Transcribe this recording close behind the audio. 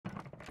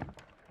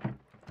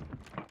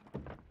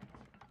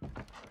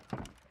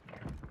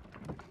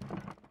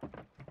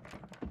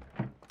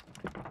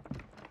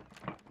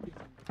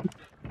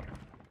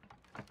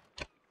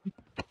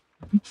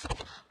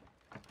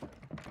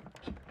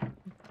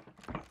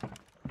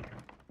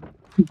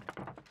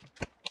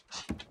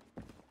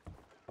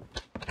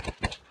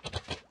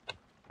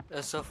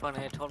It's so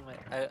funny. I told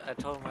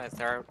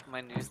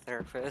my new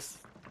therapist,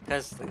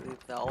 because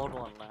the old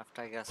one left,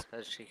 I guess,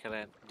 because she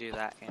couldn't do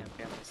that and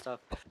family stuff.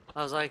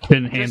 I was like,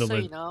 Couldn't just handle so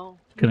it. you know.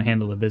 Couldn't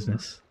handle the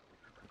business.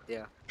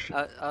 Yeah.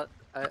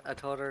 I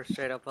told her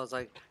straight up. I was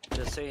like,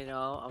 just so you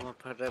know, I'm gonna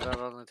put it out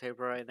on the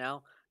table right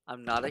now.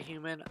 I'm not a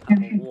human.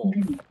 I'm a wolf.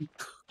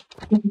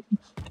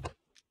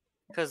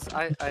 Because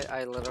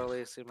I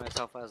literally see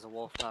myself as a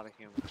wolf, not a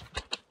human.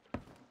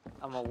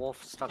 I'm a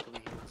wolf stuck in a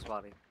human's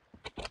body.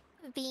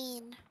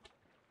 Bean.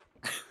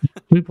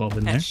 We've all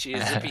been there. She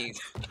is a bean.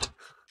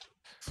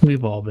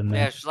 We've all been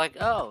there. Yeah, she's like,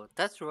 oh,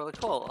 that's really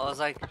cool. I was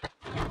like,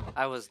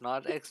 I was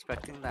not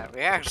expecting that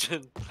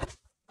reaction.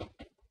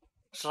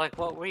 She's like,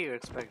 what were you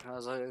expecting? I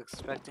was like,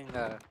 expecting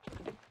a,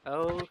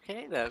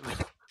 okay then.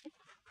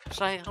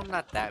 She's like, I'm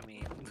not that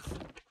mean.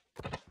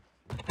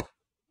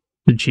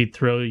 Did she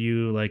throw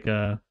you like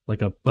a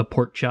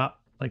pork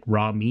chop, like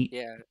raw meat?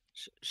 Yeah,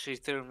 she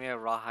threw me a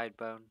rawhide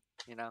bone,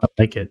 you know? I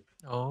like it.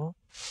 Oh.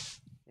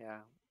 Yeah,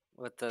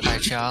 with the...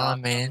 Hi,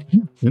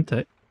 man.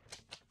 Okay.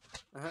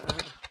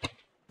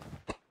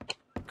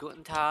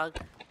 Guten Tag.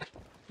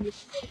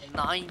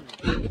 Nein.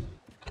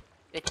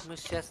 Ich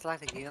muss jetzt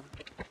leider gehen.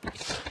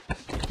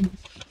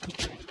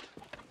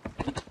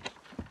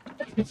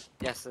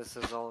 Yes, this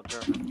is all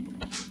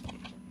German.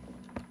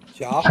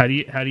 Job? How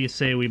do you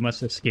say we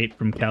must escape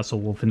from Castle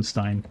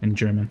Wolfenstein in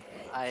German?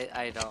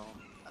 I don't.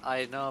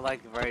 I know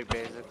like very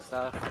basic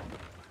stuff.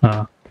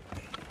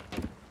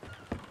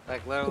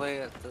 Like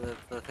literally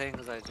the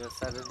things I just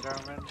said in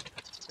German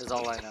is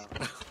all I know.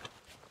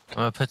 I'm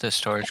gonna put the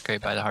storage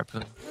crate by the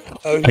harpoon.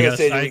 Oh, you gonna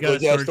say you go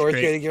down storage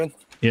crate again?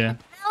 Yeah.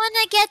 I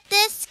wanna get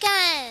this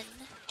gun,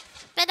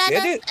 but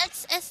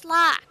it's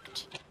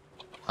locked.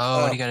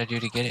 Oh, what do you gotta do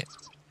to get it?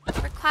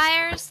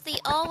 Requires the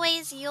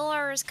always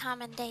yours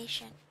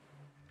commendation.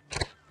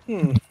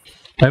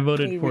 I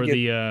voted for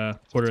the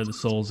Order of the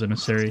Souls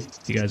emissary.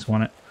 If you guys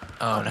want it.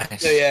 Oh,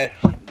 nice. Yeah.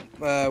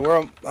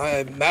 We're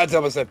Matt's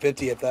almost at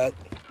 50 at that.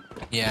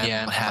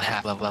 Yeah,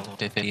 half level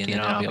 50, and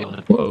then I'll be able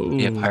to Whoa,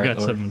 be a we pirate got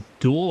lord. some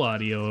dual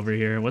audio over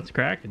here. What's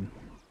cracking?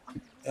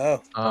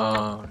 Oh.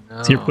 Oh no.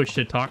 Is your push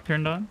to talk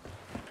turned on?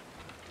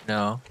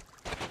 No.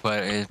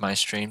 But is my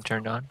stream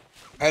turned on?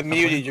 I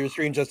muted your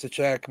stream just to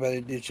check, but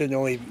it should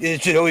only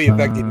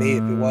affected me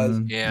if it was.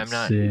 Yeah,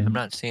 I'm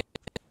not seeing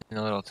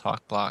the little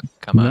talk block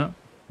come up.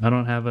 No, I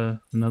don't have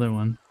another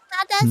one.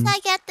 How does I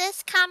get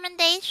this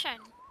commendation?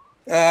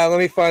 Let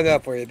me find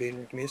out for you,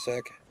 Bean. Give me a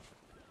sec.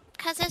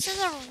 Because this is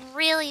a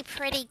really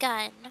pretty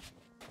gun.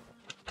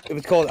 It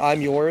was called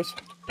I'm Yours.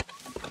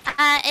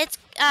 It's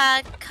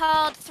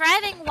called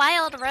Thriving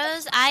Wild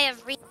Rose Eye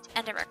of Reach,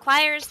 and it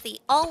requires the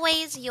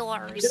always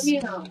yours. Are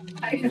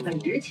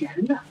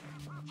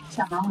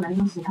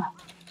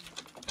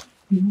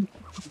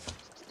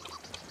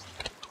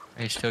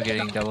you still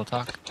getting double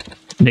talk?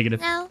 Negative.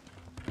 No.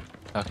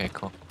 Okay,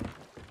 cool.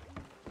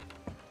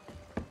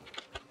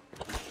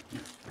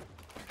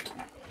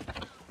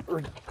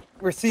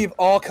 Receive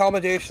all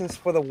accommodations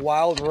for the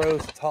Wild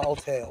Rose Tall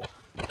Tale.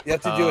 You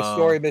have to do a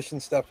story mission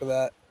stuff for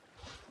that.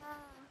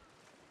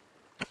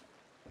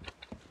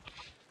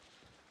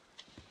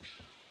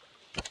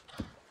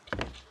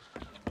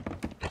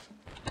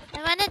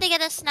 I wanted to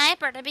get a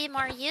sniper to be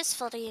more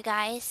useful to you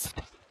guys.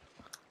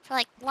 For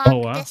like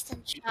long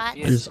distance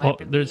shots.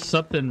 There's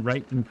something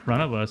right in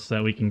front of us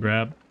that we can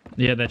grab.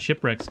 Yeah, that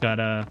shipwreck's got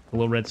a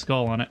little red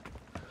skull on it.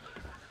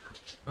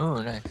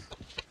 Oh, nice.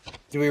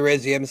 Do we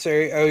raise the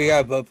emissary? Oh, you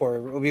gotta vote for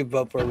it. We'll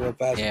vote for it real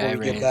fast Yeah,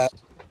 before we get that.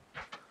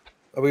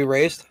 Are we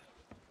raised?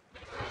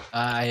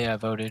 I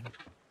voted.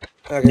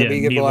 Okay, yeah, we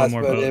get the last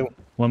vote.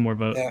 One more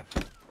vote. Yeah.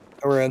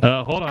 We're in.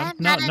 Hold on.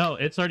 No,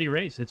 it's already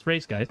raised. It's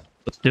raised, guys.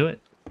 Let's do it.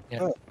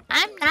 Yeah.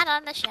 I'm not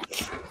on the ship.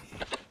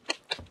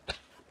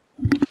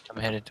 I'm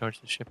headed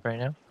towards the ship right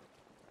now.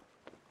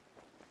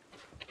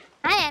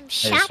 I am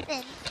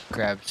shopping.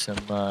 Grabbed some,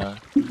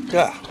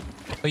 Yeah.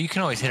 Oh, you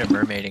can always hit a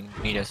mermaid and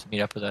meet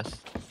up with us.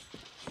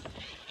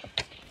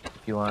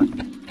 If you want.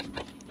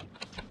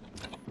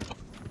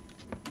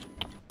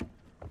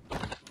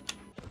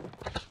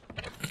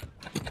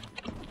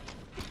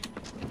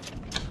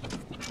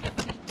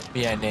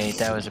 Yeah, Nate,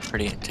 that was a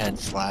pretty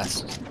intense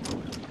last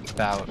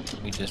bout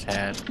we just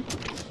had.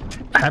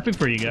 Happy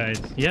for you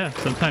guys. Yeah,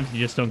 sometimes you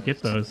just don't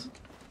get those.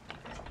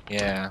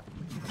 Yeah.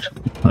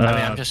 I mean,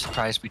 I'm just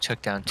surprised we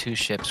took down 2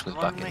 ships with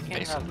buckets,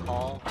 basically.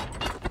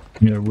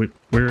 Yeah,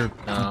 we're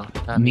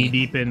not knee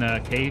deep in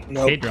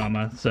K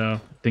drama, so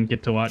didn't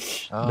get to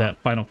watch that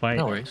final fight.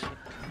 No worries.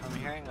 I'm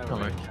hearing a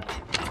ring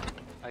sound.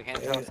 I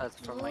can't tell if that's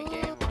from my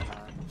game or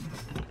not.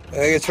 I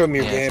think it's from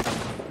your game.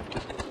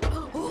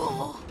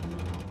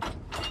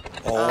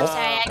 Oh,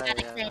 sorry, I got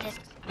excited.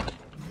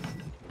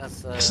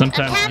 That's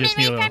sometimes you just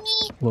need a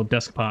little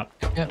desk pop.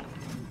 Yep.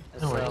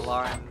 It's the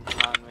alarm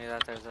telling me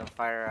that there's a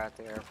fire at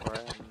the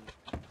airport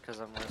because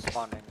I'm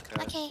responding to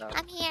it. Okay, so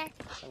I'm here.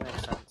 that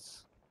makes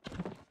sense.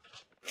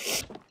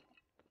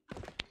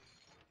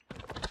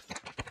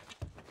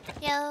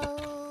 Yo ho!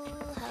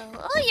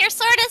 Oh Ooh, your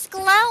sword is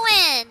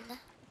glowing.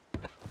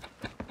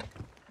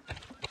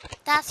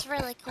 That's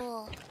really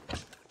cool.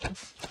 All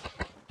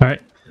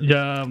right.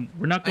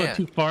 We're not going yeah.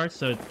 too far,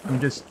 so I'm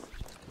just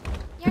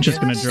Your just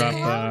gonna sword is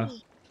drop,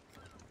 glowy.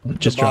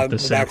 just drop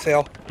this the back out.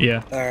 sail.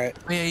 Yeah. All right.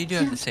 Oh yeah, you do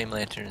have the same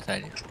lantern as I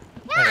do.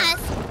 Yeah,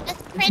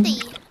 it's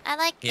pretty. I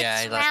like Yeah,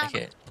 I it's like round.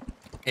 it.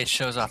 It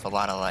shows off a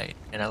lot of light,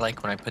 and I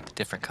like when I put the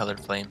different colored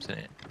flames in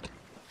it.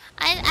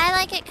 I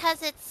like it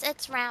because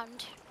it's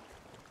round.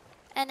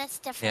 And it's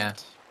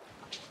different.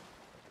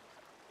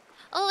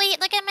 Oh wait,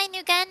 look at my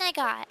new gun I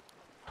got.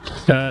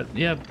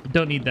 Yeah.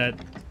 Don't need that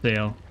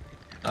sail.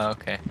 Oh,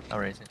 okay, I'll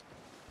raise it.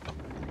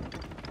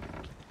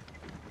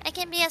 I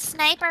can be a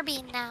sniper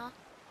beam now.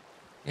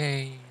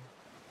 Yay!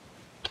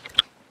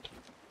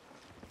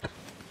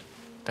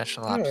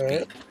 Special ops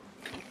Alright.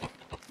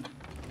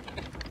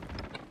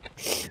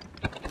 beam.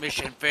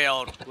 Mission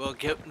failed. We'll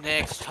get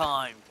next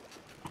time.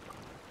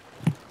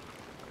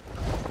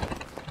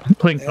 I'm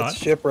playing That's COD.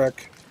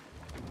 shipwreck.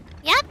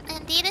 Yep,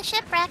 indeed a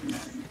shipwreck.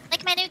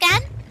 Like my new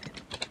gun?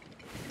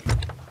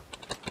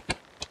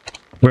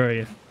 Where are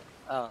you?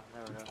 Oh,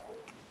 there we go.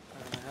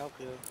 I'm gonna help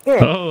you.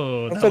 Yeah.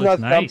 Oh, That's that a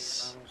looks nice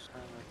nice. How much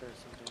time like there's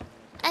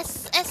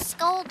something A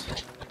scold.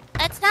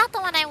 It's not the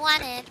one I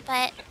wanted,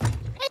 but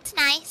it's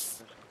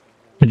nice.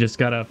 I just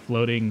got a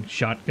floating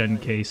shotgun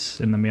case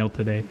in the mail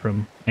today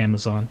from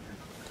Amazon.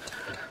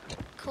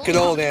 Cool. Good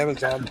old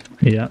Amazon.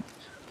 Yeah.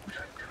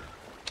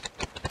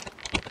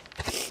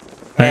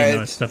 I didn't know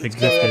that stuff It's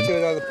coming existed. to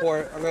another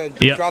port. I'm gonna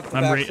Yeah, drop the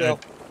I'm back sail.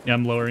 yeah,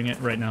 I'm lowering it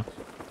right now.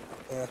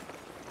 Yeah.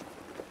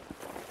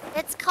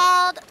 It's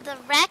called The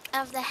Wreck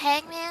of the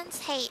Hangman's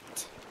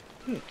Hate.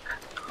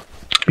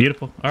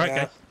 Beautiful. All right, Yeah.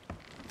 guys.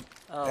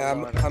 Oh, Yeah,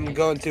 Lord, I'm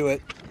going to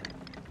it.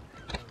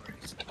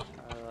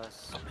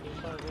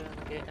 people are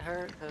gonna get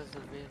hurt because the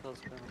vehicle's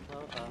gonna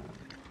blow up.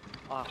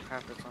 Oh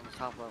crap, it's on the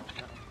top level.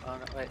 No. Oh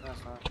no, wait, no,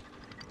 it's not.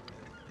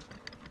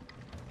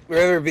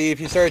 Wherever it be, if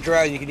you start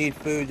drowning, you can eat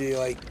food to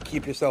like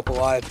keep yourself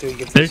alive till you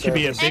get to There the should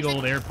be a surface. big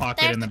old air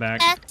pocket in the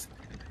back.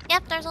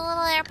 Yep, there's a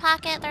little air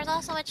pocket. There's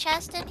also a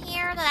chest in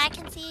here that I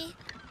can see.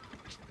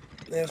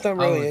 Yeah, it's not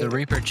Oh, really. the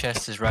Reaper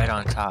chest is right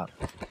on top.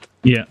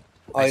 Yeah.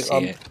 I see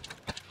it.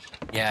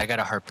 Yeah, I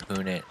gotta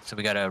harpoon it, so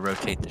we gotta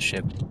rotate the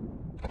ship.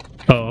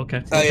 Oh,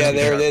 okay. Oh yeah,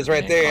 there it is,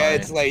 right there. Yeah, Fine.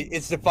 it's like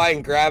it's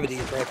defying gravity.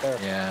 It's right there.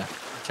 Yeah,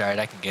 it's alright.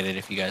 I can get it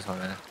if you guys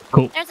wanna.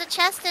 Cool. There's a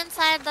chest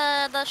inside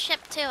the ship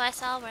too. I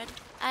saw one.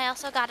 I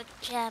also got a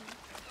gem.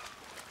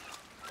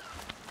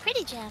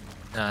 Pretty gem.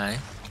 Nice.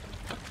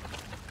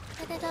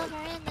 Put it over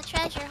in the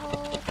treasure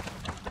hole.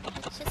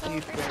 Which is over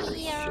Reaper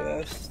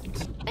here. chest.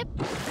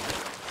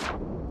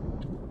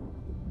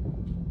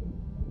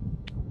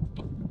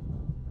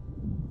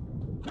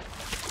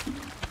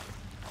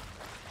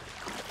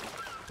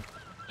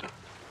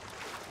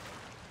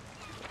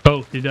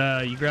 Oh, did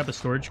you grab a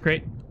storage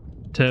crate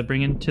to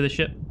bring into the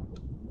ship?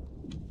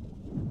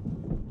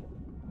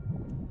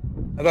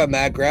 I thought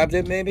Matt grabbed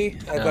it. Maybe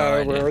I No, thought I I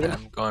overheard didn't.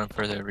 him. I'm going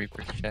for the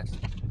Reaper's chest.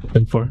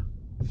 Good for.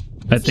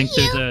 I think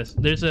See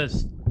there's a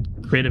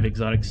crate of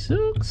exotic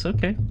silks.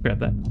 Okay, grab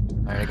that.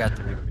 Alright, I got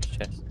the Reaper's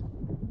chest.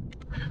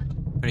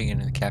 Putting it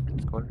in the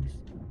captain's quarters.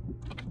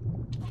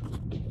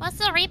 What's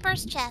the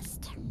Reaper's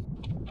chest?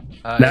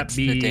 That'd it's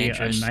the be a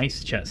dangerous.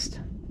 nice chest.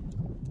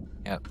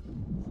 Yep.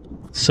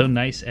 So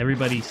nice,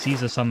 everybody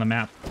sees us on the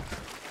map.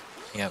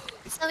 Yep.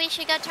 So we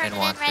should go turn And it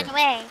in wants right it.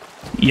 away.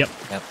 Yep.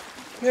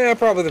 Yeah,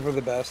 probably for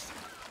the best.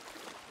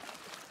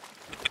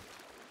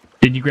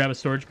 Did you grab a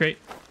storage crate,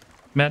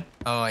 Matt?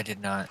 Oh, I did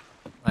not.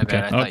 My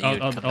Okay, bad. I thought you would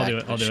come I'll back do to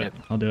it. I'll the do it. ship.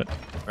 I'll do it.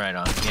 Right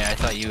on. Yeah, I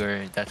thought you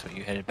were. That's what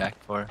you headed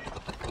back for.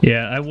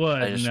 Yeah, I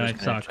would, I and just then was I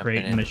gonna saw a jump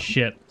crate in in it. a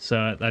ship,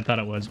 so I thought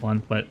it was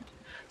one, but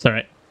it's all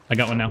right. I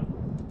got one now.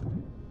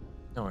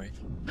 No worries.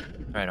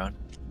 Right on.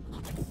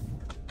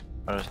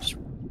 I was just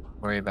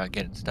worried about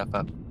getting stuff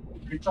up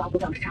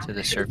to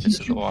the surface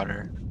of the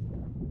water.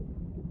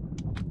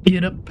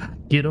 Get up,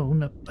 get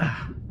on up.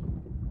 Ah,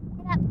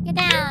 Get up, get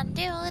down,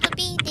 do a little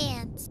bean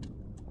dance.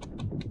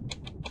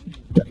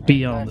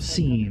 be on the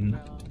scene.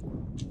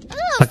 Ooh,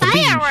 Like a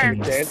bean fireworks!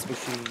 machine. Dance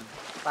machine.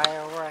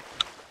 Firework,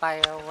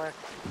 firework,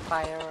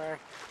 firework.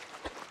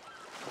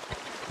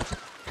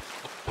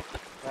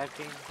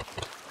 Wrecking.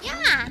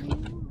 Yeah!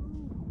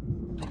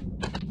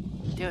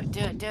 Do it, do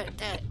it, do it,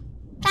 do it.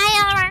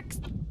 Fireworks!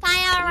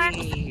 Fireworks!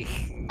 Yee.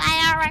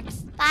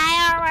 Fireworks!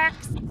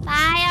 Fireworks!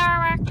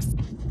 Fireworks!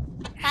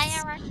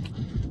 Fireworks!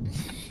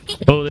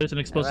 Oh, there's an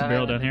explosive That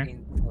barrel would down here.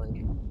 have been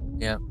silly.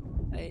 Yep.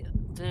 Hey,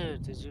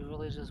 dude, did you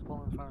really just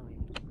pull in front of me?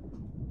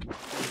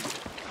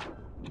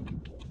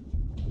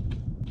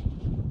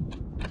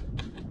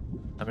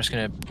 I'm just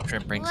gonna try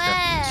and bring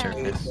stuff to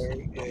Whoa. the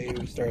surface. Yeah,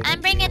 you started I'm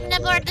bringing doing it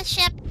all aboard that. the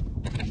ship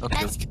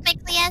Okay. as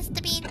quickly as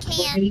the bean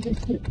can.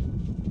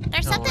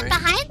 There's No something worries.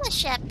 behind the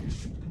ship.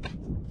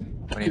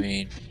 What do you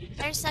mean?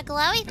 There's a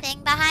glowy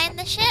thing behind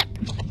the ship.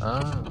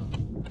 Oh.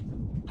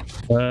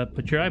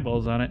 Put your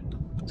eyeballs on it.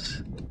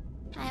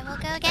 I will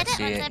go I get it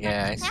see once it. I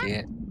Yeah, I bring it see down.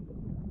 it.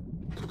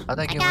 How'd that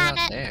I get way got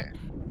out it. there?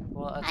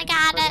 Well, I I think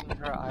got it.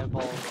 putting her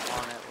eyeballs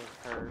on it with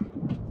her,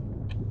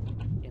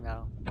 you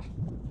know,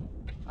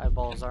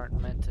 Eyeballs aren't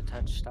meant to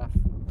touch stuff.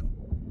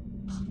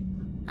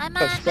 I'm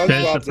Oh, on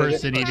SpongeBob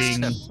There's the did it.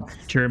 person-eating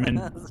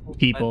German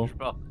people.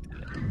 SpongeBob.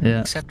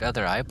 Yeah. Except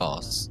other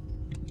eyeballs.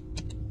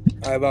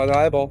 Eyeball to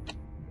eyeball.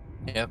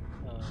 Yep.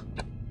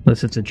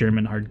 Unless it's a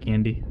German hard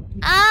candy.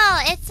 Oh,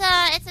 it's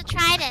a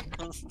trident.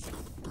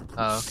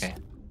 Oh, okay.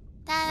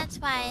 That's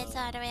why it's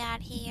all the way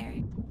out here.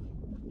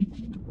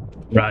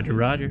 Roger,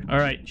 roger. All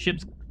right,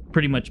 ship's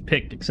pretty much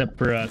picked except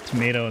for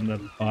tomato on the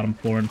bottom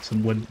floor and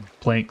some wood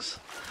planks.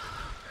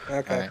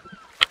 Okay. Alright.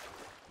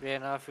 Yeah,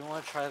 no, if you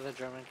want to try the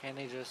German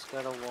candy, just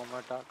go to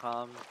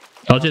walmart.com.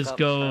 I'll look just up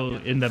go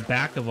German in the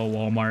back of a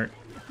Walmart,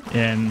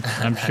 and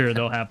I'm sure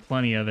they'll have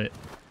plenty of it.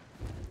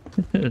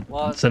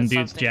 Well, Some it's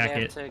dude's something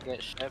jacket. They have to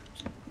get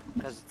shipped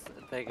because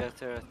they go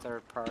through a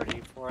third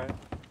party for it.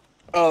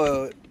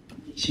 Oh,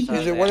 So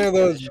is they it one have of to get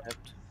those?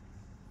 shipped.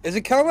 Is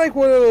it kind of like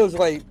one of those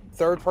like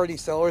third-party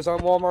sellers on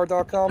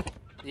Walmart.com?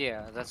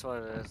 Yeah, that's what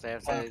it is. They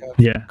have to. Okay.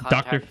 Yeah,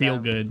 Contact Dr. them.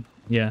 Feelgood.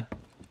 Yeah.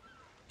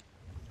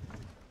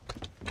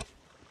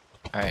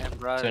 Alright. And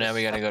bro, So now this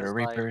we gotta go stuff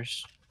to is like-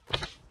 Reapers.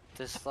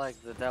 This is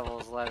like the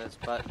devil's lettuce,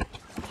 but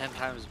 10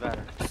 times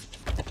better.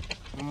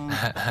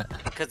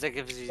 Because it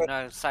gives you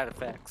no side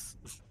effects.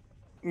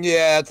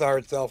 Yeah, that's a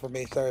hard sell for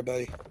me. Sorry,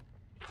 buddy.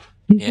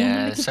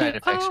 Yeah, the side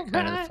effects are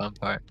kind of the fun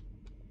part.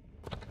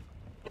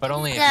 But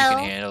only if you So-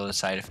 can handle the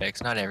side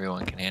effects. Not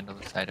everyone can handle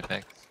the side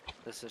effects.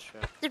 This is true.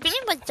 The bean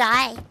would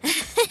die.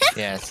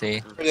 Yeah,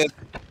 see? It is.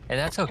 And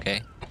that's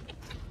okay.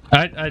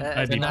 I'd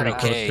It's be It's not pretty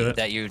close okay to it.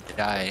 that you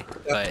die,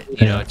 but you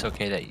Yeah. know, it's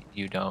okay that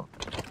you don't.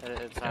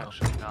 It's No.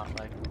 actually not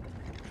like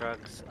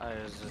drugs. I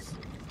was just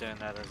doing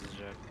that as a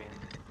joke. Bean.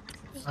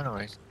 Oh, no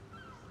worries.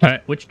 All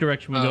right, which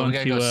direction we Oh, going we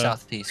gotta to? go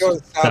southeast. Go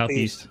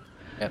southeast. Southeast.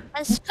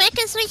 As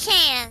quick as we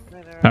can.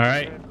 All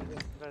right.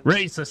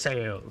 Raise the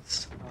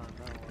sails. Oh,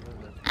 no, what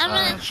is it? I'm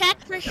gonna check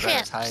for About as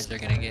ships. high as they're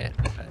gonna get.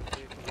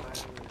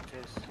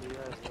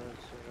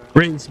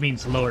 Raise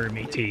means lower,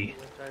 matey.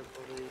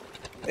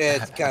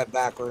 It's kind of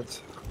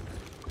backwards.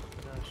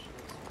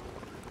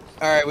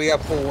 All right, we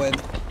got full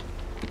wind.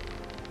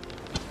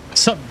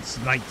 Some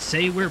might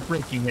say we're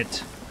breaking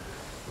it.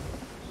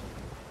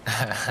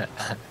 Alright,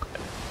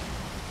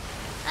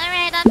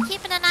 I'm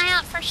keeping an eye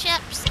out for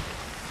ships.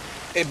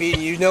 Hey, B,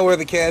 you know where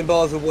the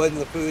cannonballs, the wood,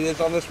 and the food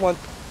is on this one?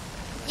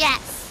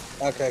 Yes.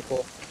 Okay,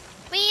 cool.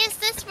 We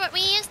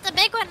use the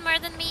big one more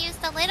than we use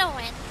the little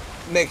one.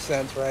 Makes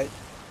sense, right?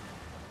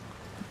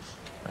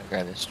 I'll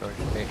grab this storage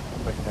crate.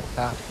 Put it up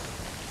top.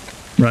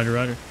 Roger,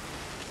 roger.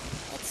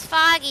 It's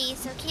foggy,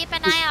 so keep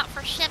an eye out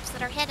for ships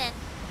that are hidden.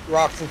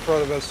 Rocks in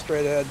front of us,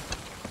 straight ahead.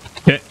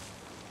 Okay.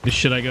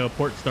 Should I go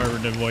port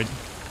starboard to avoid?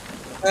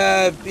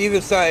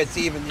 Either side, it's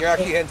even. You're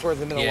actually heading towards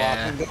the middle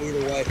Yeah. lock. You can go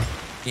either way.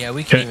 Yeah,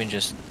 we can Okay. even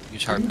just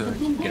use harpoons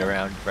and get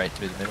around right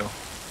through the middle.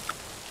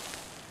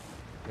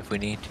 If we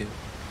need to.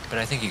 But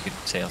I think you could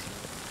sail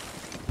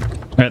through it.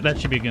 All right, that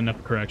should be a good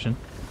enough correction.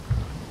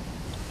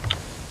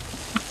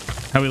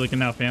 How we looking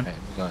now, fam? Alright,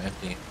 we're going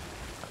empty.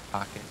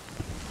 Pocket.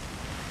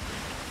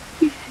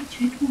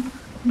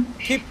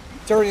 Keep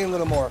turning a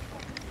little more.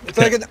 It's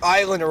like an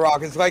island of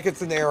rock. It's like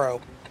it's an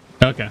arrow.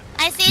 Okay.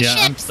 I see Yeah,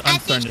 ships. I'm I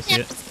see starting to see it.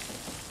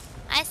 ships.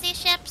 I see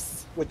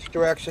ships. Which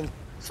direction?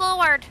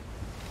 Forward.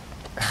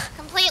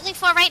 Completely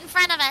right in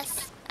front of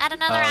us. At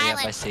another Oh, yep,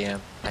 island. I see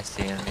him. I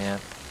see him, yeah.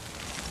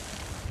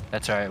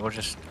 That's alright, we'll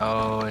just...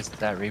 Oh, is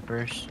that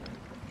Reapers?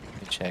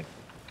 Let me check.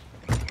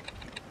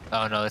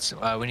 Oh, no, it's...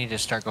 we need to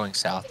start going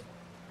south.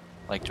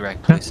 Like,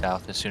 directly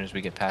south as soon as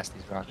we get past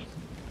these rocks.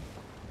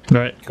 All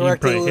right. You can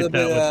Correct it a probably little hit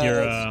that bit,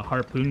 with your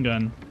harpoon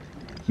gun,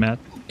 Matt.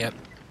 Yep,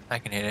 I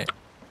can hit it.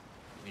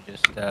 Let me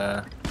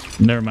just,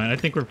 Never mind. I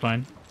think we're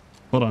fine.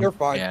 Hold on. You're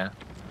fine. yeah.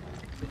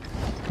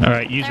 All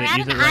right, use They're it. at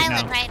Use an it right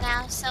island now. right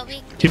now, so we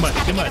Too just much,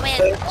 gotta too get much.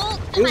 away.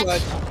 Oh, too Too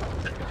much.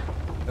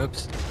 much.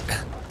 Oops.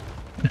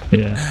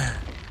 Yeah.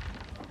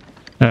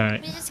 All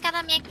right. We just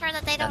gotta make sure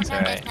that they don't That's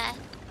notice alright. that.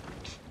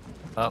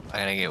 Oh, I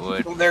gotta get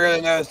wood. They're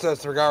gonna notice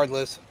us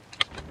regardless.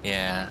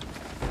 Yeah.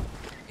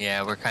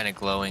 Yeah, we're kind of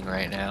glowing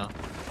right now.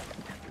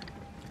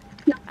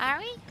 Are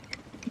we?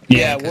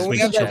 Yeah, because when we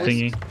we have got that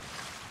thingy.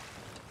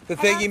 The I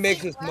thing don't he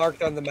makes see is what.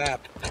 marked on the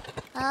map.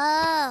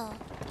 Oh.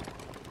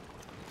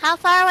 How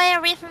far away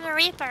are we from the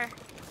Reaper?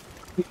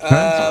 We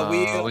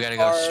gotta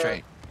go are-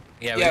 straight.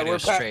 Yeah, we yeah, gotta go we're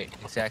pa- straight.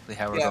 Exactly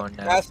how we're Yeah, going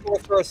now. pass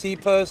north for a sea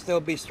post. They'll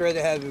be straight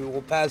ahead. We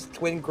will pass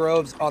Twin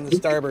Groves on the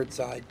starboard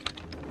side.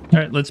 All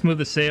right, let's move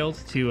the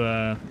sails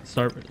to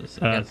sorry,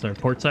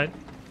 port side.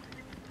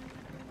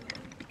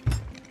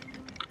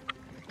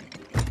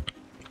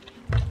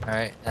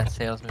 Alright, that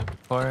sail's moving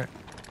forward.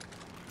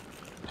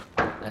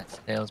 That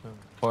sail's moving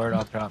forward.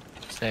 I'll drop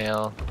the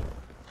sail.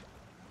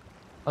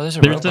 Oh, there's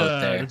a There's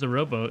rowboat there. there's a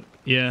rowboat.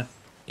 Yeah.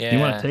 Yeah. You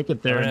want to take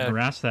it there I'm and gonna-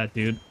 harass that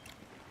dude?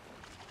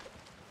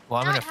 Well,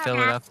 I'm gonna Not fill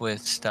it harass. up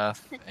with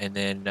stuff and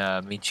then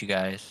meet you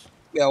guys.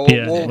 Yeah, we'll,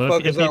 Yeah. we'll Well,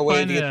 focus our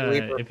way to get the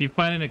Reaper. if you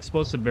find an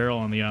explosive barrel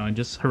on the island,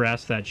 just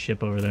harass that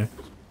ship over there.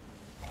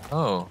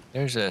 Oh,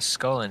 there's a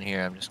skull in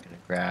here. I'm just gonna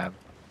grab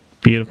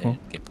Beautiful.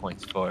 and get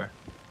points for.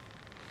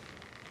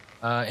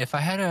 If I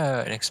had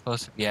an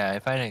explosive, yeah,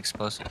 if I had an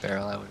explosive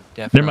barrel, I would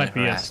definitely. There might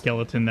be a harass.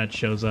 skeleton that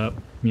shows up,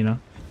 you know?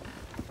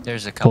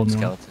 There's a couple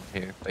Holding on. skeletons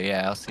here, but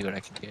yeah, I'll see what I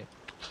can get.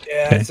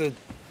 Yeah, Okay. it's a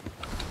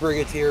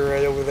brigadier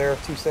right over there.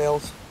 2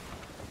 sails.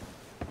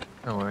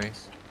 No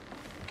worries.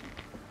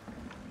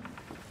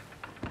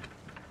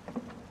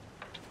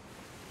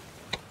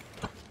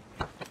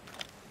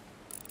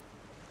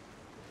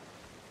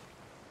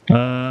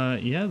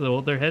 Yeah,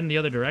 well, they're heading the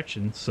other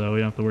direction, so we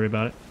don't have to worry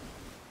about it.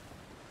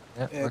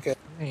 Yep, Yeah, works okay.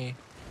 for me.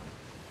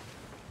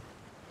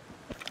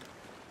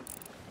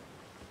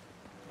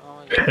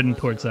 Oh, Heading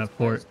towards that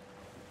fort.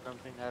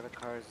 Jumping out of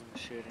cars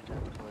and shooting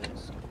at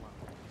police. Come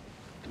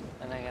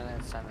on. And again,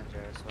 it's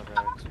sanitary, is what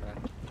I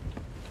expect.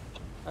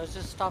 I was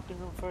just stopping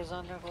them for his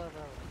undercover.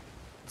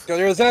 So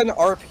is that an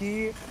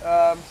RP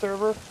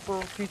server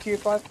for GTA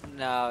 5?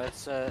 No,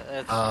 it's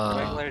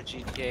regular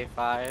GTA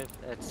 5.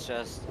 It's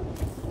just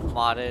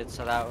modded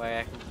so that way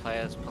I can play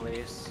as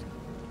police.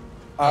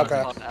 Okay.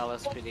 It's called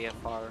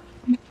LSPDFR.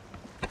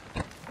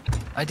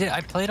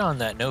 I played on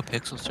that no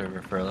pixel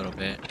server for a little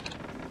bit.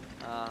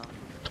 I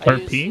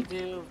used RP? to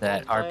do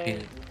That roleplay.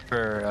 RP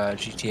for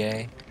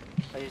GTA.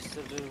 I used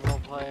to do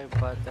roleplay,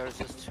 but there was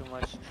just too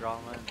much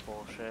drama and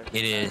bullshit.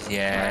 It is,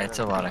 yeah, it's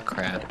a lot of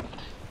crap.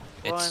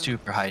 Well, It's and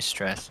super high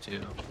stress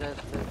too.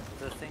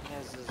 the thing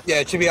is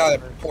Yeah, it should be on a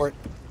port.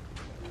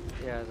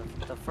 Yeah,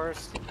 the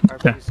first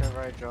RP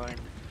server I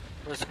joined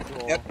was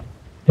cool. Yep.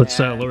 Let's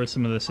and- lower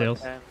some of the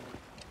sails. and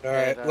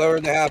Alright, it, lower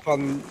the half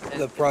on it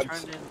the front.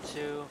 turned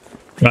into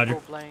Roger.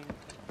 people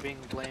being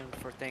blamed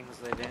for things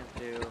they didn't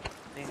do,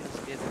 things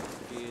getting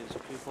confused,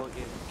 people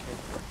getting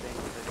kicked for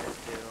things they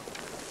didn't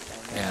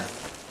do. And Yeah.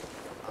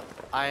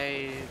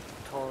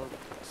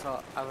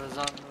 so I was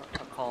on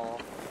a call,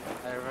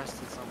 I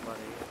arrested somebody,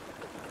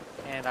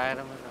 and I had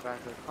him in the back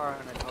of the car,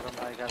 and I told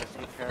him I gotta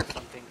take care of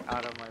something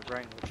out of my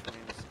brain, which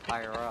means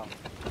IRL.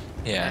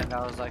 Yeah. And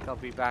I was like, I'll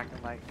be back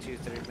in like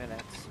 2-3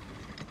 minutes.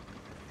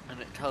 And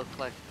it took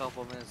like a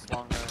couple minutes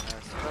longer than I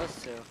was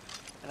supposed to.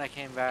 And I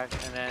came back,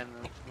 and then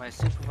my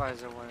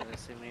supervisor wanted to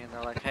see me, and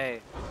they're like,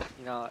 hey,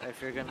 you know,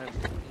 if you're gonna,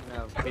 you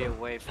know, be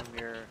away from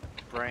your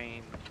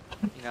brain,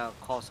 you know,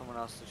 call someone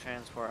else to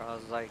transport. I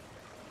was like,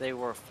 they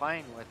were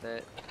fine with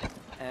it,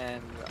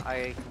 and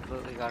I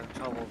completely got in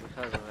trouble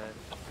because of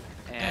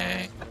it.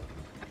 And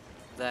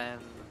then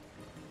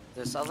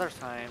this other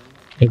time,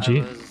 I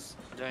was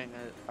doing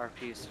an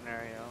RP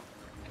scenario,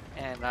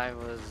 and I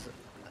was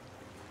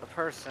a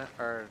person,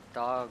 or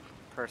dog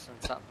person,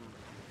 something,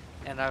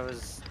 and I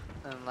was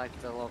in like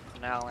the little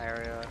canal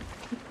area,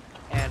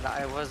 and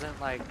I wasn't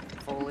like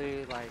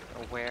fully like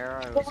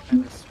aware. I was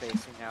kind of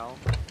spacing out,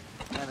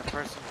 and the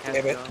person kept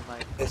Damn it. doing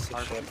like This is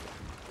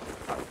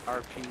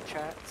RP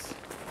chats,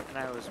 and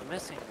I was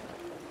missing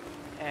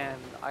it, and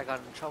I got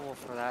in trouble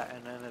for that,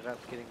 and ended up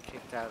getting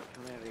kicked out of the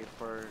community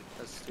for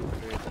a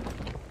stupid reason.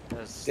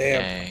 Just-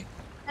 Damn. Dang.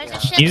 There's Yeah.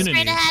 a ship Unity.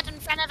 straight ahead in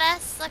front of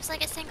us. Looks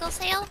like a single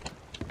sail.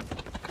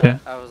 Yeah.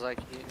 I was like,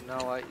 you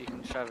know what, you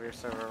can shove your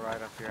server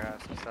right up your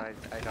ass, because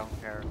I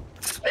don't care.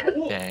 Dang. I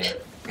was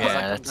Yeah, like,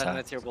 I'm that's done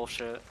with your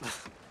bullshit.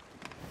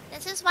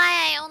 This is why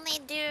I only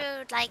do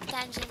like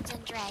Dungeons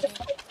and Dragons,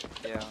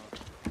 Yeah.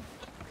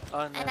 Oh,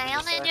 and then I the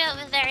only do it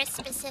second- with very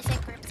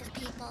specific groups of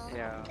people.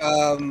 Yeah.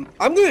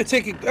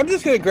 I'm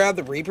just gonna grab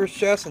the Reaper's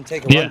chest and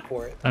take a Yeah. run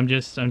for it.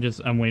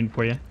 I'm waiting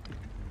for you.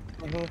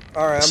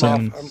 Alright, I'm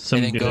Some, off. some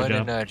And then good go ahead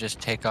job. and just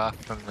take off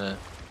from the.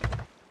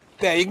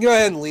 Yeah, you can go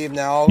ahead and leave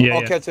now. Yeah,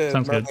 I'll yeah. catch a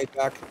Sounds good. mermaid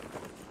back.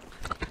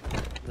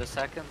 The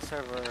second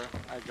server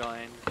I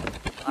joined,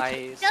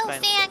 I Go,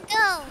 spent Fan,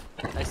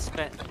 go! I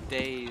spent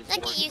days Look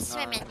at working you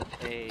swimming. on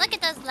a Look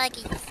at those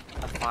leggies.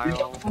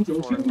 file for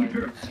like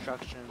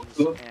instructions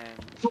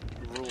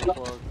and rule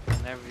book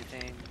and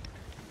everything,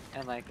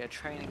 and like a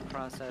training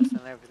process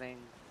and everything.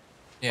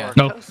 Yeah. for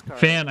No, Coast Guard.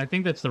 Fan, I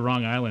think that's the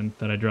wrong island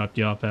that I dropped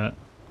you off at.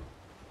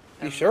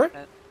 You And- sure?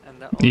 And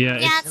the Yeah, owner-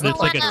 Yeah, it's, it's the it's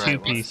like one a up-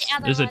 two-piece. it's the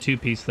other There's a one.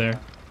 two-piece there.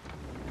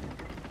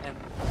 And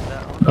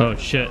the Oh owner-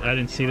 shit, I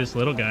didn't see this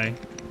little guy.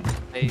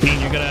 they- Bean,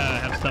 you're gonna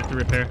have stuff to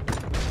repair.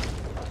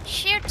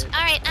 Shoot!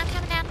 Alright, I'm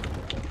coming down.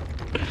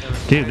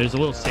 Dude, there's a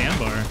little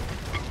sandbar.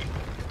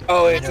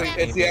 Oh, it's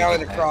it's the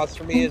island across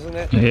from me, isn't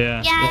it?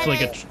 Yeah, Yeah, it's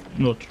like it a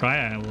little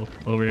triangle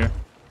over here.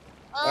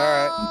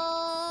 Alright.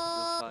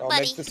 Oh, I'll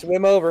buddy. make the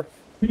swim over.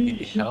 You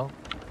need help?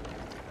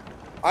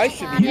 I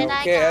should be got it,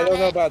 I okay. I got don't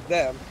know it. about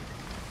them.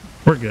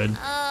 We're good.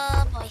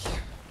 Oh boy.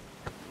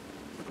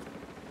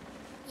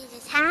 You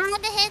just had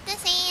to hit the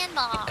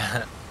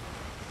sandbar.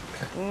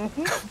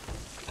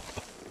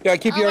 Gotta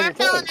keep you Oh, on we're your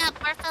filling toes. up,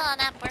 we're filling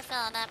up, we're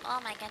filling up.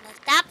 Oh my goodness.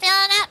 Stop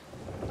filling up!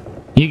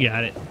 You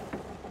got it.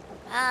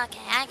 Okay,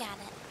 I got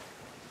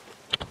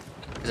it.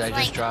 Because I It's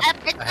just like dropped. up,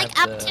 it's I like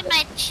have up the, to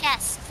my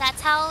chest.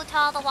 That's how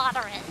tall the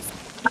water is.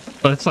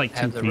 Well, it's like I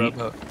 2 have the feet.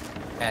 rowboat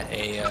at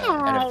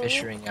a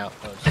fishing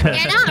outpost. You're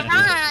not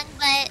wrong,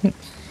 but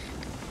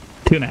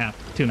 2.5.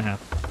 2.5.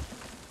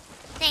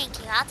 thank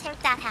you. I'll take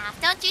that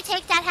half. Don't you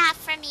take that half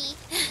from me.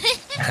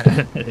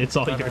 It's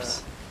all But,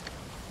 yours.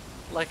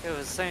 like I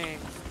was saying,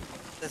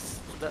 this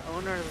the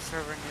owner of the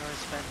server nearly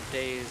spent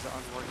days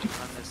on working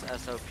on this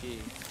SOP,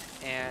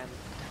 and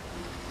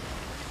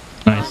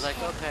I was Nice.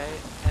 like, okay,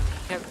 and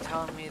he kept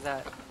telling me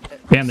that.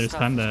 Man, there's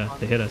stuff time was to on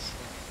hit the us.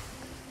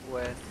 I'm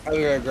With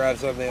gonna grab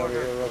something over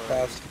Port here real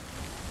Authority. fast.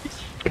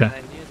 Okay. And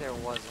I knew there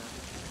wasn't,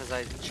 because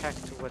I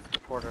checked with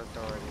Port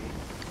Authority.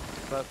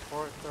 But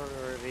Port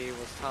Authority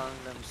was telling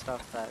them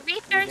stuff that we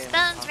Reaper's didn't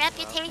Bones talk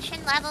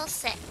reputation level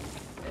 6.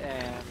 about.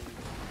 And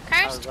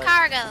Cursed like-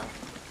 cargo.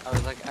 I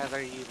was like,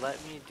 either you let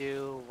me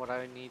do what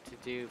I need to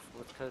do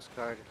with Coast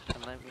Guard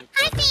and let me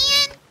Hi, put it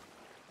Fan. in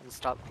and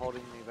stop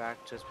holding me back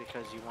just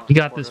because you want You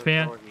got Port this,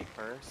 Fan? Authority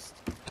first.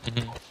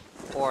 Mhm.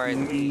 Or I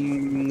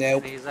leave.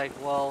 Nope. And he's like,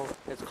 well,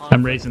 it's I'm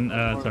conflict raising. with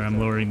Port Sorry, I'm Authority.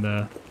 lowering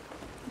the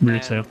rear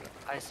And sail.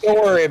 I straight Don't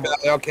up worry told-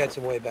 about it. I'll catch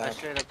him way I back.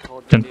 straight up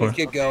told the 10-4. dude,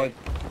 Keep okay, going.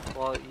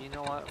 well, you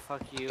know what?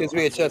 Fuck you. Gives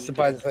me a I'm chance to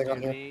find leaving the thing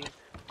on here. duty.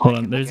 Hold I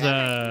on. can There's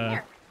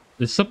get-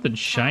 there's something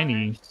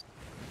shiny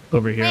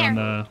over here on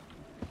Where? the.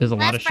 There's a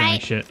lot of Left, shiny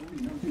right? shit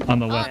on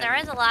the Oh, left. there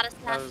is a lot of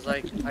I stuff. was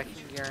like, I can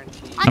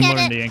guarantee I'll I'm get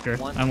lowering it. the anchor.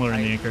 once I'm lowering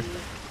I the anchor.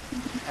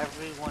 leave,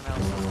 everyone else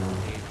will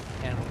leave.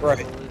 And Right.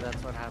 literally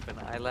that's what happened.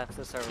 I left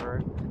the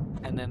server,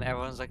 and then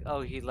everyone's like,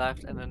 oh, he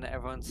left, and then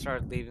everyone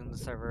started leaving the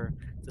server.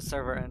 The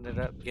server ended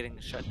up getting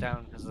shut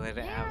down because they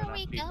didn't Where have are enough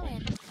we people.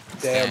 going?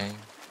 Damn. Dang.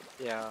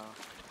 Yeah.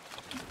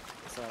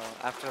 So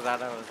after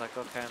that, I was like,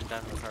 okay, I'm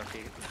done with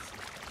RP.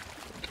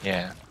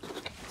 Yeah.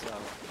 So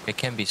It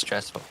can be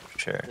stressful, for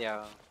sure.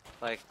 yeah,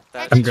 like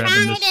There's that's I'm a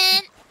grabbing this.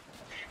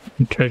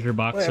 trident. Treasure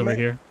box Wait a over minute.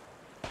 here.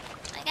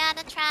 I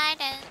got a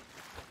trident.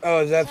 Oh,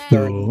 is that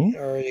Cool. 30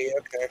 already?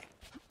 Okay.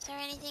 Is there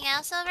anything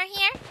else over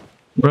here?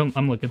 Well,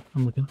 I'm looking.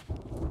 I'm looking.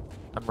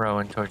 I'm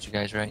rowing towards you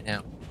guys right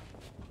now.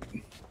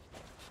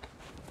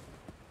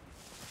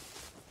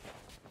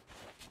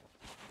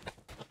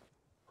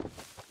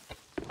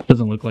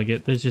 Doesn't look like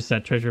it. There's just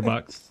that treasure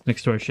box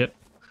next to our ship.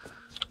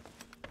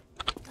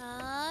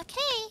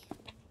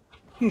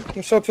 Okay.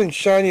 There's something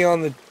shiny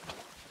on the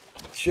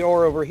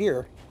shore over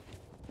here.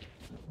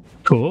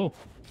 Cool.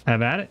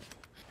 Have at it.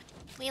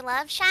 We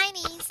love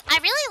shinies. I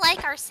really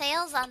like our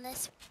sails on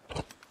this.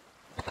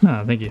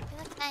 Ah, thank you.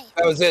 They look nice.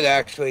 That was it,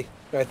 actually.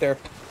 Right there.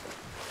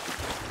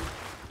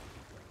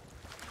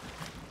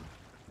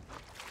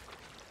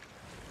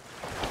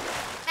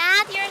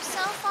 Matt, you're so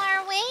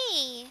far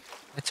away.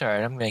 It's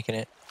alright, I'm making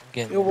it. I'm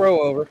getting You'll row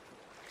over.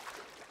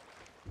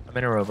 I'm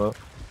in a rowboat.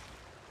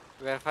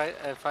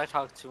 if I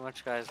talk too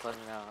much, guys, let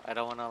me know. I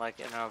don't want to like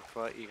interrupt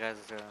what you guys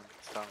are doing.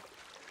 So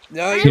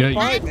No, Yeah, you're you-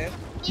 fine, man.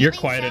 You're Completely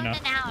quiet zoned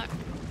enough. it out.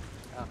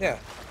 Yeah.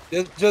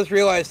 Just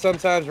realize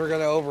sometimes we're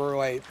gonna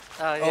override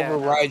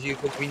you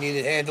because we need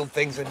to handle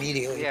things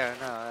immediately. Yeah,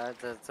 no,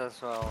 that's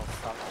why I'll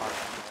stop talking or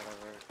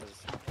whatever. 'Cause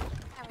There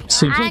we go.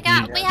 Seems I like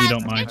got. you- We you have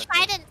don't two mind.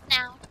 tridents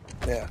now.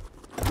 Yeah.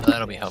 Well,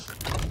 that'll be helpful.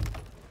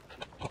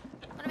 What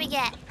do we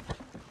get?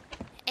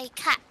 A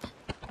cup.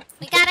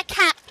 We got a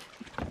cup.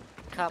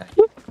 cup.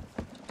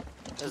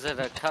 Is it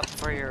a cup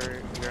for your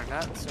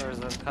nuts, or is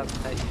it a cup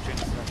that you drink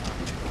stuff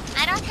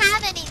from? I don't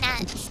have any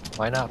nuts.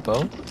 Why not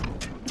both?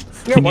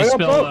 Yeah, Can why you not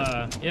spell?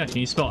 both? Yeah. Can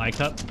you spell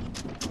iCup?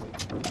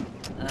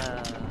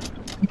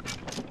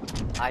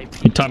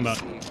 IPC. You're talking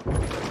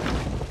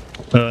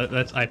about-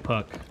 That's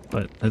iPuck,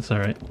 but that's all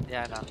right.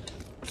 Yeah, I know.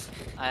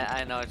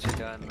 I know what you're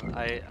doing.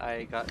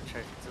 I got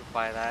tricked to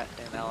buy that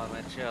in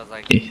elementary. I was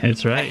like,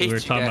 That's I right. hate We were you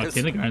talking about guys.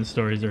 kindergarten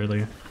stories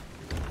earlier.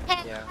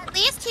 Hey, Yeah. At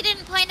least he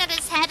didn't point at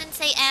his head and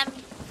say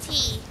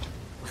MT.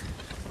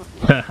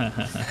 What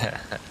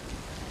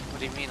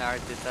do you mean? I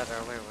already did that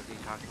earlier. What are you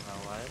talking about?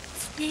 What?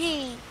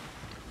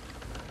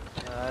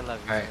 I love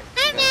you. Alright. guys.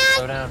 Hi,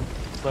 man.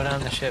 Slow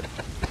down the ship.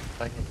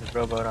 So I can get this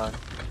rowboat on.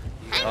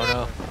 You Hi, Oh guys-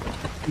 no.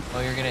 Oh,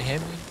 you're gonna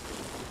hit me?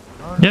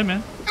 Oh, no. Yeah,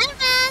 man. Bye,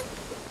 man.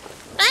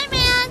 Bye,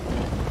 man.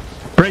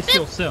 Brace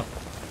yourself.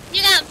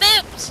 You got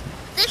booped.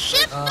 The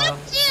ship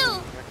booped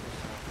you.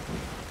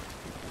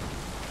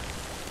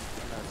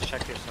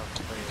 Check yourself,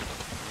 please.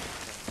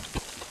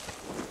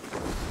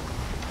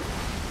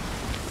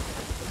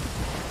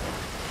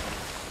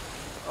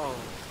 Oh.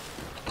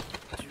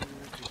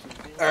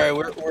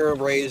 Alright, we're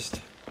raised.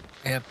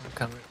 Yep, I'm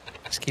coming.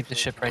 Just keep the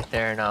ship right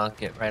there and I'll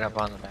get right up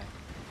on the back.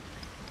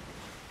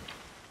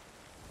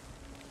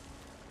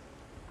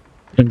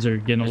 Things are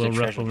getting a There's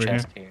little rough treasure over here.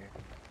 chest here.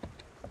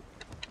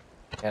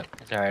 Yep,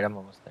 it's alright, I'm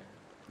almost there.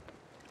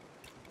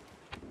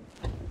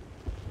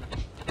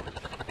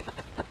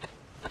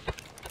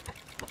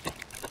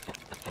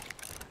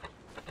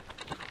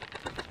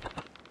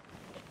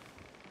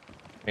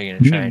 Are you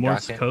gonna You try need and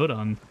Morse dock it? code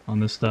on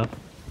this stuff.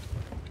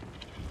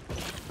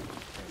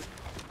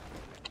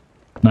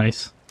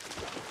 Nice.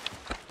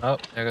 Oh,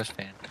 there goes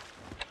Fan.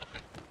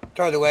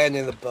 Tried to land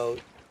in the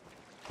boat.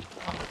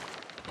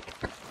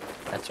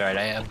 That's alright,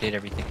 I update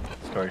everything in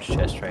the storage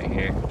chest right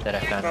here that I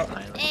found on the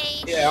island.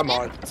 A Yeah, I'm ship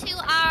on. to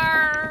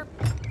our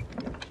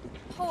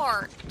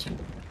port.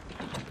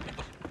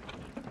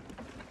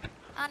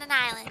 On an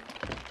island.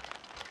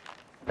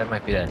 That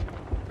might be that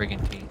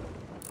brigantine.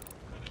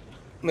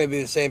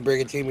 Maybe the same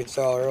brigantine we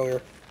saw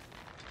earlier.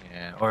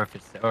 Yeah, or if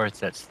it's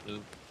that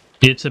sloop.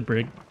 It's a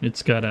brig.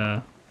 It's got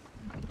a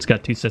It's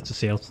got 2 sets of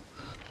sails.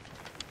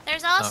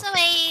 There's also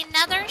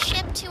another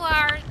ship to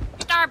our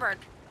starboard.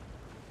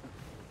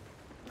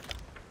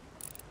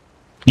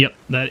 Yep,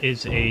 that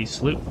is a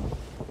sloop.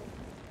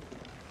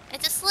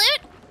 It's a sloop?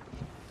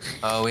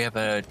 Oh, we have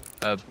a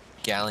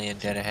galleon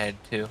dead ahead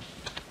too.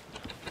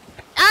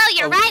 Oh,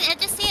 you're right. I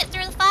just see it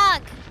through the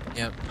fog.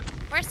 Yep.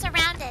 We're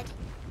surrounded.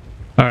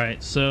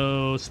 Alright,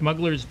 so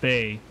Smuggler's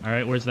Bay.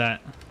 Alright, where's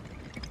that?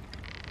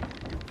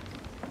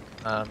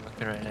 I'm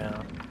looking right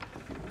now.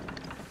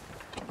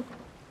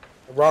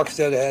 The rock's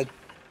dead ahead.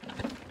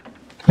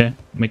 Okay,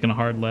 making a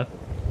hard left.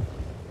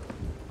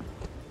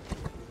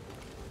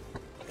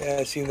 Yeah,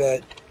 I see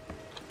that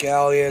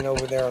galleon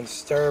over there on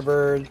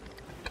starboard.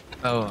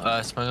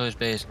 Oh, Smuggler's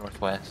Bay is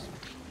northwest.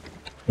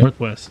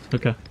 Northwest,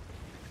 okay.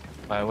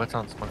 Why? What's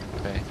on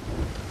Smuggler's Bay?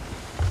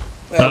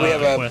 Well, we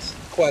have a quest.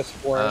 quest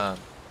for it.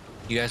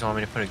 You guys want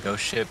me to put a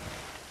ghost ship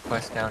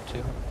quest down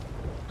too?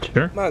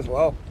 Sure. Might as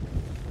well.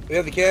 We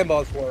have the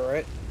cannonballs for it,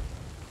 right?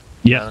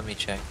 Yeah. Let me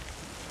check.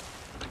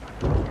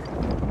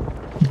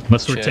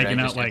 Unless we're Shit, taking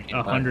I out just like emptied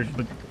 100,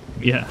 but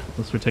yeah,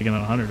 unless we're taking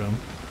out 100 of them.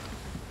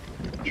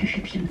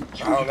 I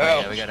don't know.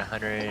 Yeah, we got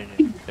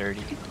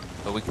 130,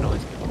 but we can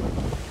always get more.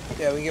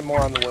 Yeah, we can get more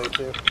on the way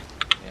too.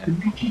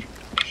 Yeah.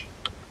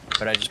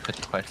 But I just put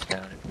the quest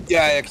down.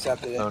 Yeah, I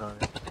accepted it. Vote on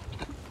it.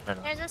 I don't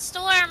know. There's a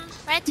storm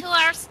right to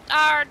our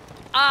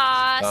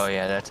Oh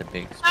yeah, that's a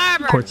big.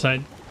 starboard. Port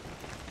side.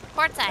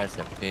 Port side. That's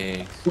a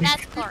big.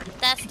 That's port.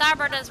 That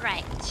starboard is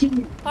right.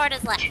 Port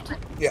is left.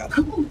 Yeah.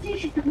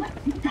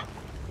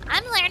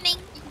 I'm learning.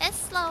 It's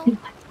slow,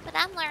 but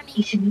I'm learning.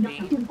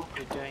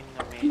 You're doing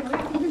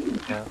amazing.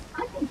 Yeah.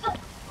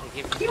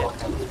 They give you Oh,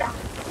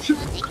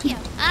 thank you.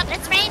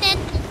 It's raining.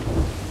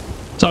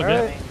 It's all good.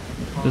 Alright.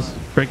 Just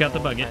break out the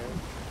bucket.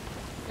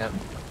 Yep. Do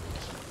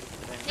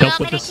you Help want with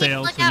me the to keep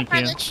sails when lookout you for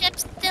can. the ship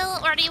still,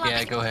 or do you want Yeah,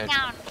 me to go put ahead. it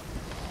down?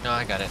 No,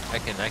 I got it. I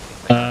can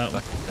Uh,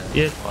 the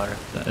yeah. water.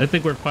 I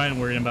think we're fine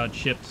worrying about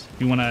ships.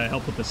 If you want to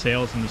help with the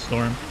sails in the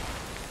storm,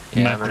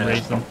 you Yeah, might have to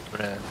raise them I'm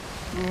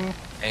gonna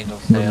angle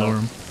or lower sail.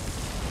 them.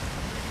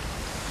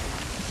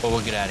 But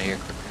we'll get out of here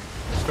quicker.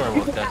 The storm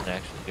doesn't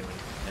actually do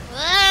anything.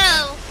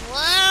 Whoa!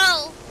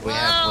 Whoa! We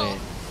have wind.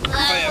 Oh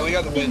yeah, we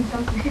got the wind.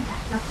 Okay.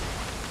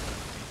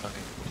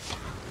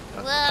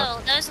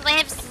 Whoa! Those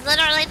waves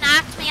literally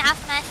knocked me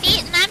off my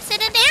feet, and I'm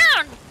sitting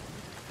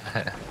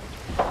down.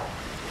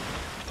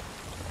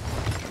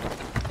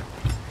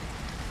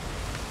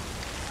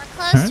 We're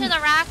close to the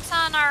rocks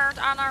on our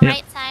Yep,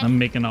 right side. I'm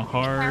making a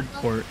hard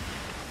careful. port.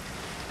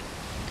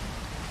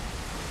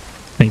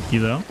 Thank you,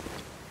 though.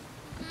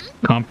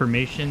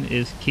 Confirmation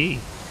is key.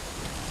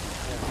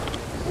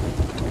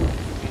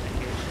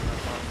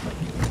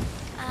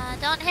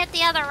 Don't hit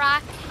the other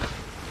rock.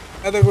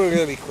 I think we're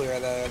gonna be clear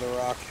of that other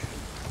rock.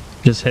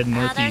 Just head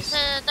northeast.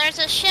 There's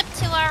a ship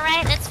to our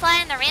right that's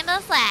flying the rainbow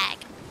flag.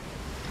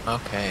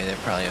 Okay, they're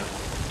probably.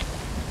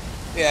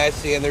 Yeah, I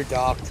see it. They're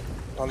docked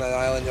on that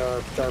island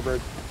or starboard.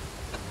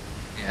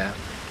 Yeah.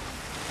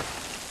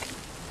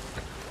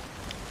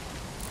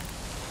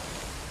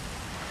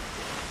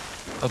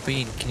 Oh,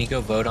 Bean, can you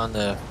go vote on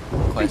the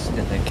quest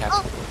and then cap?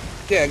 Oh.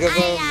 Yeah, go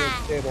Aye,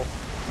 on the table.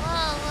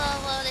 Whoa, whoa,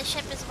 whoa! The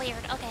ship is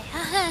weird. Okay.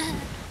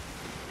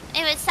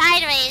 It was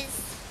sideways.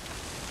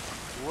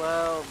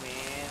 Whoa,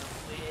 man.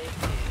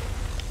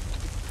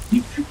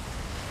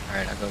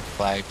 Alright, I'll go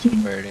flag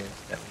where it is.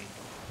 That we...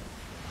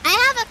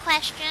 I have a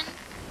question.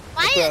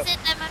 Why What's is up? it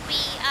that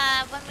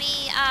when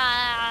we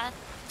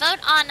vote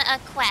on a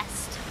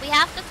quest, we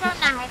have to throw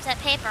knives at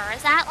paper?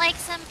 Is that like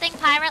something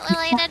pirate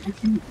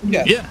related?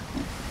 Yes. Yeah.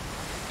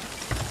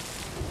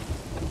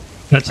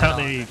 That's how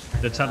they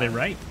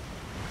write.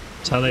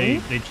 That's how they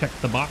check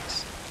the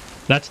box.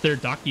 That's their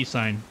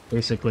DocuSign,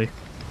 basically.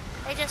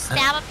 They just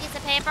stab a piece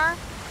of paper?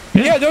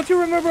 Yeah, don't you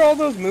remember all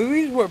those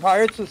movies where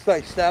pirates just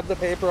like stab the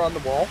paper on the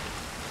wall?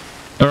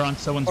 Or on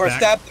someone's Or back.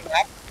 stab the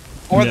map?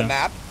 Or Yeah. the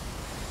map?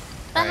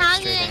 But Alright, how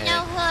do straight they ahead.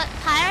 know what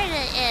pirate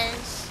it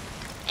is?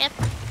 If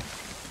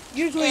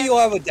Usually Yeah. you'll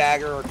have a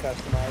dagger or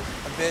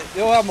customized. A bit.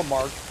 They'll have a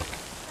mark.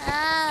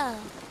 oh,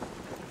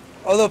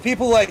 Although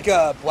people like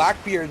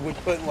Blackbeard would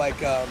put like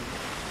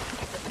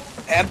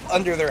hemp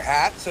under their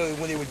hat, so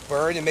when it would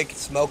burn and make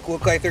smoke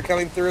look like they're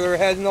coming through their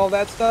head and all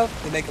that stuff,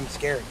 to make them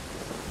scared.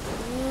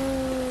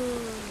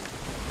 ooh,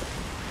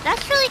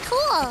 that's really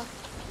cool.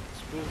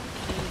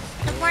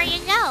 The more you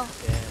know.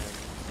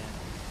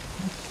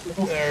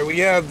 There, we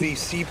have the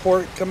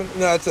seaport coming. No,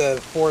 that's a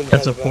fort.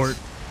 That's a ahead of fort. us.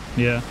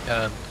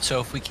 Yeah. So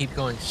if we keep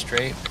going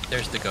straight,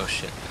 there's the ghost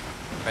ship.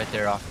 Right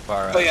there off of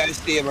our... Oh yeah, I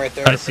see him right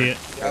there. I see it.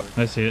 Yep.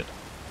 I see it.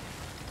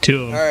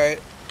 2 of them. Alright.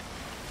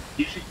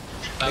 we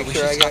Make should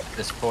sure I stop get- at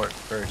this fort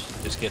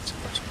first. Just get some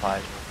more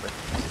supplies real quick.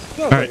 Sounds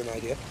Alright. like an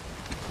idea.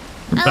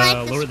 I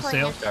like Lower this the plan.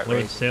 sails. Start Lower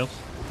the raising. sails.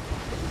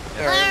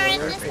 Where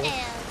is Alright, the sails?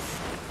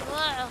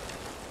 Whoa.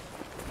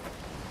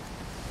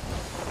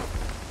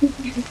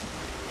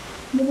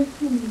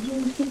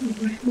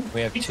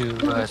 We have 2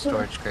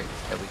 storage crates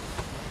that we...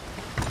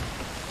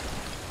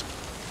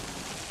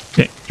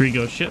 Okay, 3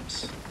 ghost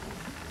ships.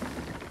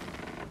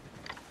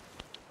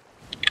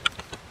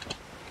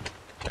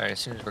 Alright, as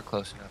soon as we're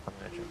close enough, I'm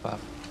gonna jump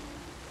off.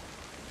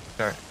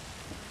 Start.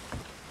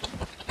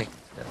 Take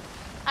the step.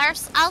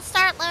 I'll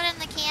start loading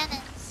the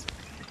cannons.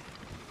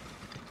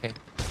 Okay.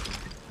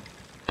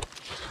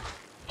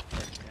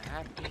 If you're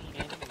happy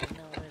and you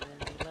know it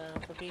and you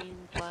love the bean,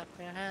 clap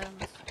your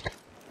hands.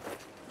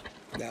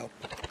 No.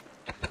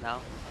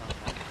 No?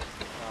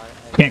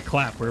 Okay. Can't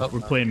clap. We're Oh.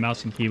 playing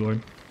mouse and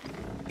keyboard.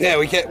 Yeah,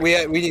 we can't.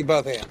 We need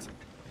both hands.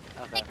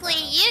 Okay. Technically,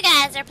 you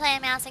guys are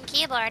playing mouse and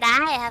keyboard.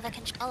 I have a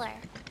controller.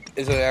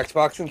 Is it an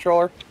Xbox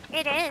controller?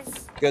 It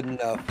is. Good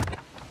enough.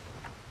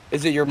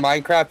 Is it your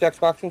Minecraft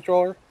Xbox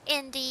controller?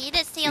 Indeed,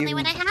 it's the only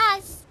one it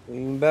has.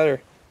 Even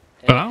better.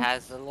 It Oh.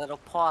 has a little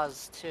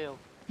pause too.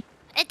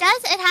 It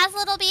does. It has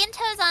little bean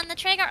toes on the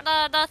trigger,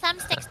 the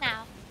thumbsticks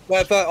now.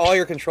 Well, I thought all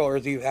your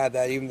controllers you had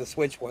that, even the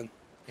Switch one.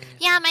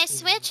 Yeah, my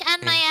Switch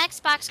and my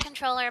Xbox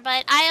controller,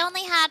 but I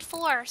only had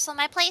 4, so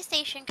my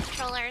PlayStation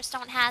controllers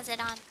don't has it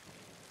on.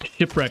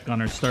 Shipwreck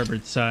on our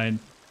starboard side,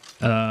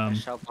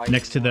 Shall buy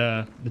next to you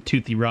the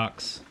toothy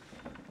rocks.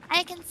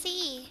 I can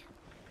see.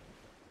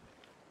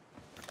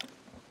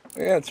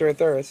 Yeah, it's right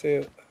there. I see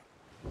it.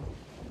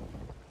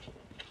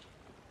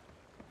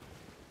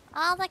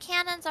 All the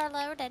cannons are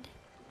loaded.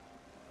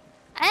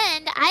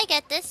 And I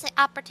get this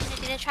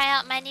opportunity to try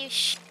out my new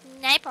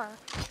sniper.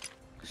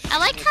 I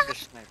like how the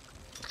sniper.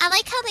 I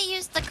like how they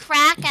use the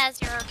crack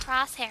as your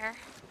crosshair.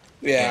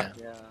 Yeah.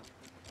 Yeah.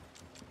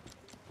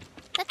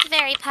 That's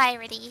very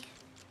piratey.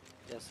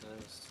 Yes,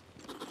 it is.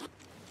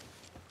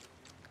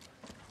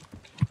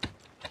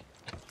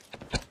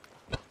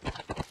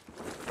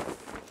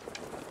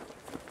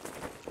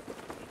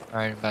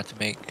 Alright, I'm about to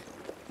make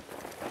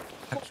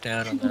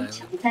touchdown on the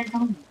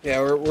island. Yeah,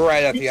 we're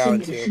right at the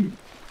island too.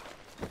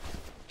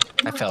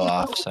 I fell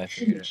off, so I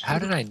figured. How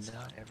did I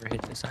not ever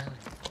hit this island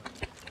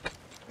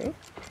before?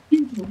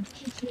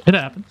 It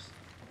happens.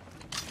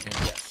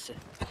 Yes,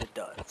 it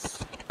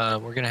does.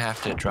 We're gonna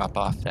have to drop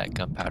off that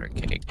gunpowder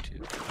keg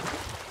too,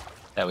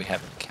 that we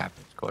have in the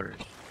captain's quarters,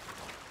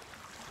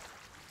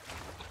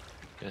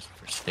 just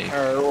for safety.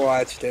 Alright, we're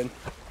watched in.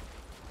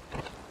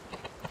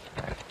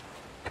 Alright.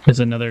 There's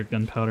another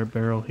gunpowder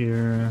barrel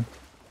here.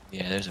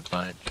 Yeah, there's a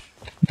bunch,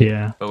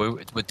 Yeah. but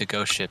with the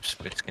ghost ships,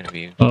 it's gonna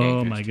be Oh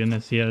dangerous. my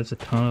goodness. Yeah, there's a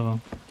ton of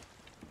them.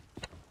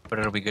 But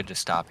it'll be good to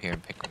stop here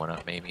and pick one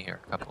up, maybe, or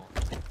a couple.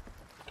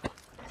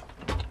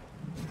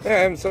 Yeah, I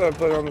haven't started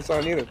putting on the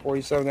sign either.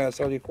 47 out of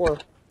 74.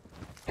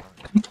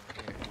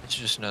 It's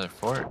just another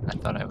fort. I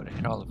thought I would have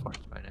hit all the forts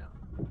by now.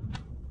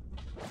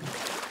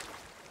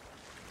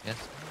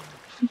 Yes.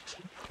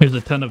 There's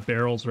a ton of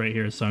barrels right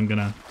here, so I'm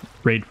gonna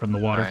raid from the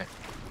water. Alright.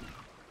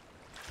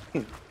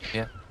 Yeah. No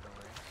worries.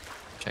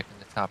 Checking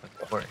the top of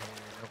the fort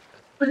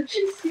here.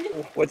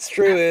 Nope. What's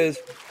true is,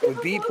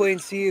 with B playing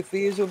Sea of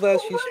Thieves with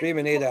us, she's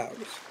streaming 8 hours.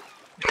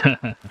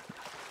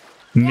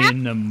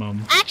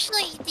 Minimum.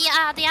 Actually,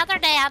 the other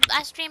day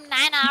I streamed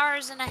 9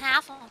 hours and a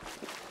half on.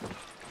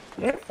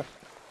 Yeah.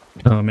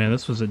 Oh man,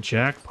 this was a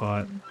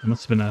jackpot. It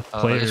must have been a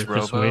Oh, player there's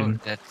just Robo. waiting.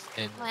 That's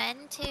in. 1,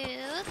 2,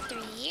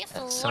 3,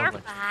 4, That's so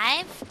much.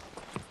 5,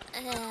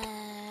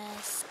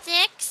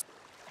 6,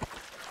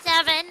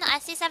 7. I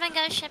see 7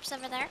 ghost ships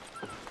over there.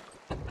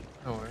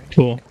 No worries.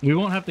 Cool. We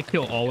won't have to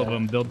kill all of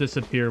them. They'll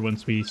disappear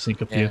once we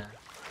sink a few.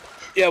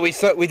 Yeah.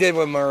 Yeah, we did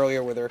one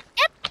earlier with her.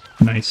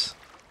 Nice.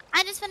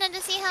 I just wanted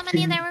to see how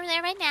many there were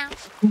there right now.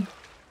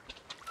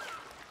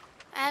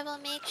 I will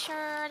make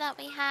sure that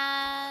we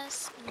have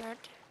spirit.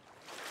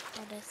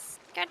 That is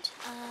good.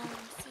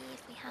 Let's see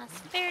if we have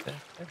spirit.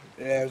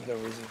 Yeah, there's no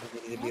reason for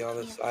me to be on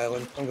this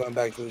island. I'm going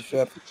back to the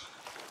ship.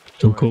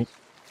 So cool.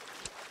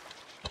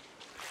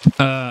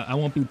 I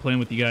won't be playing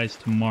with you guys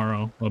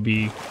tomorrow. I'll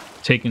be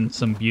taking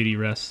some beauty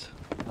rest.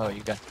 Oh,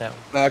 you got that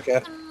one. Okay.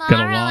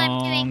 Tomorrow I'm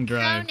long doing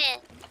drive. Conan.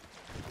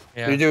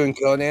 Yeah. You're doing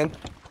Conan?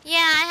 Yeah,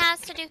 I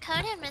have to do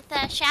Conan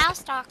with Shao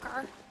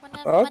Stalker, one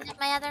Okay. of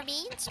my other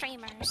bean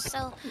streamers.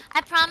 So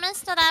I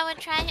promised that I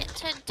would try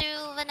to do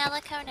vanilla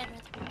Conan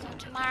with him. So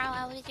tomorrow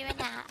I will be doing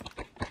that.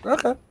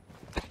 Okay.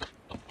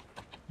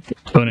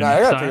 Conan Nah, I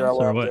gotta figure Exiles out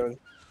what or I'm what? doing.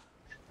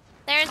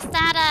 There's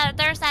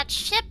that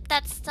ship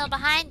that's still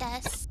behind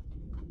us.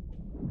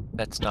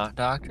 That's not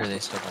docked, or are they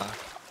still docked?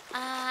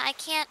 I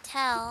can't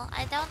tell.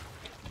 I don't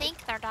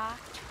think they're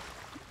docked.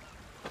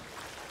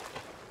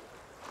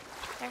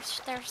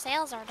 Their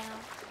sails are down.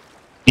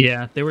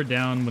 Yeah, they were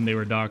down when they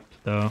were docked,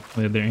 though.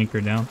 They had their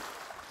anchor down.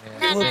 Yeah,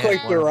 No, It no, looks no,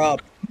 like no. they're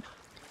up.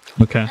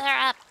 Okay. They're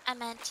up, I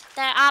meant.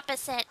 They're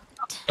opposite.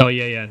 Oh,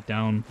 yeah, yeah.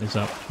 Down is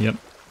up. Yep.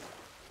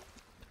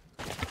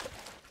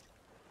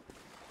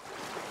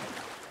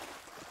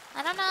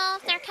 I don't know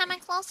if they're coming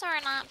closer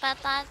or not, but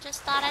I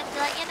just thought I'd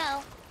let you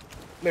know.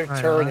 They're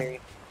Right on. turning.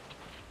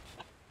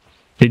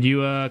 Did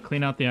you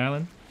clean out the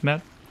island,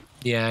 Matt?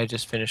 Yeah, I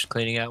just finished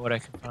cleaning out what I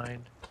could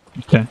find.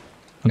 Okay.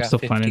 I'm Got still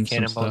 50 finding some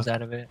cannonballs stuff.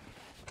 out of it.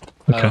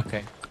 Okay. Oh,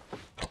 okay.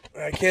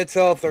 I can't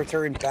tell if they're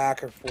turning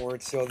back or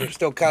forward, so they're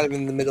still kind of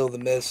in the middle of the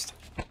mist.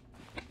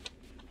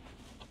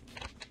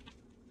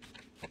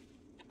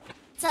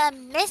 It's a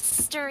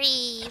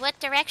mystery what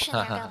direction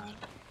they're going.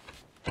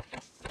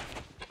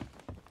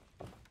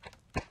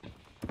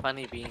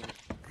 Funny bean.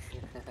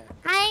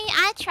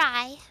 I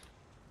try.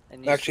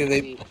 And you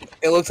Actually, succeed.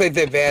 it looks like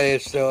they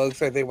vanished, so it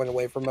looks like they went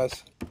away from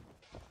us.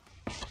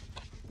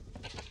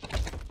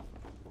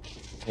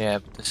 Yeah,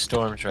 but the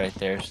storm's right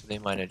there, so they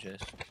might have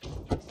just.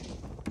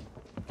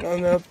 Oh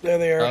no, there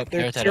they are. Oh,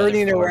 They're there's that other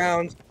turning fort.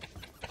 around.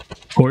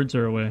 Cords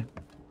are away.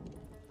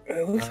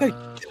 It looks like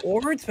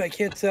towards, but I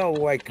can't tell.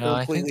 Like No,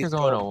 I think completely. they're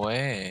going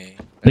away.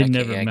 They'd I can't-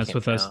 never yeah, I mess can't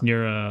with us tell.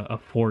 near a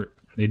fort.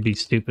 They'd be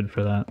stupid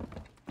for that.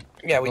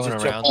 Yeah, we Going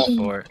just around jumped. the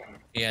fort.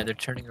 Yeah, they're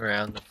turning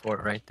around the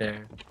fort right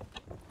there.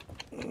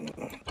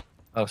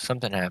 Oh,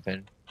 something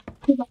happened.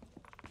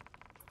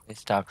 They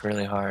stopped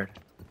really hard.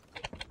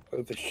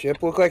 Does the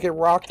ship look like it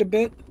rocked a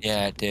bit?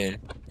 Yeah, it did.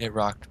 It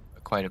rocked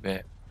quite a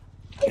bit.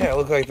 Yeah, it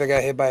looked like they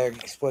got hit by an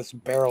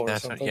explosive barrel or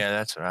That's what, something. yeah,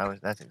 that's what I was.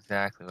 That's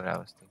exactly what I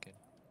was thinking.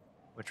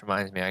 Which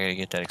reminds me, I gotta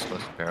get that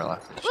explosive barrel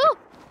off this ship.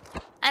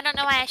 Woo! I don't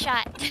know why I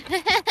shot.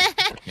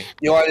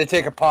 You wanted to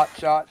take a pot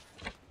shot?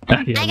 Yeah,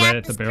 I right got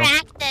at the barrel.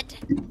 distracted.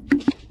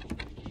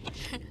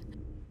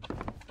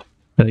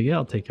 Yeah,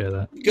 I'll take care of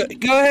that.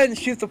 Go ahead and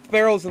shoot the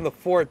barrels in the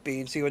fort, B,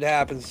 and see what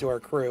happens to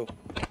our crew.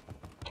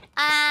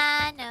 No,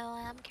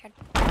 I'm scared.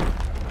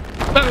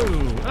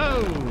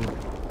 Oh!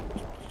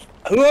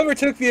 Whoever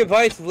took the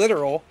advice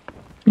literal.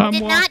 I'm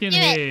Did not walking do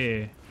it.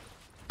 here.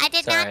 I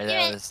did Sorry, not do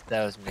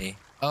that it. was me.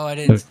 Oh, I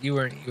didn't. You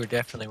were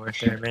definitely weren't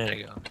there a minute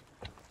ago.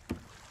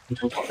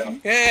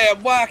 Yeah,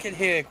 I'm walking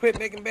here. Quit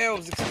making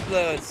barrels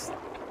explode.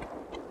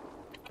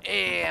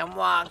 Hey, I'm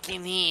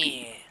walking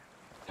here.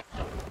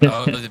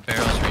 Oh, the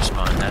barrels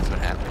respawn. That's what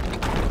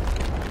happened.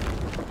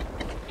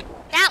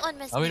 That one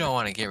was Oh, we me. don't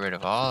want to get rid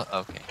of all.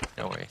 Okay,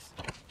 no worries.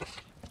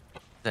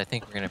 I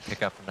think we're gonna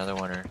pick up another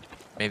one, or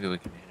maybe we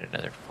can hit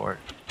another fort.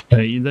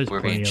 There's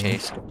We're plenty being of them.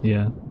 chased.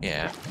 Yeah.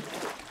 Yeah.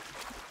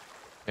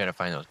 We gotta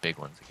find those big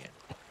ones again.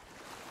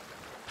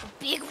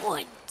 Big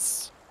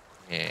ones.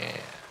 Yeah.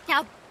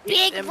 Now,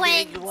 big Them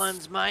ones. big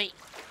ones, mate.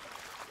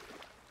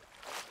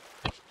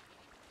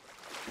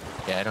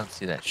 Yeah, I don't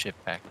see that ship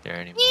back there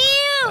anymore.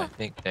 Ew! I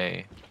think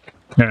they.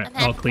 All right, I'm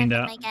all having cleaned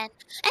them out. Again.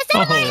 Is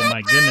there more Oh head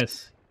my pads?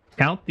 goodness!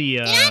 Count the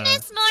Did I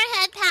miss more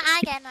head pads?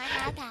 I get more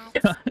head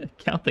pads.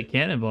 count the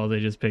cannonballs they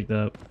just picked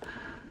up.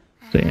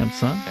 Damn,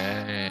 son.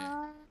 Hey.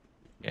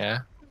 Yeah.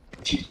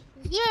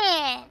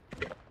 Yeah.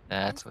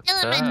 That's what's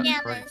still in my up. We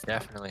pajamas.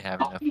 definitely have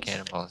enough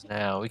cannonballs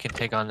now. We can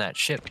take on that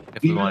ship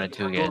if we wanted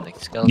to again, the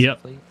skeleton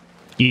Yep. fleet.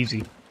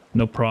 Easy,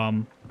 no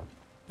problem.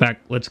 In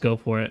fact, let's go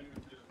for it.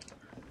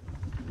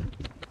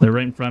 They're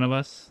right in front of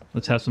us.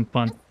 Let's have some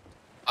fun.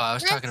 Oh, I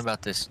was talking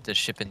about the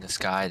ship in the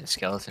sky, the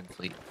skeleton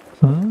fleet.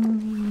 Oh.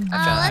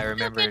 I Let's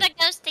remember. go through the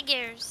ghost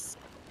gears.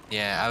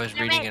 Yeah, I was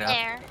They're reading right it up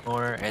there.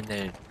 more, and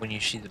then when you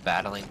see the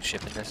battling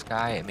ship in the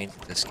sky, it means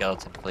it's a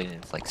skeleton fleet, and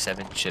it's like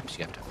 7 ships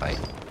you have to fight.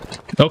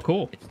 Oh,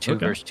 cool. It's 2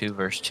 Okay. versus 2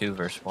 versus 2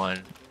 versus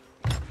 1,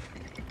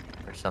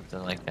 or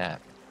something like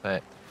that.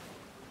 But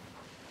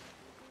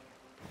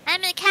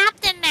I'm a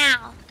captain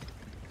now.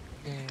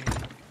 eh,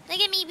 Look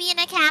at me being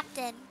a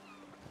captain.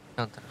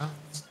 something. Oh,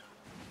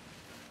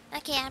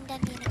 Okay, I'm done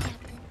being a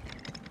captain.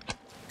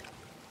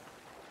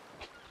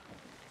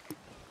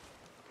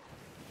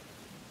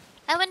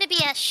 I want to be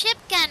a ship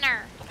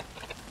gunner.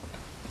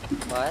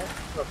 What?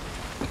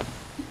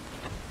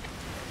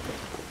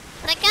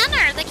 The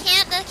gunner, the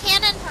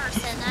cannon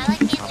person. I like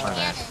being the Oh,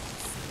 cannon.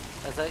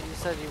 I thought you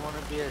said you want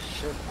to be a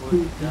ship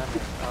with gunner.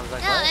 I was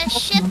like, No, what? a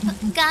ship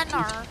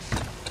gunner.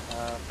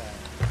 Okay.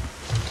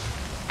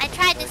 I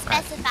tried to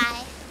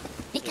specify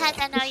because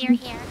I know you're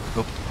here.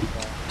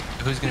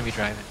 who's gonna be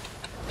driving?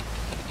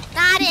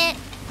 Got it.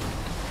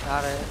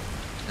 Got it.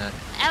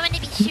 I want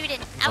to be shooting.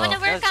 I want to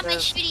Oh. work on my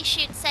That's- shooty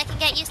shoots so I can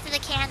get used to the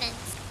cannons.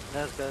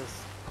 That's good.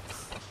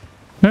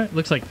 All right,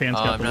 looks like fans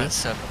Oh, got I'm the not wheel.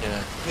 sub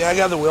to Yeah, I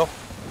got the wheel.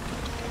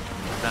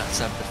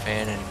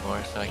 fan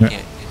anymore, so I Yeah.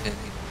 can't use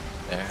anything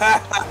there. I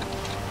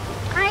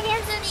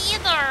isn't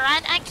either.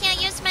 I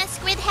can't use my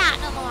squid hat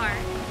no more.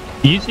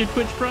 Use your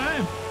Twitch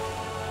Prime.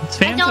 It's I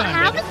fan don't time,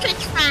 have baby. a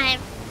Twitch Prime.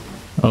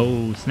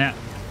 Oh, snap.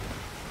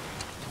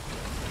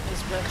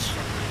 This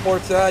bitch.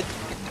 Port side.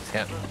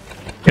 Yep.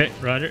 Okay,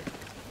 Roger.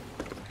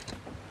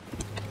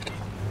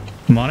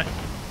 I'm on it.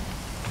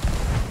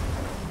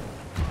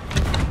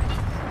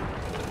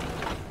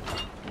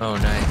 Oh,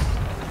 nice.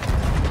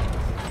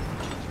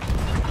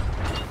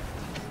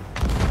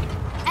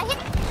 I hit.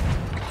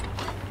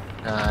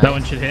 Nice. That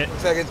one should hit.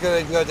 Looks like it's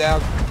gonna go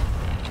down.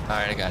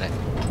 Alright, I got it.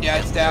 Yeah,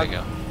 it's There we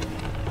down.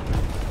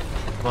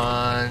 go. Come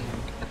on.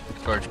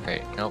 Storage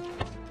crate. Nope.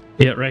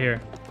 Yeah, right here.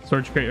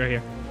 Storage crate right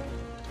here.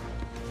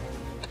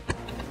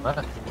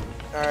 What?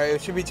 Alright,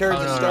 it should be turned Oh,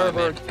 to no, I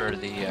starboard. meant for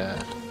the,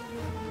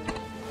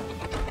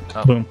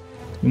 Oh. Boom.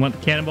 You want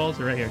the cannonballs?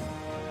 They're right here.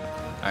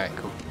 Alright,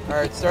 cool.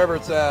 Alright,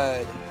 starboard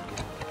side.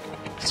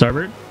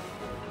 Starboard.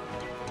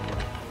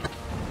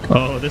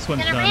 Oh, this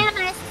one's Gonna done.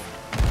 ram us.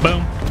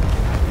 Boom.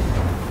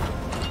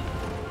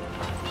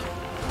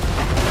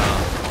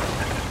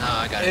 Oh,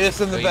 I got it. It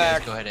is in the You guys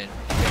back. Go ahead and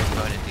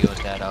deal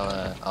with that.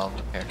 I'll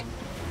repair.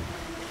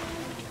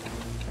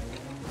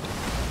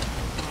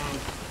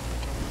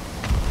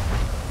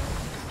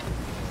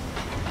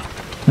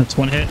 That's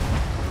one hit.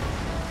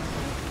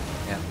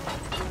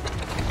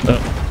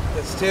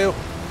 two.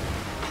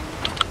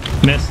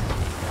 Missed.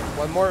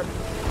 One more.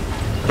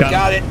 Got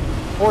Got it.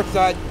 Port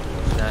side.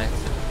 Nice.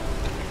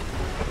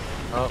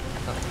 Oh,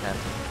 something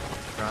happened.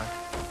 Wrong.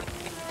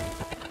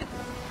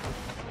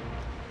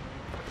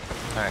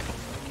 Alright.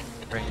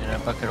 Bringing a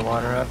bucket of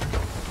water up.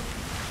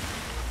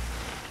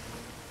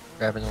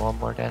 Grabbing one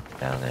more down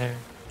there.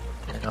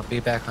 And I'll be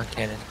back on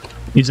cannon.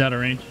 He's out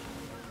of range.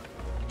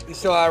 He's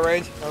still out of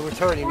range. I'll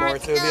return him more,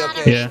 so it'll be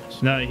okay. Yeah.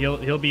 No,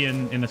 he'll be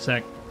in a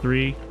sec.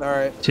 3, All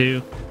right.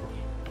 2.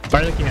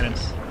 Fire the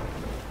cannons.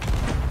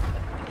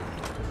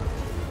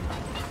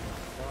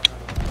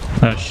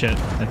 Oh shit!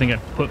 I think I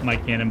put my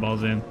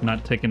cannonballs in,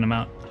 not taking them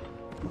out.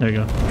 There you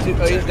go.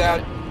 Oh, he's down.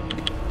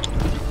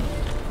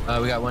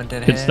 We got one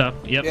dead Good ahead. stuff.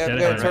 Yep. Yeah, dead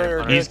go ahead.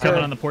 turn, He's go turn.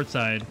 coming on the port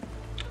side.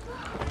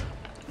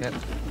 Yep.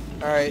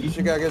 All right, you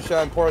should got a good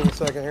shot in port in a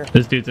second here.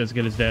 This dude's as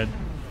good as dead.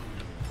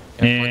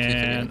 Yep,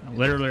 And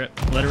let her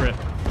rip. Let her rip.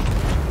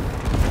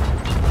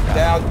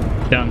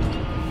 Down. Down.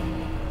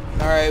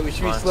 All right, we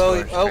should be Come on, slowly.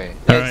 Storage, Oh, great. All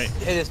let's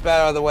right. hit his bat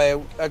out of the way.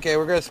 Okay,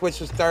 we're gonna switch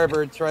to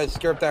starboard, try to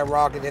skirp that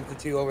rock and hit the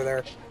two over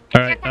there.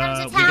 All Here right. comes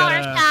a We tower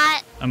gotta.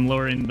 shot. I'm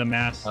lowering the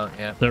mast. Oh,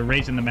 yeah. They're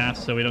raising the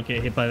mast so we don't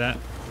get hit by that.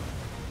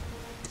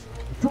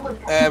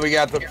 And we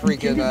got the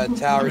freaking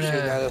tower shooting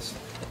at us.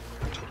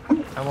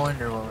 I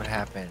wonder what would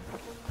happen.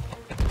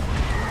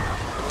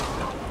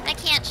 I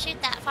can't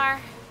shoot that far.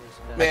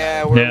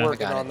 Yeah, we're Yeah.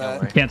 working I got it, on don't that.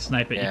 worry. You can't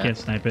snipe it. Yeah. You can't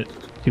snipe it.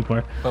 Too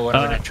far. But what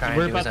I'm gonna try and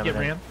We're do about is to I'm get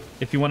gonna... rammed.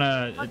 If you want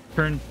to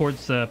turn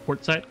towards the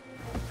port side.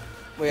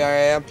 I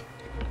am.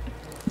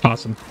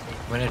 Awesome.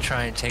 I'm gonna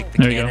try and take the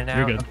There you go, cannon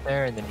you're out good. up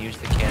there and then use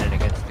the cannon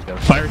against the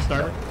ghost. Fire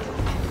starter.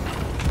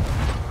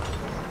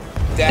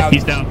 Down.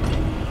 He's down.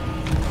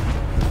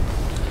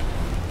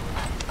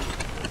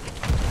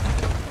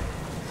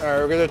 All right,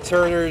 we're gonna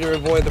turn her to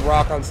avoid the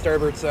rock on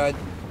starboard side.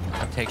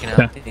 I'm taking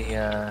out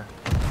the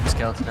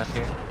skeleton up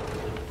here.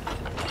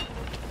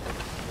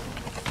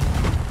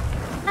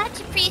 Much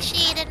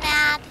appreciated,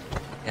 Matt.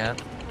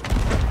 Yep.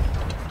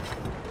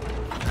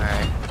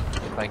 Alright.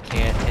 If I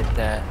can't hit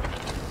that.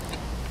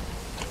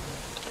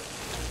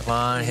 Come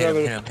on, hit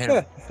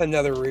him.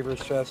 Another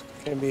Reaver's chest.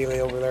 Can be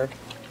over there.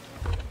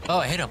 Oh,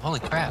 I hit him. Holy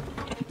crap.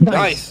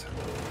 Nice.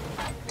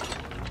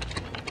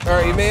 All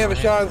right, you may have a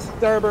shot on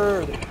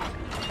starboard.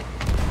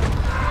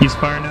 He's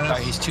firing at Alright,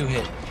 us. he's 2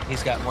 hit.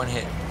 He's got 1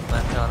 hit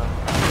left on him.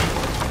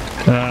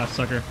 Ah,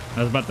 sucker. I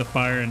was about to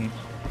fire and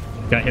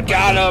got hit by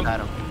Got him. Got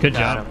him. Good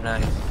Got job. him.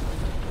 Nice.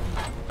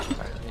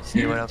 Alright, let me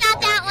see what else. Got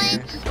is that on here.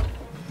 one.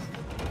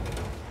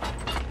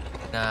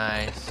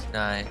 Nice,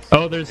 nice.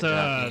 Oh, there's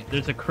Good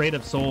job, a crate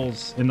of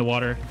souls in the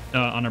water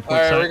on our port All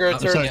right, side. we're gonna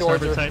turn sorry,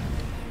 towards starboard her. side.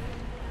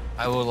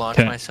 I will launch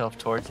Okay. myself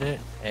towards it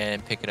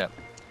and pick it up.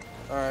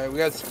 All right, we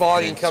got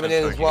spawning Okay, coming so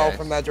in towards as you well guys.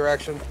 from that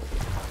direction.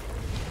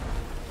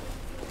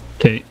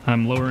 Okay,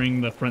 I'm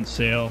lowering the front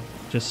sail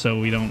just so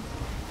we don't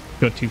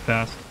go too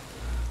fast.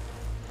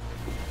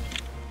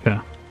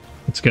 Yeah,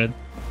 that's good.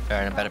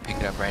 Alright, I'm about to pick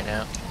it up right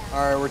now. All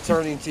right, we're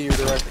turning to your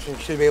direction.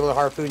 Should be able to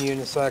harpoon you in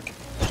a sec.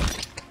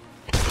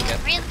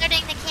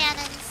 Reloading the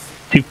cannons.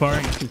 Too far?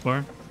 I got too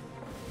far?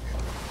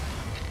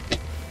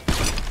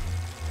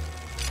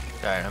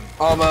 Alright, I'm...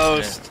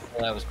 Almost.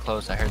 Well, that was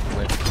close. I heard the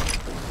wind.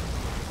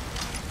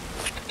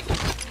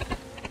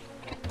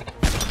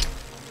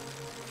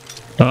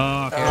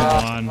 Oh,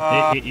 come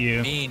on. It hit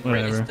you. Mean,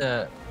 Whatever. raise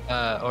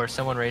the... or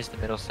someone raise the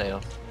middle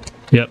sail.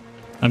 Yep,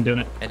 I'm doing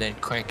it. And then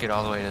crank it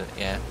all the way to the...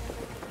 Yeah.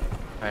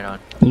 Right on.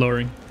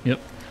 Lowering. Yep.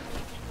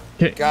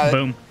 Okay, Got it.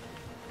 boom.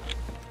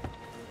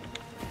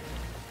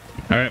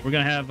 Alright, we're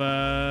gonna have,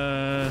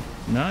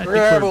 no, I We're gonna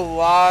have think a we're...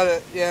 lot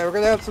of, yeah, we're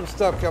gonna have some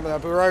stuff coming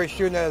up. We're already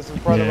shooting at us in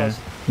front of Yeah, us.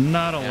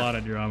 not a Yeah. lot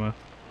of drama.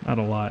 Not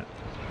a lot.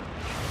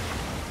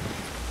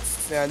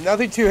 Yeah,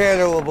 nothing too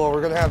handleable.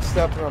 We're gonna have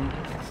stuff from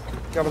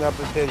coming up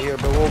the pit here,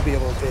 but we'll be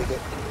able to take it.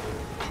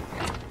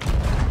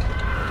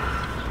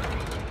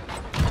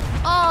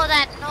 Oh,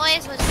 that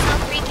noise was so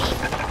creepy.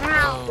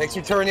 Ow. Next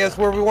return is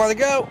where we want to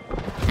go.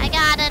 I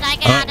got it, I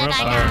got Oh, it,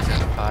 I we're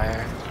got it.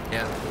 Fire.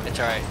 Yeah, it's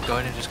alright. Go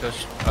ahead and just go... or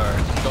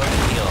go ahead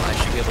and heal. I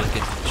should be able to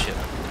get to the ship.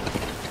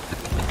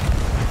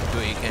 Do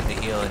what you can to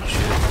heal and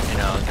shoot.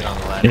 And I'll get on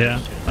the ladder. Yeah,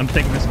 and shoot. I'm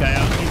taking this guy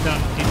out. He's down.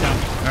 He's down.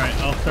 Alright,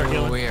 I'll start Oh,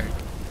 healing. we're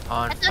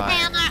on That's okay,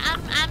 fire.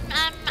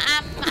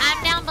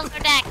 I'm down below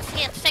deck,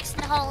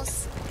 fixing the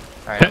holes.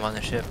 Alright, I'm on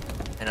the ship.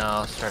 And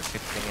I'll start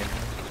fixing and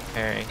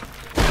repairing.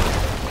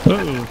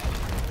 Whoa.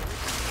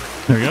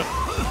 There we go.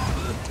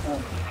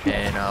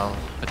 And I'll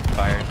put the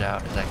fires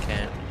out as I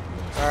can.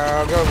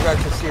 I'll go back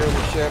to steering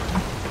the ship.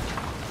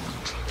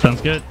 Sounds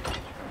good.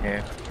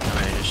 Here. I'm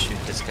gonna just shoot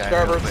this guy. real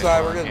Starboard quick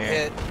side, while we're I'm getting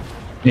here. hit.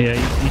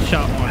 Yeah, he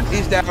shot one.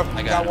 He's down.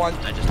 I got got one.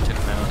 I just took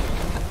him out.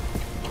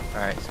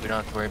 Alright, so we don't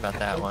have to worry about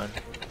that one.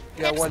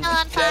 Got Ship's one still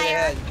on dead fire.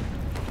 ahead.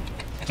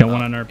 Got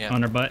one on our Yeah.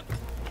 on our butt.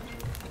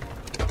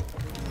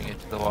 We get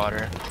to the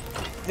water.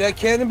 That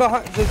cannon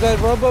behind, does that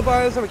rowboat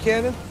behind us have a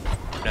cannon?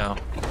 No.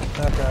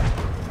 Okay.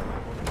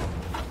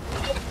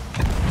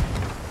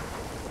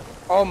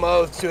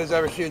 Almost who was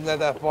ever shooting at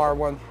that far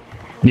one.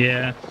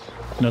 Yeah.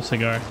 No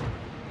cigar.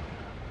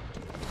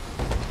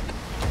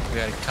 We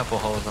got a couple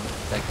holes on the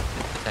second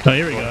Oh,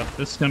 here we floor. go.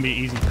 This is gonna be an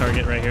easy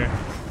target right here.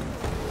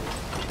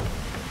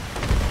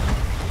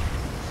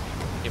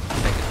 Yep,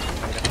 second.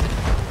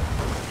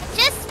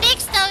 Just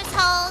fix those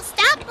holes.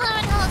 Stop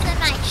blowing holes in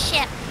my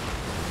ship.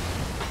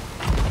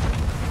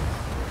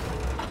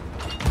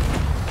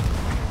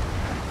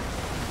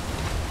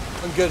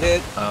 One good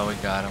hit. Oh, we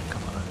got him.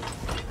 Come on.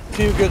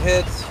 2 good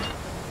hits.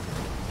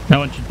 I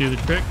want you to do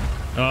the trick.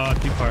 Oh,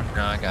 too far.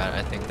 No, I got it.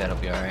 I think that'll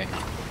be alright.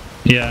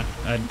 Yeah,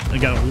 I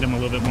gotta lead him a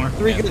little bit more.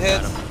 3 Yeah, good we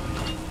got hits.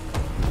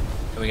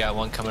 him. We got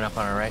one coming up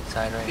on our right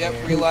side right Yep,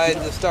 here. relied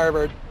to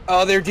starboard.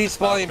 Oh, they're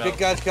despawning. Oh, no. Big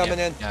guys coming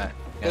Yep, in. got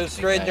They're the big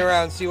straightening guy.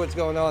 around, see what's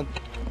going on.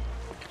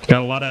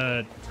 Got a lot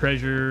of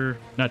treasure,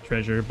 not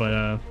treasure, but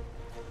a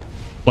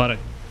lot of,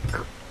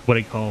 what do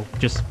you call,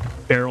 just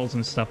barrels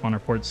and stuff on our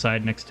port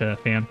side next to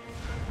fan.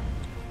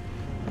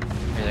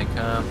 Here they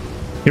come.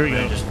 Here we We're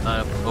go. gonna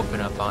just open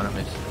up on them.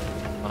 It's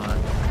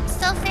on.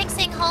 Still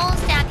fixing holes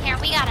down here.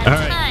 We got a All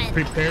ton. right,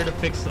 prepare to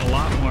fix a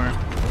lot more.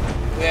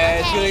 Yeah,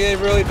 it's gonna get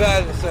really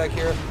bad in a sec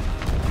here.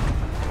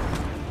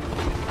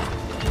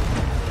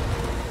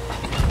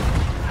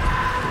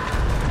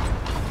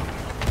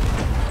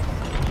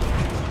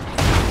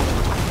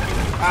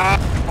 Ah,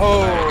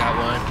 Alright, oh. got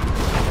one.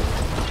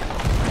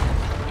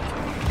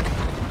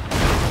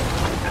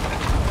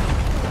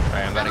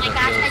 Alright, I'm Oh about to my go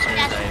gosh, heal I as soon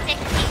as just I...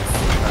 fixed these.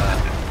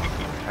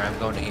 Alright, I'm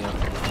going to heal.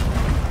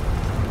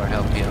 Or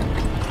help heal.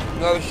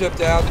 Another ship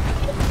down.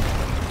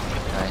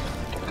 Nice.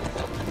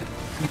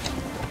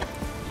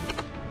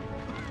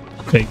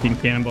 Taking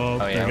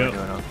cannonballs. Oh yeah, there we're you go.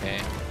 doing okay.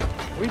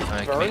 We I'm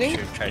gonna burning? make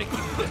sure try to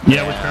keep it.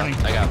 Yeah, we're turning.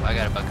 I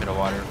got a bucket of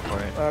water for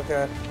it.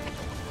 Okay.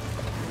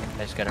 I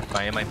just gotta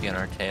find it. Might be on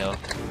our tail.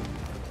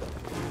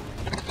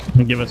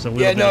 Give us a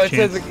little Yeah, bit no, of it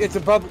chance. says it's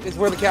above. It's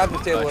where the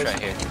captain's Oh, table it's is.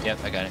 right here.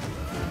 Yep, I got it.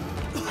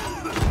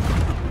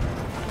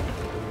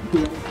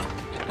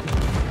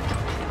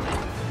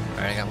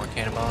 Alright, I got more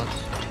cannonballs.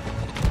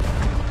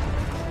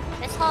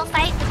 This whole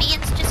fight, the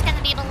being's just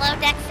gonna be below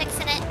deck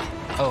fixing it.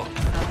 Oh,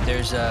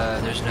 there's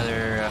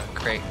another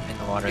crate in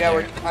the water Yeah,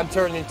 there. I'm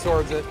turning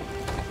towards it.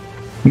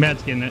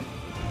 Matt's getting it.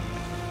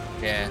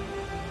 Yeah.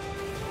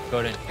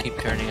 Go to keep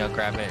turning, I'll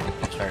grab it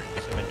and start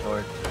swimming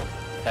towards.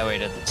 That way it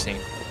doesn't sink.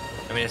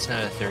 I mean, it's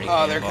not a 30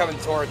 Oh, they're cannonball. coming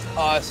towards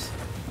us.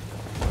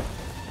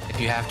 If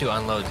you have to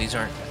unload, these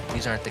aren't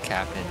the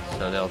captains,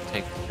 so they'll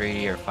take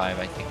 3 or 5,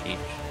 I think, each.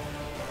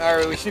 All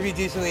right, we should be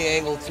decently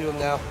angled to them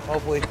now.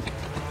 Hopefully.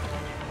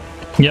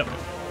 Yep.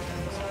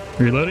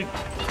 Reloading.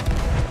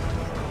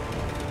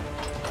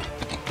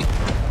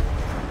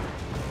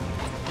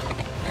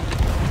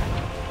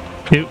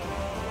 Two.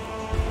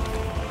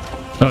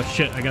 Oh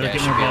shit, I gotta Yeah,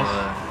 get should more be able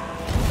balls.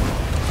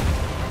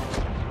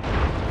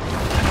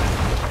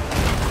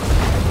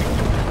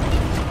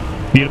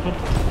 Beautiful.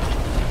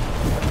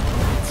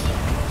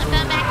 I'm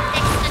going back and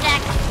fix the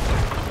deck.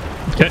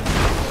 Okay.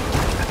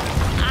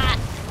 Ah,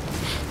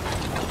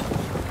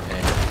 to...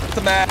 Okay.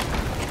 The map.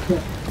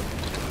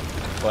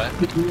 What?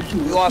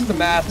 We lost the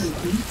map.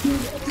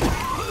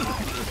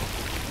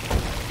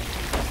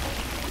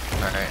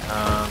 Alright,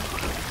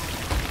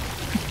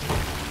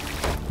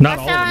 Not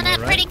we're all throwing of them, up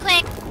though, pretty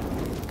right? quick.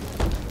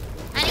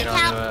 I need get on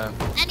help.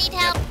 the, I need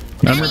help. I'm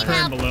I need repairing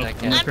help. below. Okay.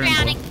 I'm I'm repairing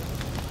drowning. below.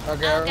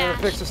 Okay, Oh, we're gonna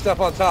gosh. fix the stuff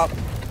on top.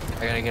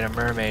 I gotta get a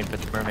mermaid, but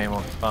the mermaid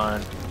won't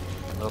spawn.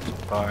 A little too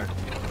far.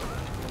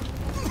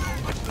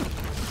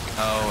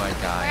 Oh, I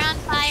died. We're on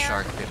The fire.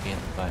 shark bit me in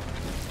the butt.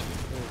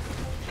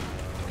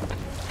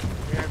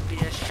 There'd be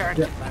a shark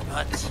in my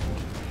butt.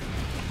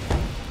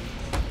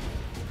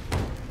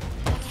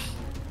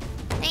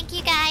 Thank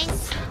you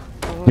guys.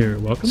 You're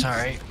welcome.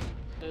 Sorry.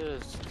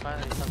 There's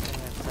finally something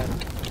inside of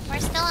me. We're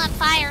still on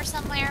fire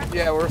somewhere.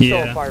 Yeah, we're still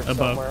on Yeah, fire above.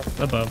 somewhere.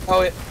 Above.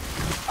 Oh,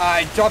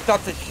 I dropped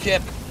off the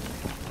ship.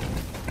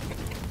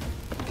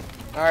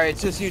 All right,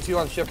 it's just you two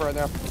on the ship right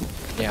now.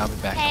 Yeah, I'll be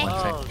back Okay. in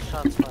 1 second. Oh,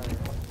 shots fired.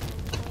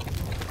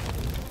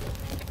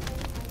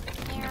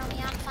 Where are we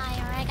on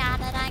fire? I got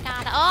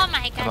it. Oh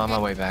my god. I'm on my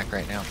way back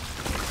right now.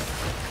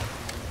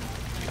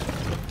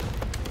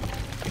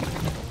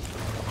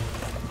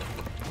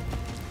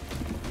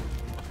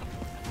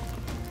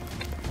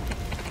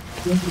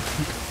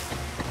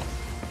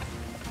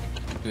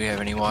 Do we have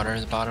any water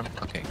in the bottom?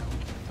 Okay.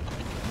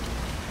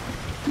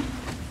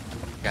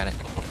 Got it.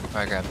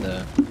 I grabbed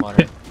the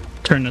water. Okay.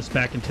 Turn us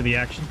back into the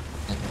action.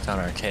 And it's on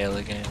our tail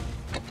again.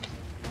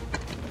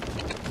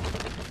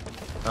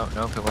 Oh,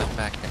 nope, it wasn't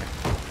back there.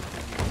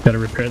 Gotta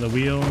repair the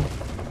wheel.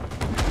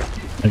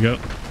 There you go.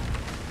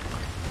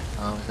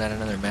 Oh, is that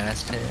another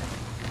masthead?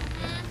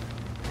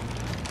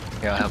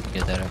 Here, I'll help you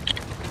get that up.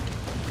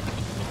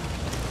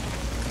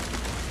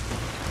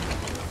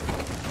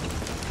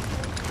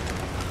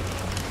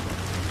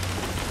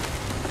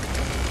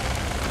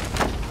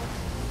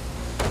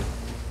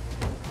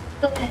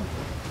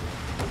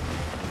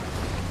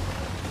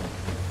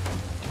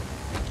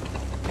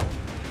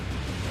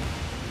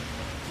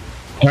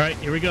 Alright,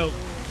 here we go.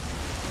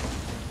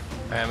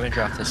 Alright, I'm gonna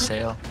drop the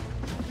sail.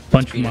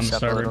 Bunch of Speed them on us the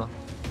up a starboard. little.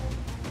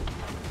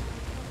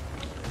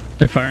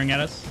 They're firing at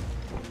us.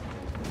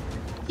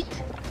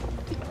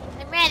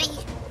 I'm ready.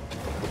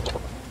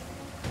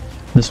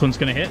 This one's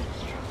gonna hit.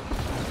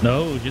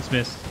 No, just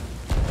missed.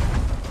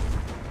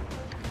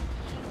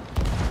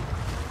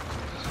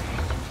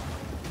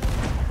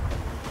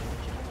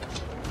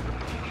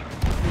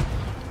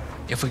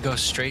 If we go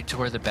straight to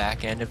where the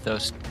back end of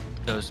those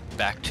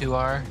back two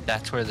are,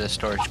 that's where the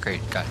storage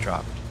crate got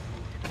dropped.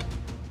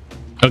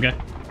 Okay.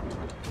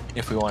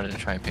 If we wanted to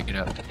try and pick it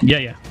up.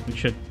 Yeah, we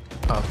should.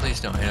 Oh, please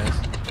don't hit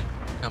us.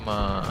 Come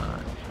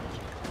on.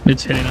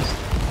 It's hitting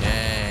us.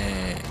 Yay.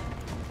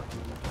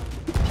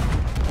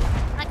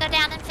 I'll go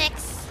down and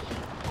fix.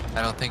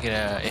 I don't think it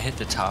hit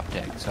the top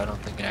deck, so I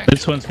don't think it actually.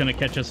 This one's gonna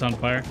catch us on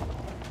fire.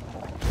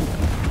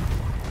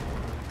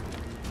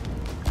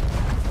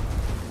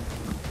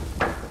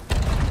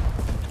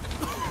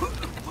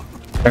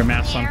 Our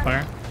mask's on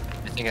fire.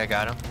 I think I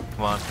got him.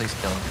 Come on, please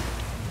kill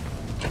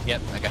him.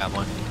 Yep, I got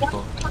one.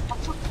 Cool.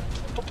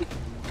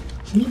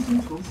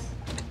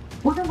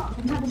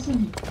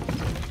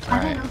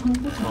 Alright,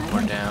 one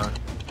more down.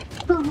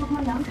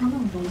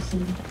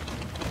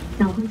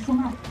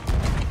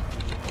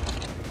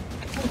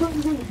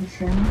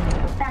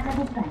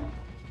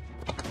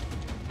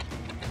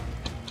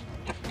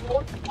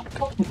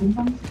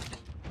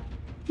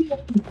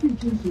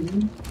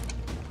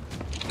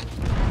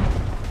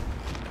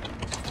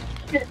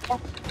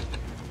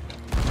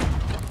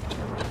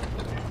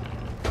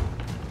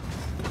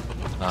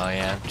 Oh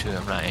yeah,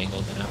 I'm not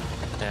angled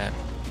enough like that.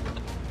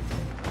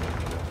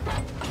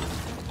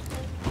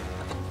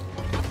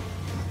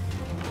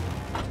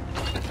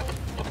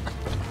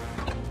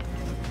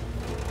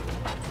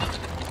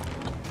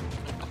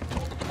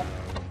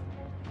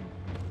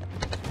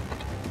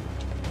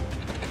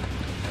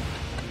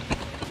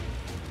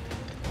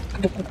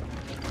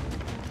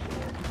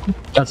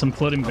 Got some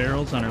floating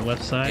barrels on our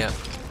left side. Yep,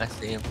 I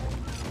see him.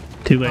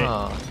 Too late.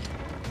 Oh,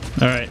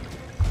 Alright.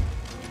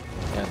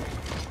 yeah.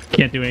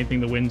 Can't do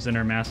anything. The wind's in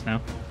our mast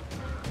now.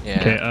 Yeah.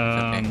 Okay, it's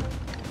okay.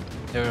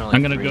 There were only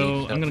I'm gonna three,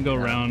 go so- I'm gonna go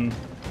around.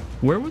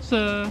 Where was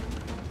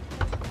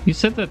you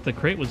said that the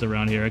crate was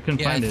around here. I couldn't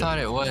Yeah, find I it. thought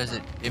it was.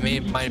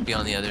 It might be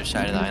on the other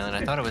side of the island.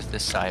 I thought it was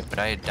this side, but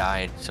I had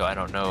died, so I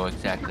don't know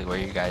exactly where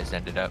you guys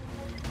ended up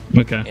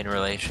Okay. in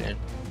relation.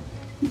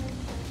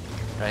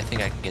 But I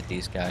think I can get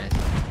these guys.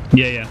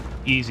 Yeah,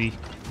 easy.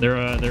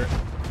 We're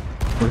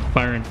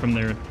firing from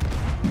there.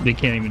 They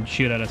can't even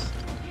shoot at us.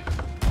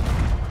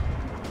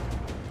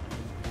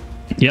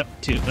 Yep,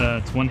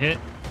 it's one hit.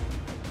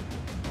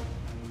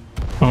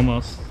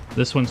 Almost.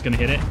 This one's gonna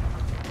hit it.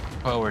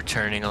 Oh, we're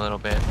turning a little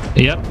bit.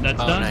 Yep,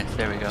 that's Oh, done. nice.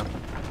 There we go.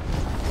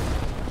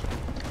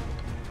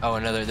 Oh,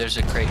 there's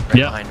a crate right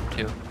Yep. behind him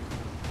too.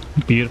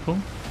 Beautiful.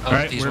 Oh, All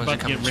right, these we're ones are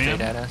about to get coming straight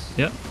rammed. at us.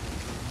 Yep.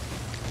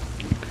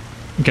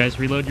 Guys,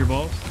 reload your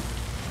balls.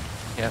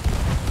 Yep.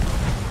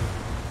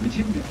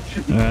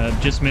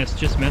 Just missed.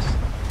 2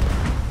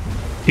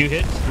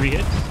 hits, 3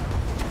 hits.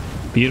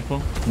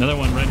 Beautiful. Another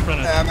one right in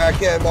front of us. I'm at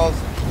cannonballs.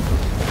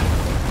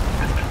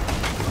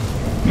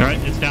 All right,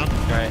 it's down.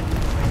 All right.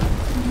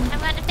 I'm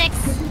gonna fix.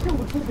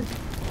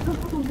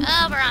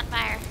 Oh, we're on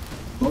fire.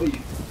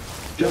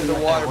 There's a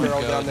water would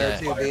barrel go down there that-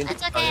 too, Bean.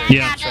 That's Oh, okay, I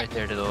Yeah. got It's right it.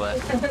 there to the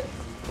left.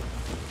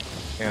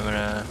 Here, I'm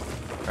gonna.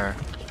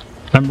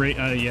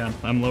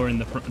 I'm lowering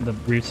the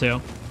rear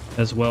sail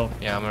as well.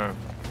 Yeah, I'm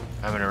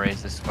gonna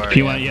raise this far. If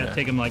you want,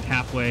 take them like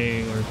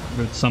halfway or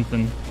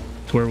something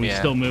to where we Yeah.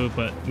 still move,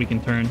 but we can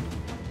turn.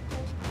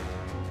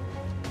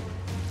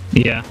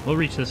 Yeah, we'll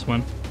reach this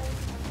one.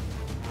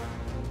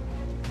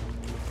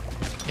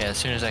 Yeah, as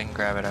soon as I can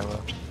grab it, I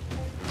will.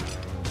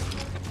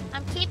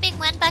 I'm keeping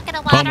 1 bucket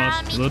of water Almost,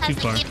 on me a little because too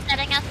they far. keep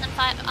setting us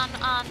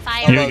on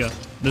fire. Here we go.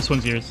 This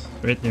one's yours,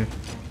 right there.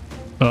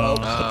 Oh,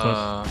 so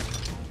close.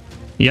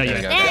 Yeah, there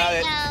we yeah. go. There Got you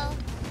it. go.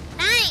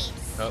 Nice.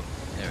 Oh,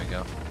 there we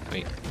go.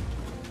 Wait.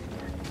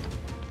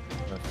 I'm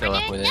gonna fill We're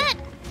up with doing it.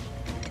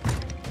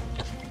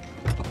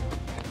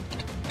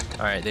 good.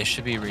 Alright, they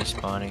should be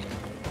respawning.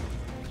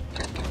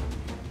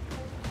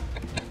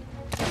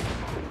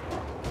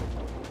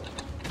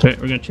 Alright,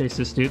 we're gonna chase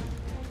this dude.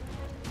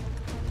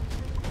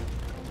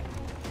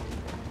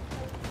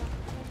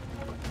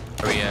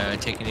 Are we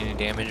taking any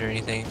damage or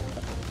anything?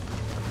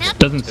 Nope.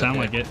 Doesn't Still sound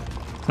good. like it.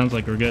 Sounds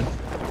like we're good.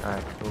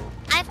 Alright, cool.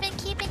 I've been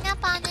keeping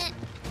up on it.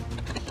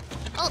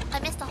 Oh, I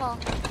missed a hole.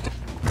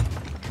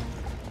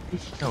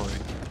 No worries.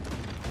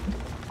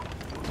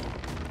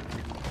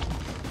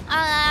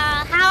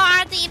 How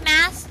are the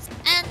masts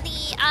and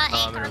the I'm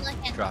anchor gonna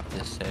looking? drop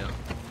this sail.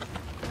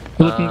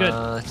 Looking good.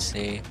 Let's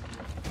see.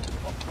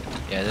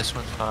 Yeah, this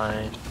one's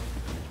fine.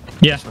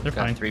 Yeah, This one's they're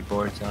got fine. 3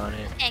 boards on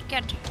it. Okay,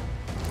 good.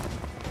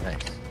 Nice.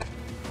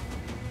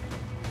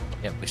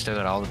 Yep, we still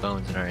got all the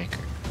bones in our anchor.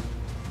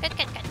 Good.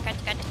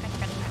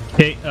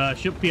 Okay,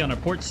 should be on our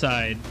port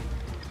side.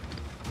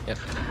 Yep.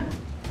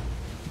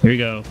 Here we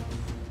go.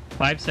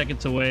 5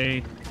 seconds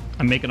away.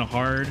 I'm making a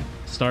hard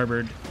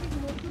starboard.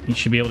 You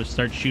should be able to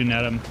start shooting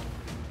at him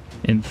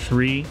in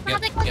 3.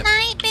 Have a good yep.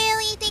 night,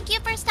 Bailey. Thank you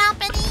for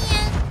stopping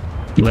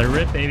in. Let it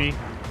rip, baby.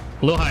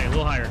 A little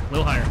higher.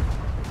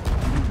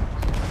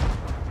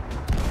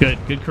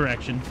 Good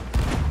correction.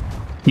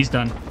 He's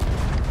done.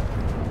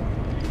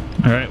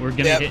 All right, we're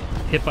gonna Yep.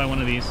 hit by one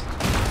of these.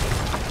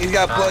 He's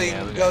got Oh, floating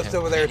yeah, we got ghost him.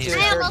 over there And he's too.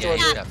 I got- almost yeah,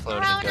 he's got got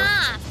thrown floating ghost.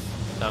 off.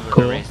 So I'm gonna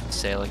Cool. raise the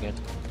sail again.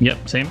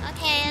 Yep, same.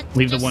 Okay, it's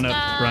Leave the just, one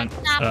up front.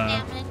 stop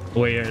damage.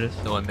 Where it is.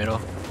 The one middle.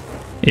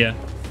 Yeah.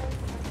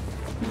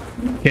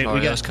 Okay, Oh, we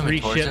are got those coming 3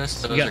 towards ships.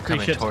 us? Those We are got 3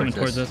 coming ships coming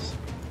towards towards us. us.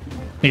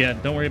 Yeah,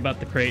 don't worry about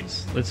the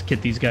crates. Let's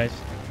get these guys.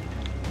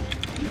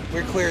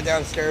 We're clear I'm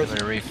downstairs.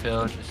 gonna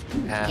refill. Just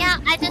half. Yeah,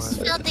 I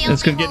just filled the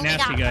It's only gonna get hole we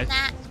nasty, got guys. from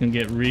that. It's gonna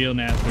get real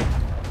nasty.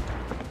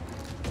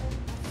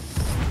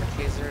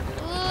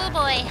 Ooh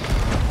boy.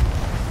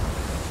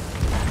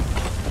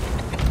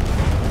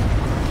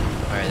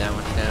 Alright, that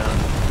one's down.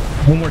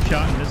 One more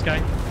shot on this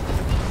guy.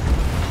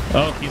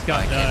 Oh, he's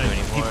got. I can't do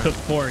He anymore. took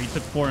 4. He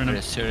took 4 in But him.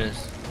 as soon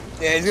as.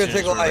 Yeah, he's gonna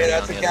take a lot. Yeah,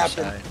 that's the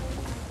captain.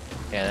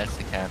 Yeah, that's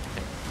the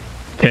captain.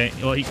 Okay.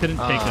 Well, he couldn't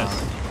take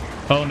us.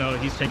 Oh no,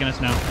 he's taking us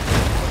now.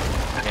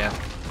 Yeah.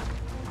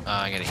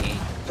 I gotta eat.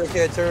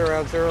 Okay, turn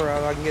around.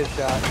 I can get a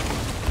shot.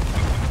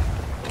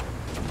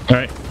 All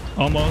right.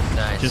 Almost.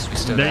 Nice, we Just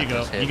still there got you go.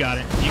 those hits. You got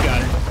it. You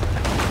got it.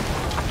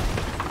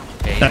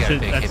 Yeah, he's That's got a it.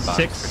 big That's hitbox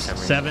 6, for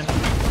some reason.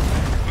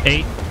 7,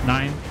 8,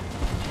 9.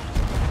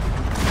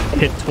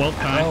 Hit 12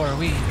 Oh, times. are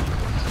we?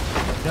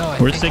 No, I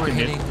We're think sinking,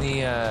 we're dude.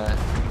 hitting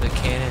the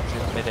cannons in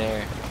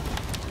midair.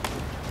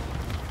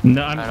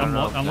 No, I don't I'm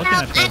know. looking Help, at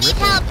I the need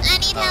ripple. help, I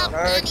need help, I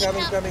Alright, need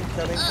coming.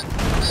 help.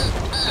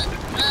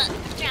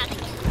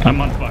 Drowning. I'm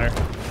on fire.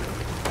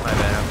 My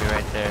bad, I'll be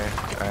right there.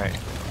 Alright.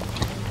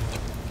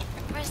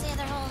 Where's the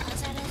other hole?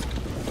 Is that it?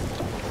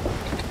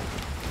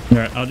 All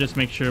right. I'll just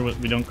make sure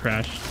we don't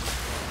crash.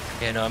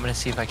 Yeah, no, I'm gonna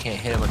see if I can't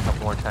hit him a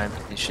couple more times.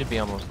 He should be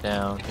almost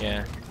down,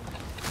 yeah.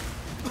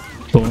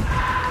 Cool.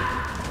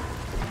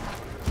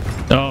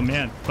 Oh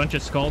man, bunch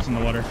of skulls in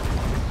the water.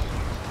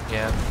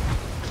 Yeah.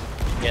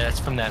 Yeah, that's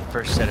from that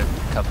first set of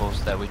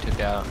couples that we took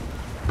out.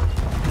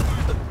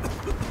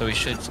 So we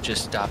should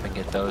just stop and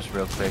get those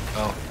real quick.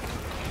 Oh,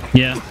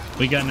 Yeah,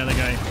 we got another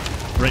guy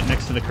right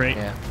next to the crate.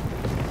 yeah.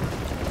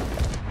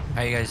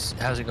 How you guys,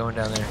 how's it going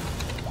down there?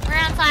 We're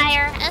on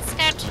fire. It's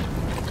good.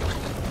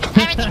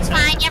 Everything's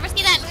fine. You ever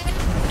see that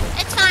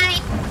movie? It's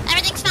fine.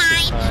 Everything's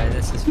fine. Alright,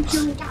 this is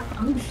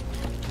fine.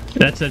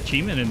 That's an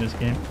achievement in this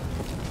game.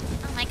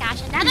 Oh my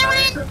gosh, another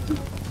one?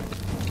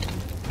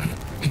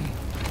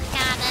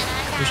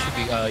 We should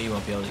be, oh, you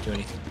won't be able to do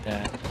anything with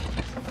that.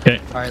 Okay,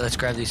 Alright, let's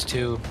grab these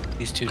two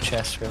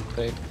chests real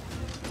quick.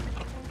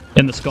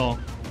 in the skull.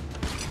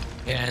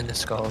 Yeah, and the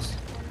skulls.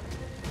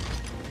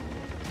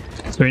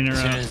 Spinning As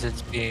soon around. as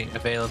it's being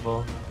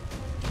available.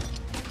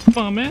 Come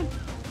on, man.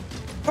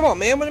 Come on,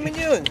 man. What am I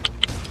doing?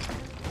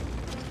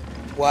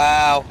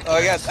 Wow. Oh,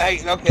 I got. Hey,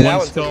 okay, that One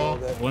one's skull.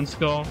 One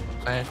skull.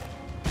 Go ahead.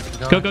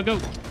 Go.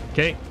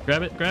 Okay,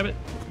 grab it.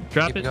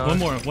 Drop Keep it. going. One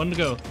more. One to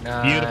go.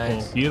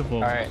 Nice. Beautiful.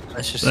 Alright,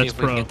 let's just That's see if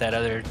we pro. can get that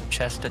other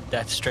chest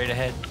that's straight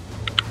ahead.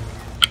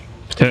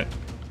 Okay.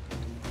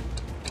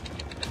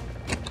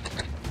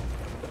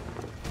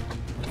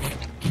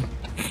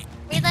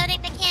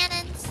 Reloading the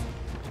cannons.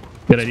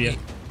 Good idea.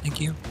 Thank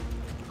you.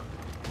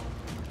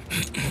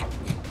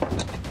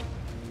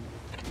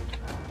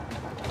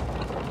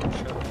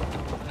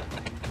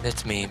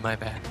 It's me, my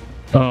bad.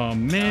 Oh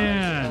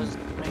man,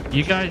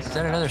 you guys, Is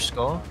that another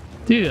skull?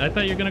 dude, I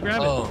thought you were gonna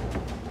grab Oh,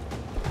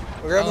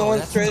 We're grabbing the one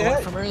that's straight the one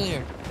ahead. from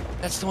earlier.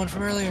 That's the one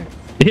from earlier.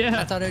 it. I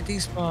Yeah. thought I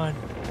despawned.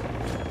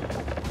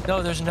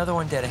 No, there's another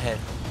one dead ahead.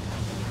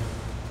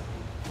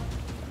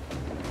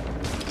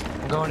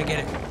 I'm going to get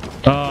it.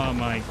 Oh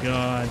my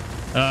god.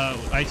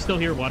 I still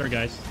hear water,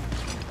 guys.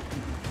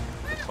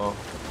 Oh,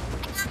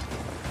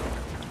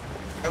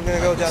 I'm gonna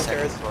go the second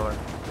downstairs. floor.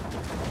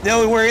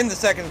 No, we're in the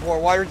second floor.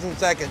 Water's in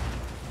second.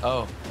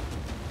 Oh,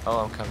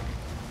 I'm coming.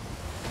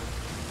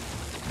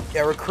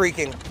 Yeah, we're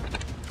creaking.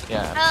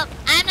 Yeah. Oh,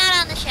 I'm not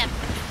on the ship.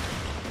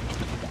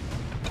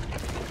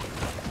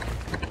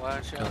 Why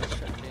aren't you on the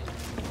ship, Dean?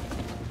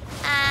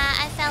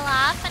 I fell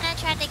off and I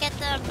tried to get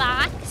the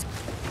box.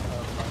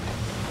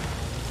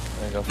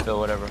 I'm gonna go fill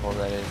whatever hole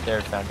that is.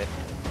 There, found it.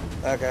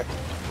 Okay.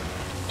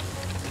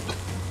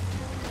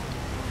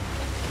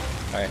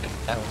 Alright,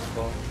 that one's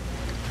full.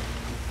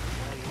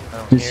 I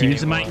don't Just hear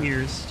using my anymore.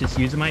 ears. Just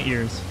using my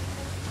ears.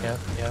 Yep.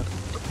 Yeah,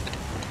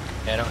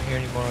 I don't hear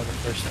any more on the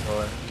first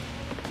floor.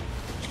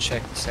 Let's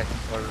check the second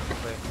floor real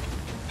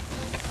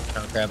quick.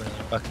 I'll grab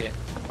another bucket.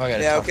 Oh, I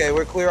got Yeah, okay,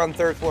 we're clear on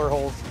third floor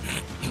holes.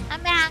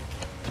 I'm back.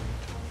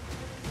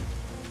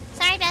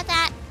 Sorry about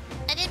that.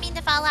 I didn't mean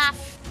to fall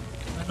off.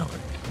 I know.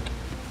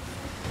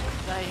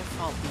 It's not your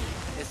fault, Dean.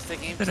 It's the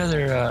game. Where'd that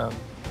other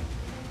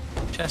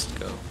chest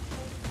go?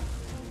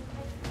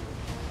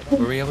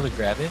 Were we able to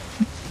grab it?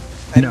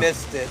 I No.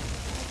 missed it.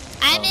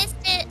 I Oh. missed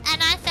it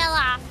and I fell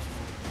off.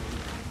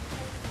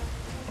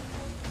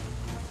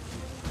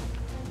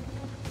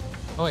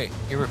 Oh wait,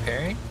 you're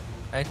repairing?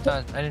 I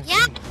thought I didn't.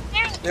 Yeah, see.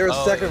 there. There were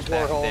Oh, it second was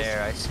floor back holes.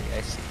 there. I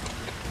see.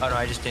 Oh no,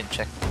 I just didn't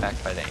check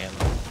back by the ammo.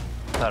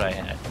 Thought I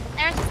had.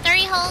 There's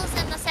 3 holes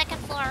in the second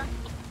floor.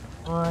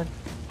 What?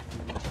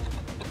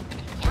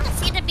 Yeah,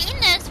 see the beam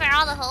knows where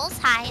all the holes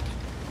hide. I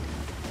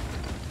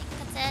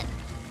think that's it.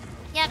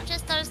 Yep,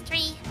 just those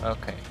 3.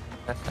 Okay,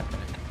 that's not bad.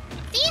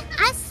 See,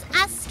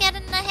 us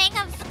getting the hang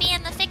of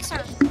being the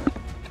fixer.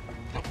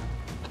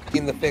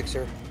 being the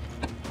fixer.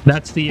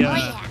 That's the Oh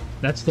yeah.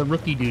 that's the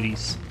rookie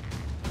duties.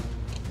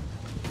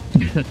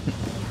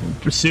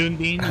 Soon,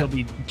 Bean, you'll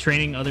be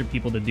training other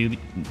people to do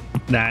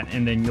that,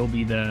 and then you'll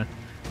be the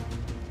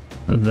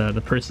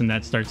person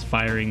that starts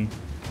firing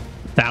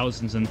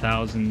thousands and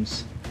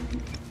thousands.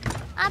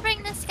 I'll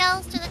bring the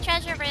skulls to the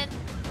treasure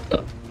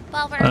room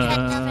while we're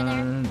heading over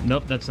there.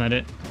 Nope, that's not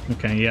it.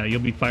 Okay, yeah, you'll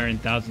be firing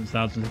thousands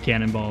of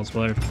cannonballs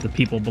while the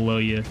people below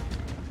you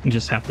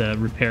just have to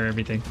repair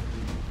everything.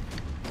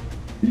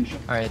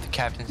 Alright, the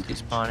captain's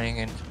despawning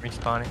and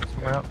respawning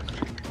somewhere else.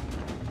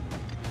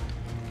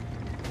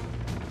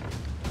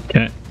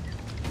 Okay.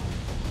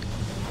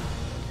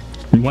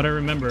 From what I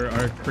remember,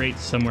 our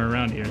crate's somewhere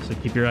around here, so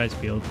keep your eyes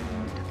peeled.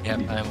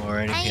 Yep, I'm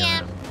already I feeling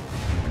am.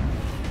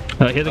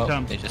 them. Here they Oh,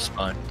 come. they just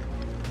spawned.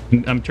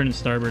 I'm turning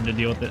starboard to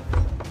deal with it.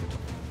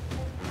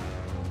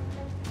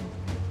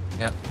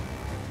 Yep,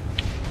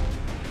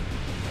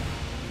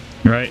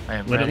 Alright, I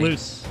am let ready. it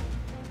loose.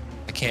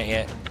 I can't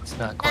yet. It's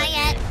not quite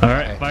yet.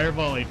 Alright, fire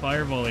volley,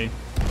 fire volley.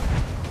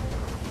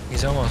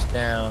 He's almost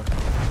down.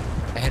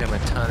 I hit him a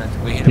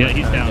ton. We hit him Yeah, a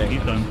he's ton. down, There you he's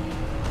go. done.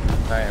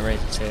 Alright,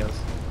 raise the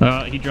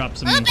sails. He dropped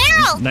some Oh,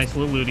 barrel! nice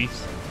little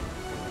looties.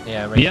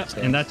 Yeah, raise Yep, the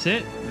sails. and that's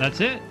it. That's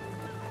it.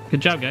 Good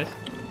job, guys.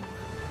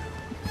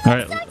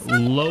 Alright,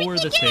 lower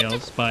the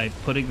sails by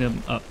putting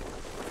them up.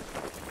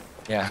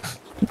 Yeah.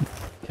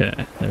 Okay,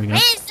 there we go.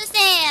 Raise the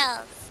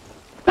sails!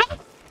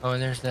 Oh,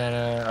 and there's that,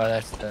 oh,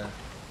 that's the...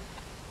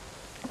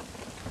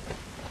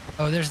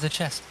 Oh, there's the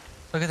chest.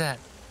 Look at that.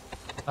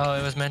 Oh,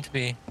 it was meant to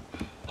be. Oh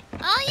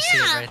I see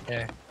it yeah! right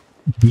there.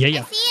 Yeah, I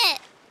yeah. see it.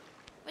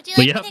 Would you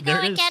But like yep, me to go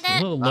there and is get a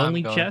it? little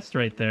lonely going. chest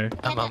right there.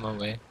 I'm on my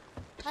way.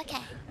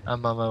 Okay.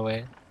 I'm on my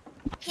way.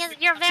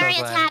 You're very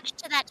glad. attached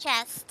to that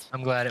chest.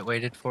 I'm glad it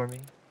waited for me.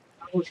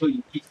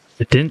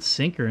 It didn't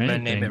sink or I'm gonna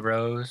anything. name it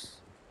Rose.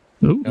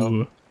 Ooh.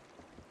 Nope.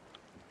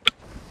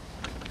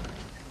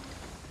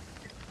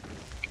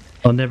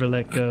 I'll never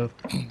let go.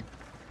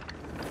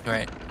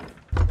 Right.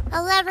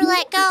 I'll never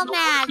let go,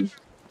 man.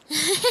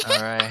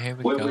 Alright, here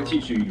we go.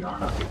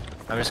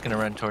 I'm just gonna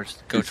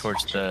go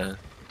towards the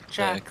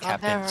Jack, I'll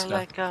captain never stuff.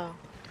 let go.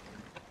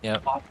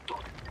 Yep.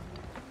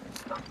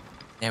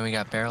 And we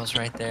got barrels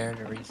right there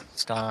to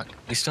restock.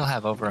 We still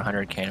have over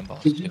 100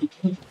 cannonballs too.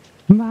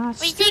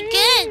 We did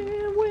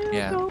good.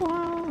 Yeah.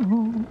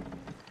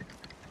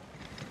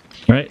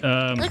 Right,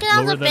 Look at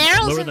all the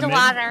barrels lower in the the mid,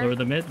 water. Lower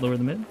the mid, lower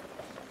the mid.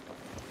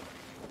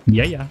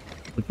 Yeah, yeah.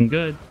 Looking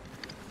good.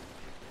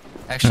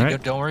 Actually,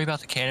 Alright. don't worry about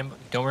the cannon.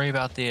 Don't worry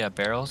about the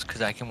barrels,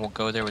 because we'll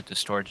go there with the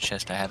storage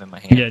chest I have in my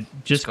hand. Yeah,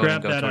 just go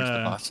grab and go that, towards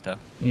the boss stuff.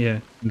 Yeah,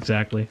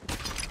 exactly.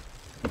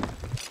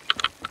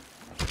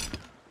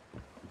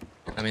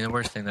 I mean, the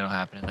worst thing that'll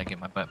happen is I get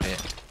my butt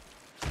bit.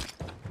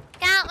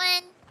 Got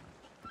one.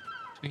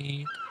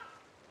 Sweet.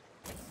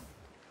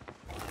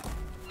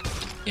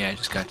 Yeah, I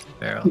just got 2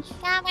 barrels.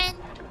 Got one.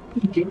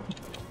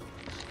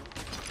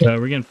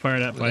 We're getting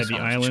fired at by This the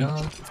one's island.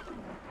 chunked.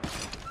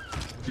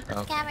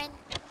 Oh, Got one.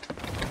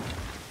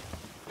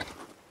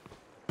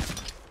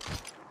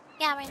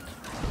 Got one.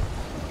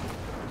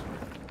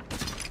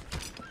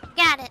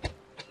 Got it.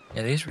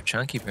 yeah, these were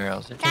chunky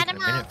barrels. They're Got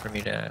taking a 'em all. minute for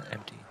me to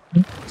empty.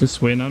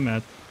 Just waiting on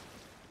Matt.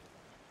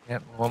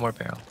 Yep, one more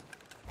barrel.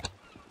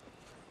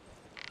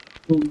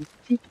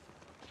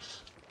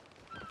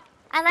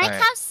 I like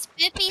Alright. how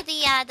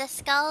spoopy the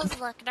skulls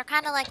look. They're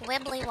kind of like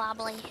wibbly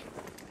wobbly.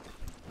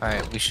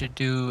 Alright, we should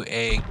do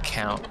a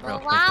count real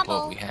quick of Wobble.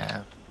 what we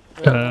have.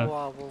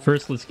 Wobble.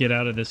 First, let's get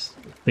out of this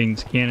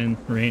thing's cannon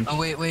range. Oh,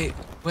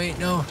 wait,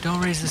 no,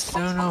 don't raise this.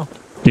 No.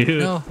 Dude,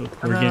 no, I'm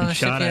we're not on getting the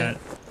ship shot yet.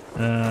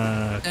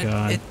 at.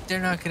 God. They're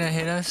not gonna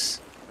hit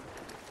us.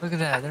 Look at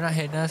that, they're not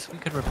hitting us. We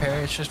could repair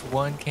it. It's just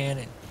one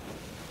cannon.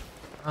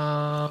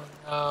 Oh,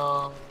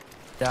 no.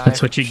 Die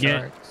That's what from you get.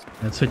 sharks.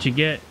 That's what you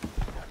get.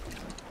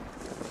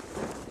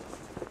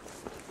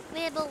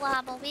 Wibble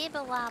wobble,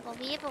 weeble wobble,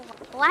 weeble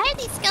wobble. Why are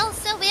these skulls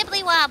so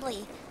wibbly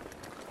wobbly?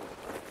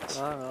 I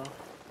don't know.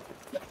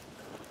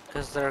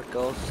 Because they're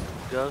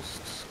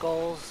ghost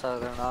skulls, so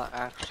they're not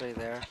actually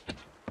there.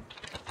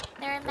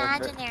 They're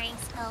imaginary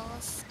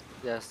skulls.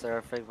 Yes, they're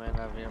a figment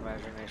of your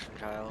imagination,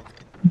 child.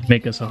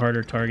 Make us a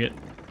harder target.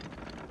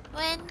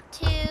 1,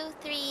 2,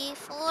 3,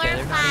 4, Yeah,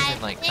 they're not 5,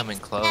 even, like, 6, coming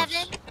close.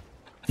 7.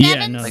 Yeah,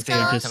 Seven no, Like, they're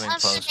they're just coming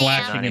close. Damned.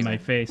 splashing Not in my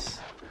even. face.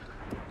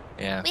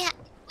 Yeah.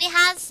 We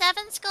have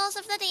 7 skulls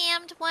of the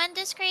damned, 1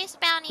 disgraced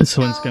bounty This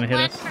skull, one's gonna hit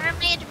 1 us.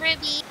 mermaid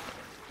ruby,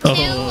 2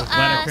 Oh,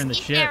 glad I turned the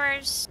ship.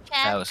 seafarer's That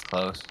chest, was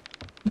close.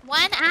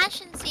 1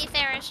 ashen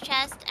seafarer's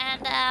chest,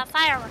 and a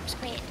fireworks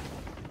crate.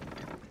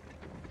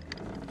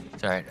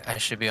 It's alright. I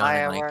should be on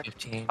in like Firework,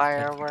 15.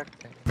 Firework.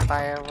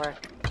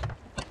 Firework.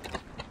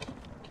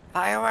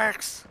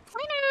 Fireworks!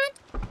 Why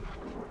not?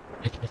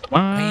 Come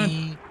on.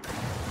 Hey.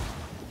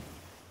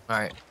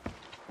 Alright.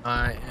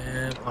 I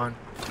am on.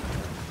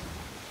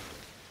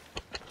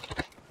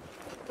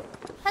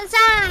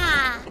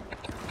 Huzzah!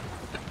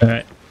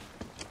 Alright.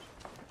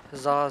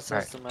 Huzzah says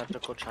Alright. the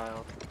magical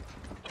child.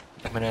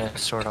 I'm gonna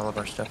sort all of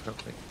our stuff real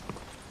quick.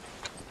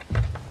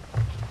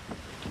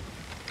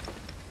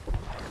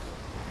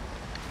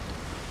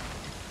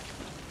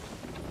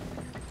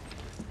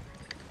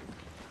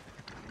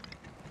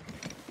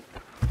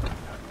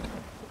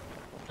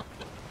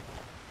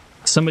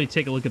 somebody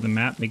take a look at the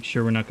map. Make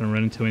sure we're not going to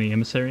run into any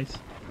emissaries.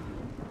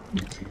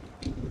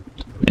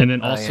 And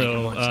then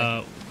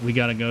also, we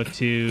got to go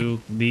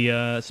to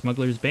the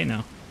Smuggler's Bay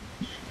now.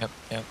 Yep.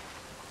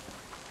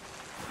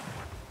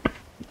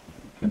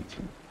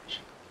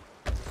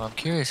 Well, I'm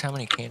curious how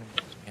many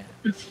cannonballs we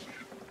have.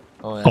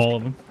 Oh, that's All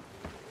of them.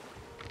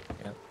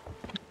 Yep.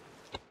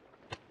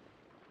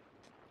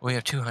 We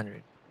have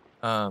 200.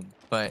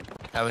 But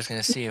I was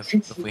gonna see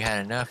if we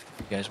had enough.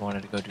 If you guys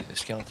wanted to go do the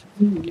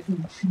skeleton.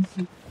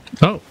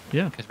 Oh,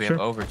 yeah. Because we sure.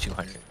 have over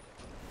 200.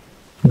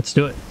 Let's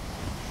do it.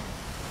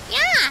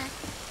 Yeah.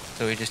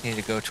 So we just need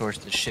to go towards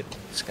the ship in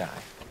the sky.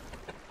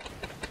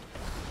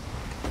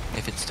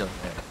 If it's still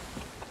there.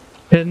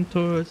 Heading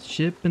towards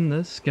ship in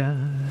the sky.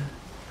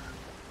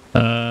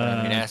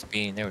 I mean, as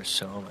being, there was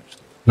so much.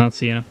 Not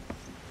seeing him.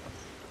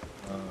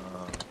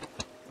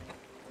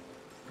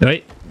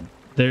 Wait,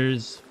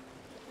 there's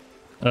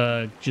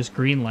just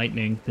green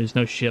lightning. There's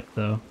no ship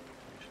though.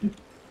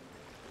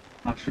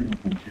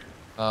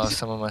 Oh,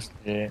 someone must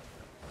have did it.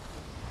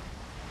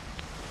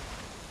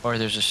 Or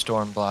there's a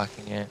storm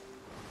blocking it.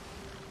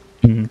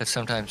 Mhm. Because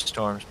sometimes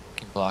storms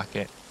can block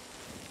it.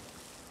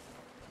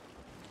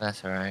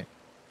 That's alright.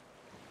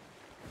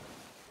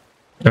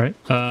 All right.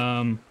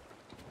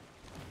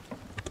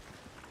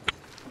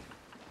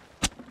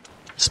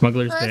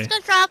 Smuggler's Bay. Let's go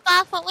drop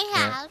off what we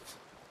Yeah. have.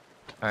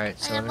 Alright,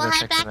 so And let then me we'll go head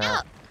check them back out.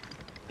 out.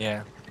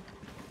 Yeah.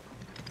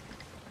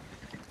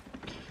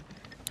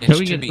 No,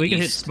 we should can be hit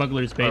east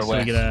Smuggler's Bay or so we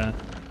west. get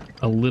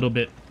a little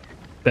bit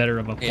better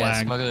of a Yeah,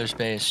 flag. Smuggler's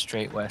Bay is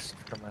straight west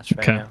from us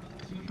right Okay. now.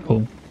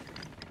 Cool.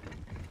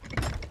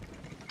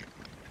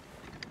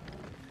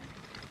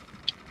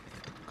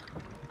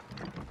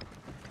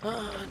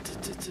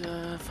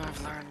 If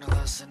I've learned a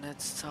lesson,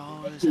 it's to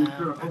always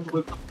have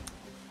backup.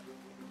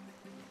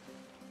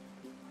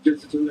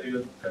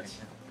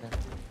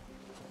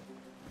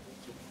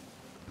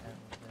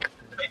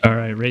 All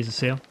right, raise the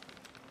sail.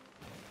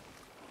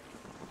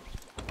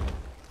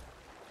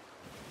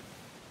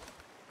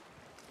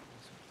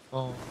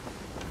 Oh.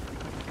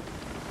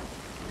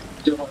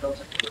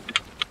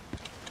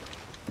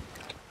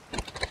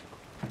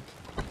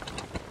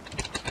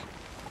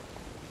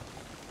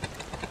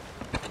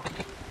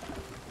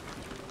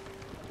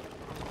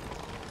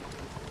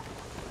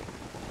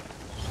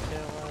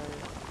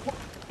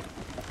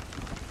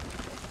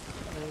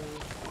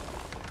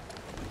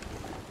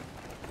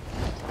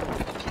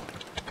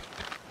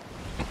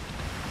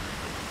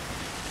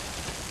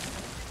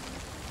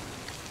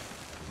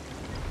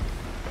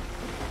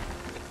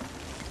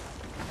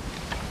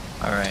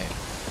 Alright.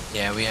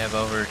 Yeah, we have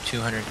over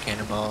 200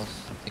 cannonballs.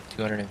 I think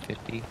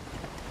 250.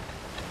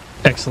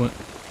 Excellent.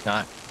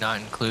 Not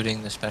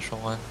including the special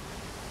one.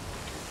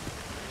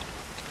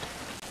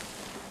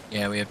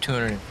 Yeah, we have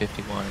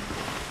 251.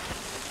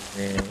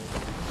 And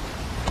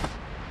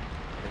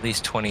at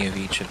least 20 of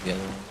each of the other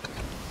ones.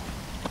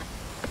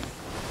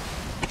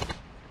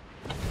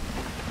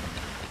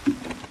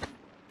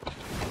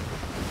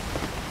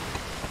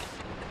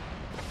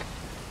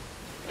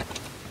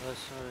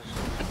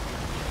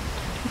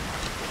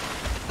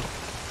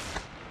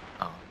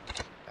 Oh,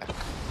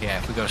 yeah,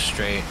 if we go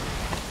straight,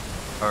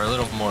 or a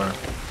little more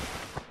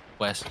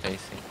west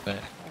facing, but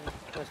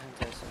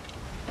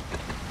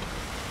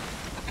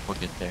we'll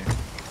get there.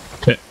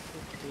 Okay.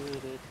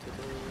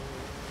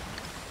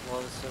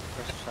 What is the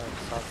first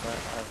shot that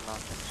I've not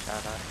been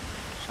shot at?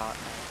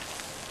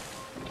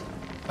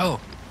 Oh,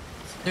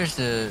 there's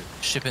the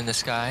ship in the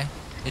sky.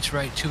 It's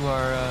right to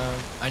our,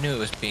 I knew it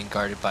was being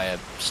guarded by a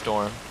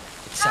storm.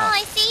 It's Oh, south,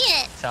 I see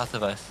it. south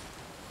of us.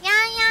 Yeah,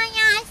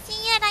 I see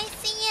it. I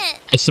see it.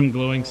 There's some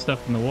glowing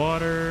stuff in the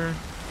water.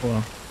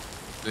 Well,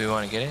 Do we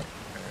want to get it?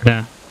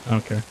 nah, I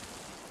don't care.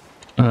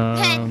 No,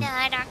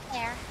 I don't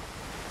care.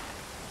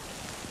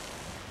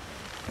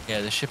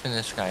 Yeah, the ship in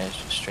the sky is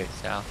just straight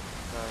south.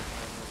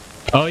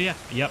 Oh yeah,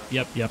 yep.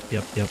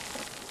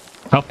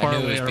 How far I knew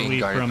it away was are being we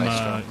guarded from by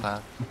storm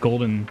cloud.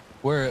 Golden?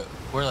 We're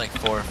like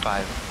 4 or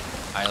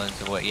 5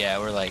 islands away. Yeah,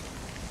 we're like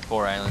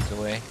 4 islands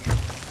away.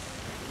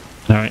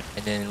 All right.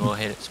 And then we'll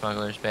hit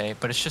Smuggler's Bay.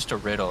 But it's just a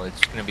riddle. It's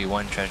gonna be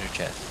one treasure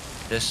chest.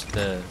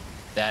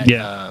 That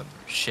Yeah.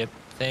 ship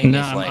thing No,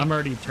 is like I'm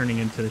already turning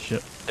into the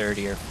ship.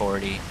 30 or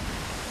 40.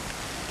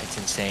 It's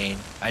insane.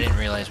 I didn't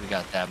realize we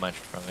got that much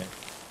from it.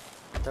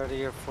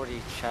 30 or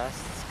 40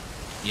 chests?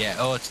 Yeah.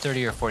 Oh, it's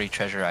 30 or 40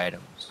 treasure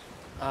items.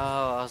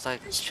 Oh, I was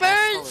like,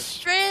 Spurs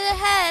straight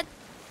ahead.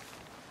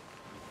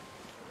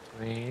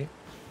 Sweet.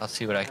 I'll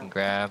see what I can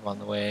grab on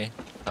the way.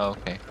 Oh,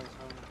 okay.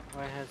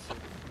 My head's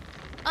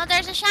Oh,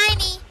 there's a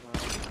shiny.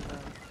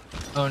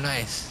 Oh,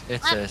 nice.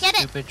 It's a Get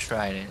it. stupid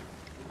trident.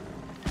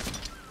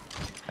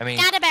 I mean,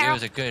 Got a it barrel.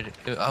 was a good.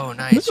 Oh,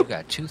 nice. You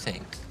got 2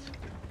 things.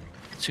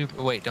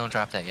 Super. Wait, don't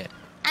drop that yet.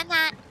 I'm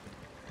not.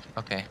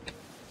 Okay.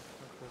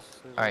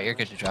 All right, you're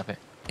good to drop it.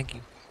 Thank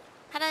you.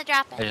 How do I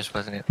drop I it? just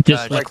wasn't it. Just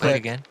Just right click click.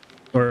 again.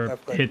 Or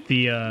Left click. hit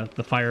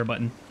the fire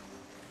button.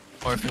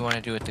 Or if you want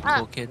to do it the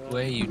cool kid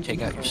way, you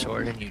take out your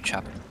sword and you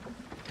chop it.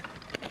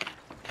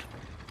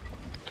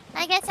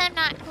 I guess I'm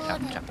not cool Chop,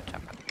 then. chop,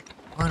 chop.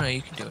 Oh no,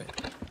 you can do it.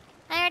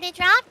 I already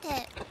dropped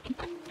it.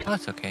 Oh,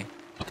 that's okay.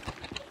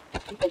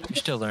 You're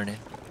still learning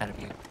how to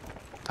be a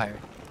pirate.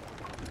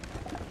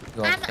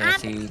 Do all the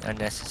fancy,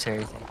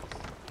 unnecessary things.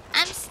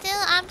 I'm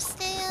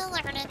still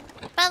learning.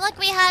 But look,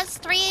 we has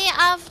 3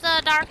 of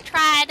the Dark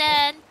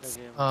Tridents.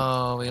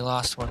 Oh, we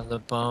lost one of the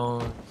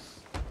bones.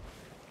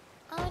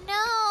 Oh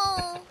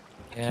no.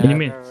 Yeah. What do you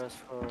mean?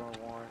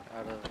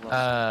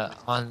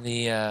 On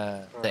the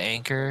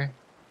anchor,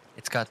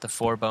 it's got the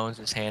 4 bones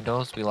as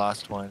handles. We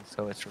lost one,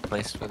 so it's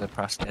replaced with a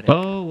prosthetic.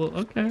 Oh, well,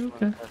 okay.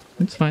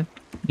 It's fine.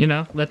 You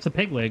know, that's a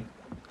peg leg.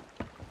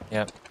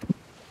 Yep.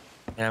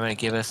 And I'm gonna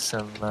give us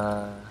some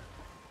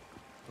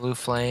blue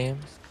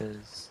flames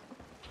because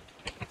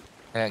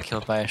I got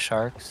killed by a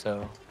shark.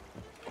 So,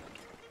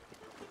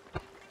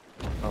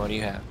 oh, what do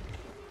you have?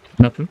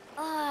 Nothing.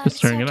 Oh,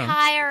 Just I'm turning so it on.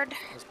 tired.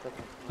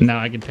 Now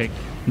I can take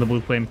the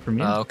blue flame from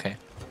you. Oh, okay.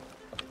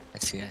 I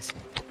see.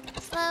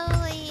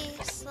 Slowly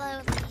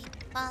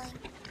falling.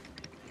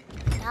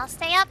 And I'll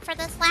stay up for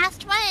this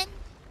last one.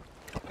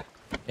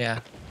 Yeah.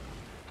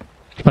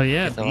 Oh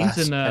yeah, Get the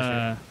Bean's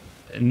last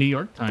in New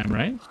York time,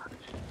 right?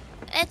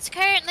 It's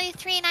currently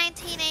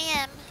 3:19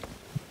 a.m.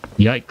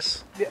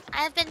 Yikes.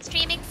 I've been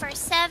streaming for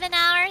 7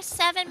 hours,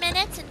 7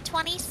 minutes, and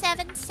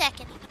 27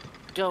 seconds.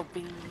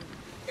 Dopey.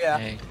 Yeah.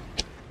 Hey.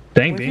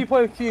 Dang, When she Bean.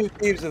 plays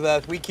Thieves with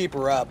us, we keep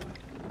her up.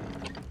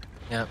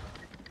 Yep.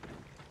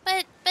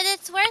 But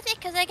it's worth it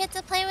because I get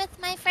to play with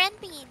my friend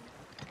Bean.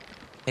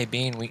 Hey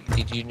Bean,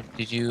 did you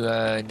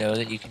know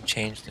that you can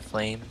change the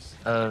flames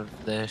of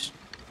the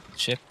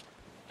ship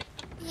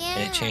Yeah.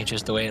 and it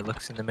changes the way it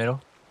looks in the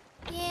middle?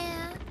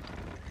 Yeah.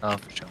 Oh,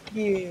 for sure.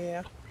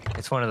 Yeah.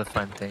 It's one of the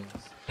fun things.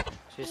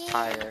 She's Yeah.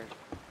 tired.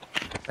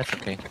 That's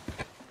okay.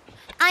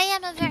 I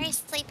am a very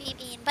sleepy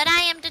Bean, but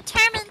I am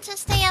determined to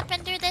stay up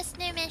and do this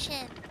new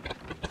mission.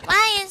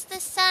 Why is the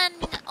sun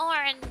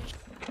orange?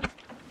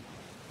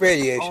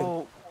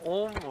 Radiation.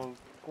 Oh my god.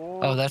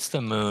 Oh, that's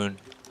the moon.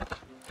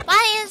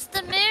 Why is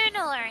the moon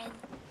orange?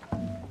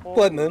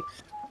 Blood moon.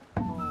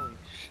 Holy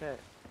shit.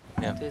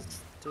 Yeah. This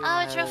dude Oh,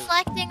 it's has-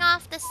 reflecting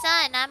off the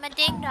sun. I'm a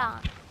ding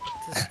dong.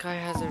 This guy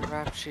has a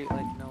rap sheet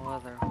like no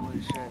other.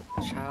 Holy shit.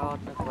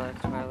 Child neglect,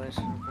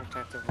 violation of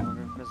protective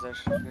order,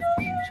 possession of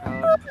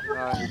child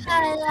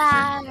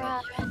pornography,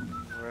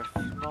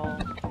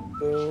 Riffnal,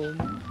 Boom.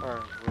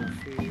 or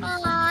roofies.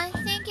 Aw,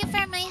 thank you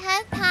for my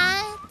head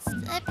pats.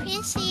 I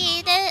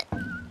appreciate it.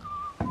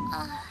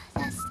 Oh,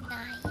 that's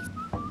nice.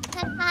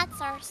 Head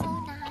pats are so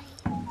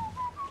nice.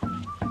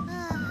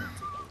 Ah,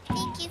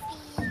 thank you,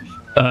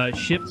 Bean.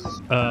 Ship,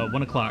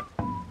 1 o'clock.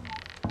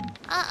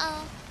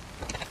 Uh-oh.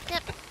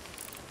 Yep.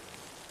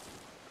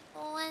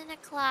 1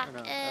 o'clock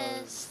No,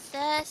 is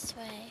this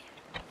way.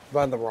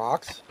 On the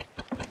rocks.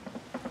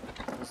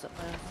 Was it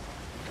man?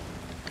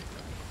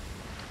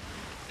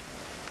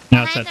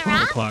 Now it's Behind at the 12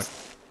 rocks? o'clock.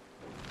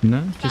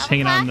 No, just 12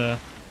 hanging out o'clock?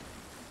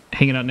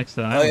 hanging out next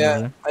to the Oh island over yeah,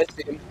 there. I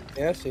see him.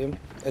 Yeah, I see him.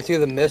 I see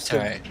the mist. It's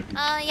alright.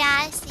 Oh, yeah,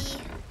 I see.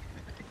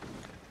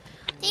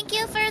 Thank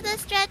you for the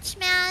stretch,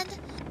 man.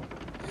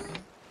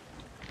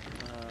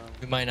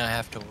 We might not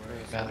have to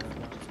worry about it.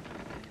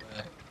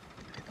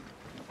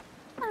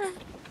 But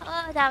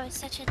Oh, that was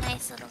such a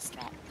nice little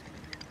stretch.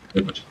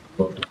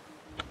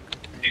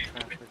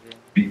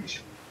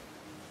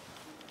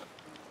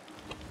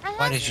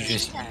 why did you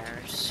just?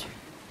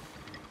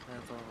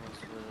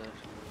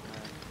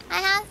 I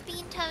have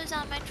bean toes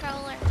on my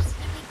trollers.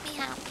 They make me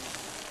happy.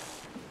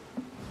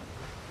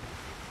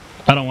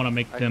 I don't want to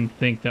make them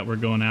think that we're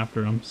going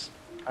after them.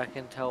 I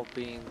can tell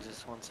Bean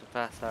just wants to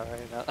pass out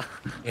right now.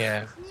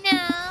 Yeah. No,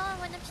 I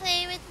want to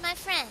play with my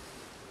friend.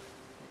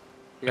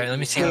 Alright, let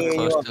me see how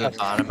close to the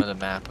bottom of the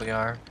map we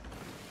are,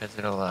 because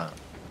it'll.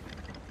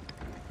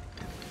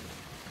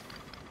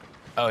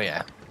 Oh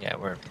yeah,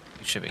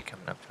 we should be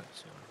coming up to it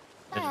soon.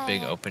 There's a big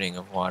Alright. opening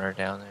of water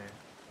down there.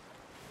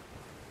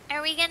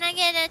 Are we gonna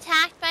get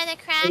attacked by the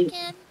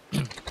Kraken?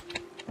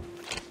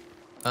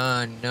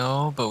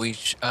 No, but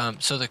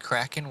so the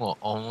Kraken will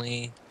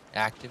only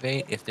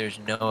activate if there's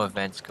no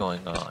events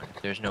going on.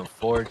 If there's no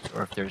forts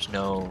or if there's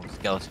no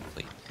skeleton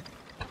fleet.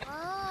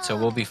 Oh. So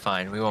we'll be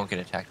fine. We won't get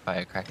attacked by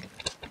a Kraken.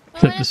 But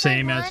Is it what the if I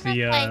same as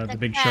wanna fight the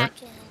big shark?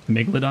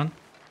 Kraken? Megalodon?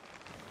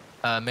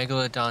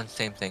 Megalodon,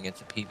 same thing.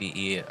 It's a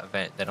PvE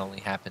event that only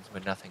happens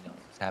when nothing else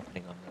is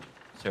happening on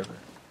the server.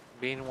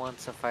 Bean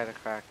wants to fight a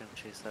Kraken,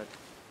 she said.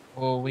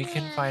 Well, we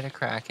can fight a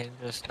Kraken,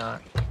 just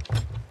not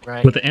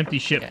right. With an empty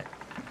ship, Yeah.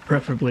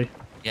 preferably.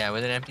 Yeah,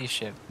 with an empty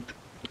ship.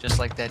 Just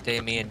like that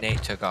day me and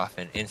Nate took off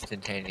and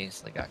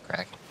instantaneously got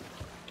Kraken.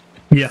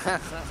 Yeah.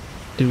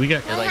 Dude, we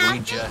got... They're like, we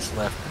just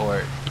left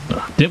port.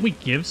 Did we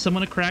give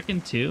someone a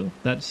Kraken too?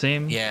 That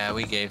same... Yeah,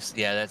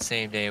 that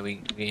same day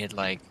we had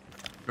like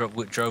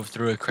drove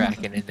through a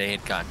Kraken and they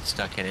had gotten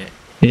stuck in it.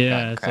 Yeah,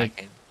 Gotten it's like...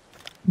 Kraken.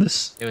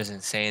 This It was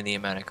insane the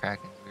amount of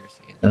Krakens we were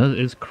seeing.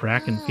 is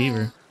Kraken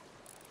fever.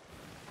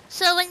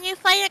 So when you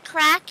fight a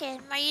Kraken,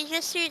 are you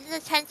just shooting the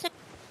tentacle?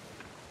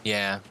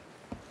 Yeah.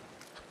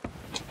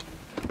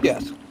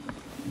 Yes.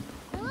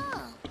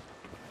 Oh.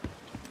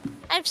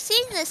 I've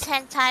seen this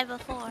hentai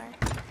before.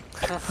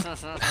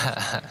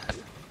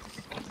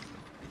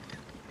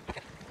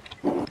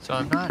 So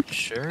I'm not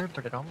sure,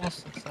 but it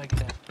almost looks like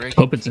that brigand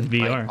Hope it's in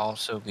team VR. might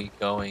also be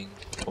going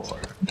for.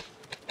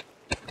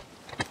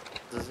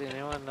 Does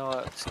anyone know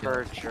what Skill.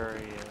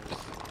 perjury is?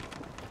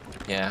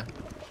 Yeah.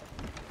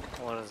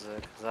 What is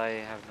it? Because I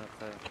have no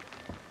clue.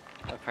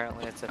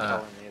 Apparently it's a Uh,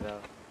 felony though.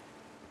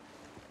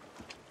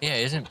 Yeah,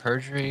 isn't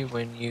perjury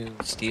when you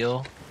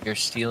steal? You're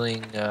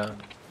stealing,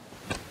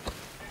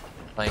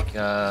 like,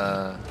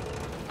 oh,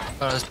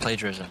 that's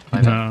plagiarism.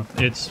 My bad. No,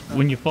 it's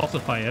when you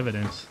falsify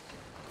evidence.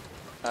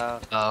 Oh,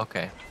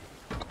 Okay.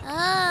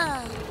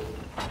 Oh.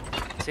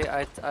 see,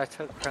 I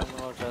took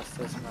criminal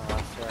justice my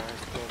last year of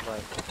high school,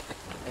 but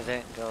it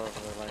didn't go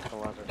over like a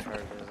lot of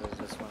charges. It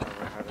just went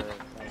over how to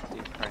like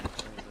do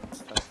pranks and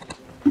stuff,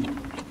 and you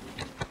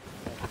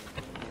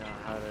know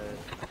how to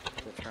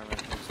determine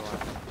who's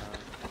lying and not.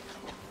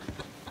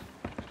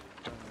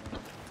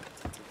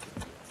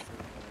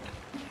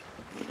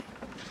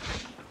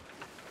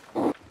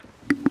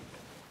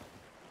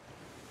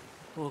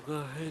 We'll go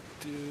ahead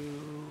and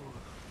do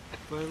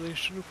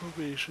violation of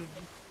probation,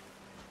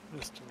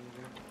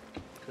 misdemeanor,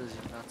 because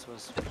you're not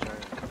supposed to be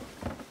driving.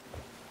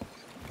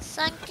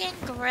 Sunken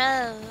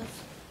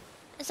Grove.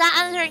 Is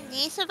that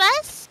underneath of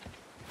us?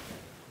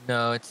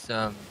 No, it's,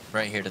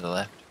 right here to the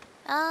left.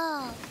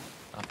 Oh.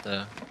 Off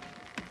the.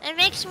 It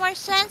makes more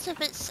sense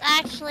if it's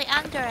actually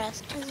under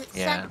us, because it's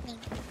Yeah. sunken.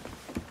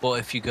 Well,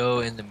 if you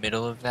go in the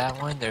middle of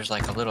that one, there's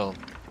like a little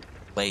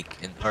lake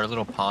or a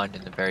little pond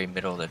in the very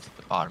middle that's at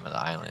the bottom of the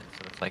island.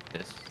 So it's like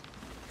this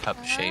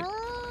cup shape,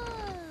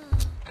 Oh.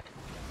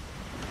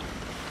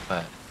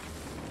 but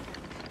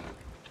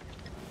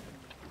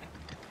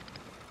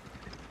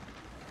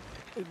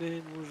And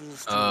then we'll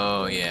just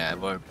oh yeah,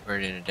 we're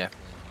gonna definitely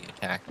be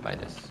attacked by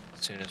this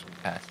as soon as we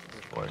pass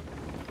this board.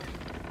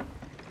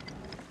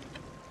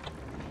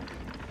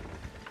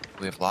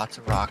 We have lots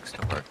of rocks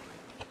to work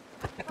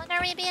with. What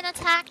are we being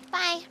attacked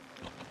by?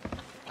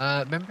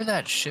 Remember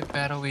that ship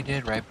battle we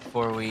did right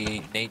before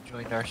Nate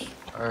joined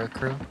our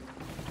crew?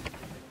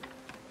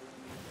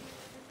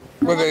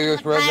 Where they one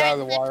just with rose out of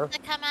the fire water. clips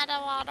that come out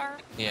of water.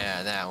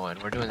 Yeah, that one.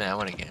 We're doing that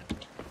one again.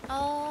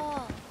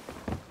 Oh.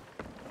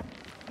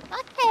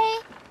 Okay.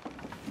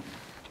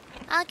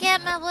 I'll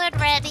get my wood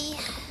ready.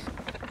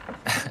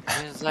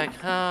 He's like,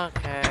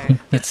 okay.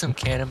 Get some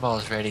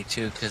cannonballs ready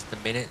too, because the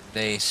minute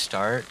they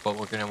start, what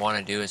we're gonna want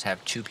to do is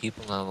have 2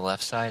 people on the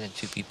left side and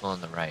 2 people on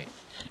the right.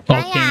 All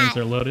Aye, cannons aye.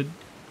 are loaded.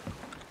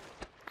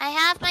 I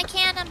have my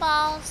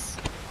cannonballs.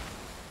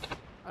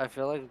 I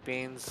feel like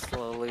Bean's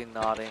slowly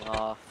nodding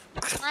off.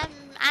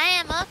 I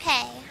am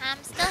okay.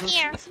 I'm still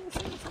here.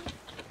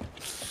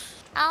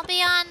 I'll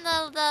be on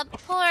the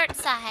port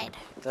side.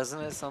 Doesn't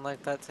it sound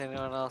like that to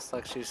anyone else?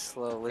 Like she's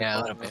slowly Yeah,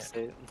 a falling little bit.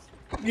 asleep?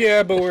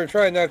 Yeah, but we're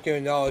trying not to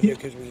acknowledge it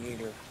because we need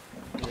her.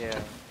 Yeah.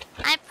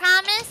 I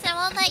promise I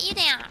won't let you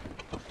down.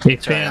 Hey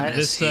Sorry, I'm fam, gonna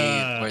this see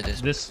where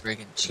this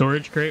brigand team-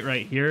 storage crate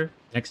right here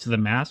next to the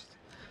mast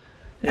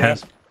Yeah.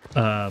 has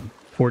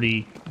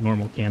 40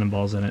 normal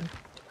cannonballs in it.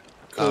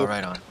 Oh, Cool.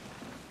 right on.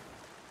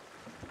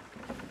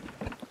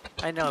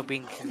 I know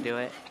Bean can do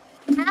it.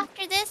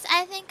 After this,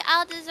 I think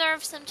I'll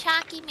deserve some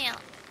chalky milk.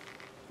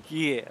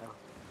 Yeah.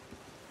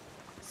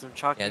 Some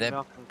chocolate Yeah, that-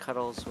 milk and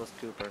cuddles with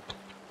Cooper.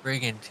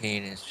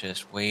 Brigantine is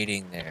just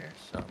waiting there,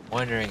 so I'm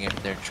wondering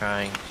if they're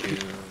trying to.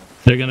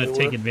 They're gonna They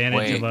take were-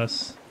 advantage of Wait.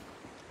 us.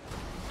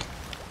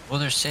 Well,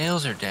 their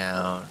sails are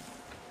down.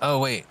 Oh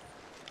wait.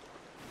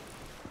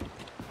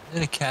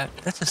 Is it a cat?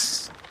 That's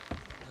a.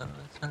 No,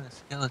 that's not a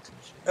skeleton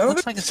ship. Oh, It looks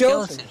it's like a a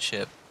skeleton. skeleton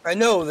ship. I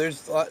know, there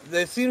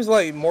seems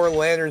like more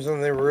lanterns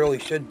than there really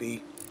should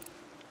be.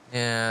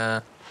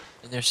 Yeah.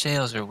 And their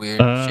sails are weird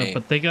shaped.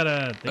 But they got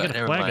a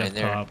never flag mind, up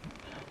they're- top.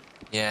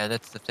 Yeah,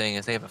 that's the thing,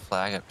 is they have a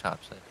flag up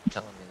top, so they're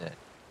telling me that.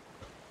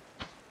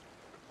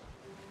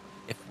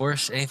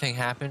 If anything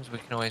happens, we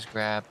can always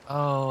grab.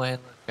 Oh,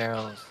 and look,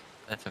 barrels.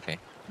 That's okay.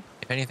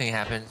 If anything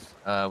happens,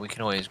 we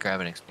can always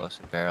grab an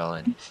explosive barrel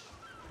and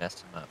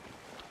mess them up.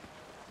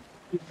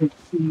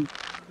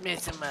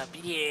 Mix him up,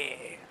 yeah.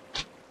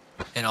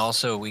 And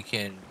also, we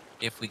can,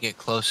 if we get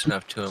close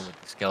enough to him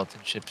with the skeleton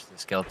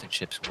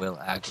ships will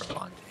aggro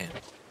onto him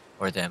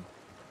or them.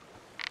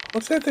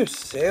 Looks like they're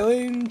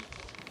sailing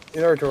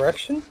in our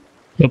direction.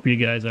 Hope you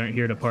guys aren't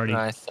here to party.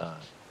 I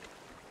thought.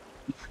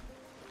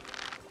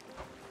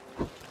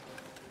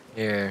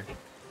 Here.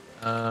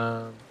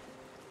 Oh,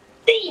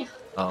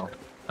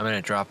 I'm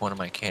gonna drop one of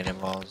my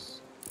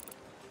cannonballs.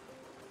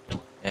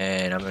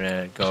 And I'm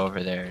gonna go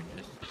over there and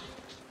just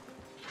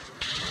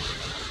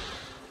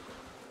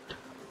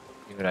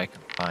see what I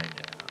can find out.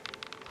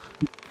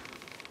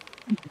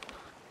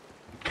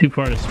 Too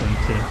far to swim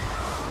to.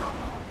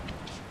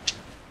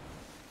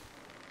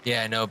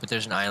 Yeah, I know, but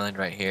there's an island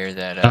right here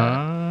that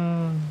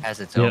has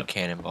its own Yep.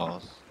 cannon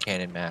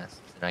masts,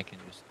 and I can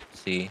just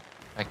see.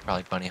 I can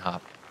probably bunny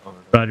hop over,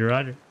 Roger,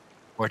 roger.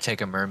 or take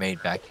a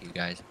mermaid back to you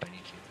guys if I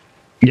need to.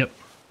 Yep.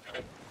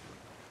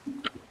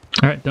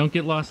 All right, don't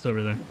get lost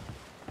over there.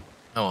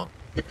 I won't.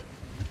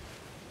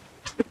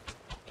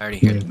 I already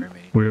hear the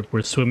mermaid.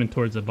 We're swimming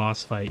towards a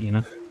boss fight, you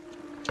know.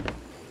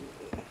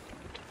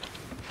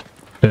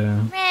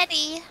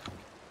 Ready.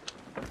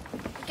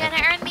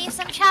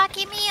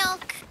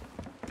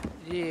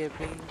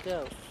 Sleeping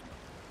ghost.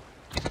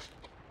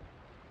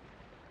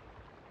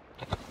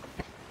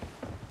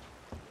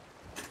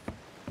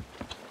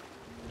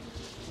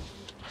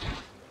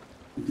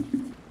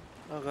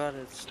 Oh god,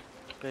 it's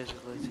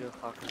basically 2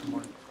 o'clock in the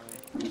morning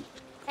for me.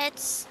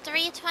 It's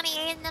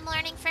 3:28 in the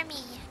morning for me.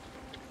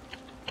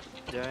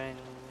 During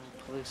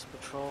police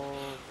patrol,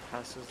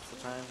 passes the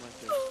time like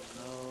there's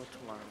no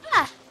tomorrow.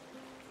 Ah,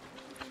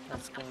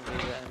 That's gonna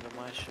be the end of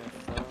my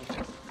shift though,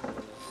 because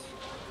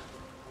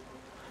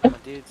my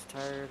dude's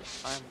tired,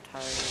 I'm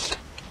tired,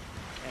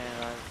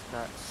 and I've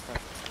got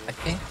stuff to I do.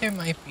 think there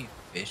might be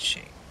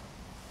fishing.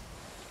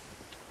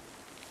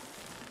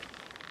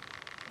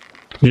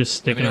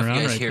 Just Let me sticking know if around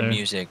you guys right hear there.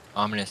 music,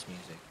 ominous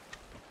music.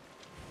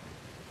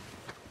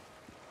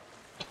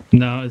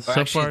 No, it's Or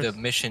so actually, far the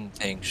mission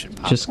thing should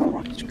pop just up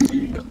on my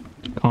screen.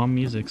 calm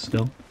music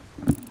still.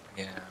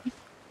 Yeah.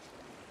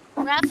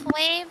 rough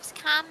waves,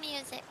 calm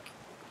music.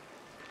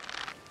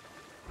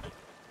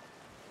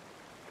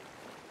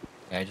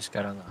 Yeah, I just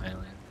got on the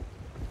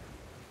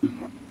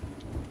island.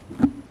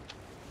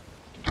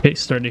 Okay,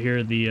 starting to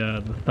hear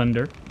the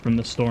thunder from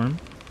the storm.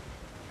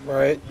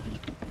 Right.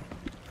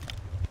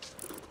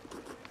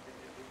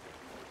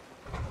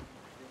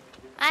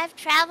 I've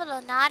traveled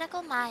a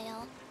nautical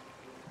mile.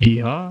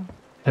 Yeah.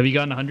 Have you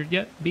gotten 100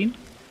 yet, Bean?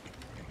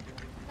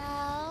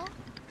 No.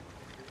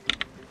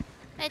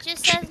 It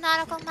just says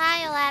nautical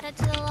mile added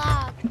to the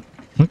log.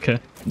 Okay,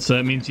 so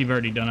that means you've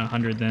already done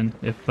 100 then,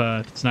 if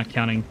it's not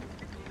counting.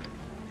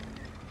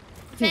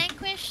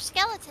 Vanquished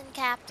skeleton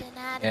captain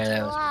added Yeah, to that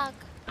the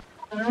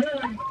was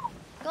log.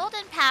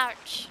 Golden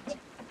pouch.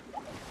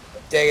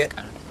 Dang it.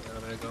 Got a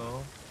little bit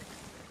ago.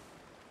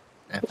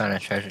 I found a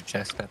treasure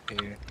chest up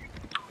here.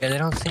 Yeah, they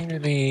don't seem to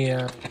be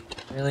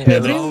really. Yeah, Yeah,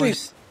 they-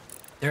 these-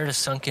 They're at a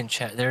sunken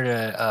chest. They're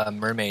at a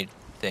mermaid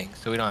thing,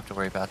 so we don't have to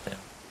worry about them.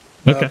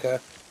 Okay. Okay.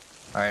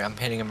 All right, I'm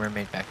hitting a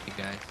mermaid back to you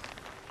guys.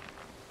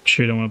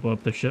 Sure you don't want to blow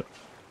up the ship?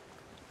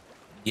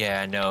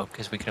 Yeah, no,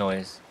 because we can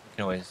always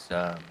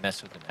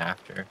mess with them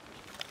after.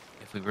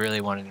 If we really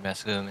wanted to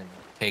mess with them and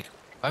take.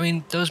 I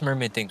mean, those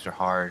mermaid things are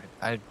hard.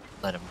 I'd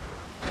let them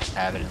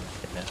have it and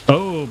let them mess.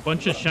 Oh,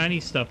 bunch of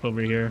shiny stuff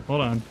over here. Hold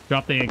on.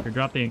 Drop the anchor,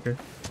 drop the anchor.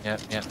 Yep.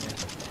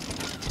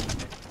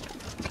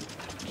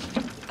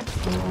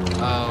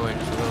 Oh,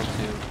 it's a little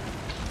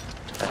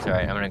too. That's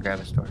alright, I'm gonna grab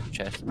a storage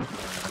chest.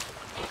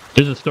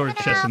 There's a storage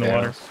chest in the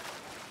water.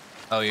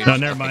 Oh, you're No,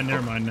 just- never okay, mind, cool.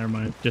 never mind, never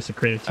mind. Just a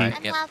crate of tea.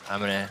 Alright, yep, I'm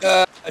gonna.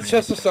 A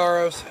chest of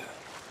sorrows.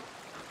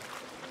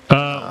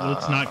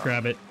 Let's not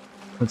grab it.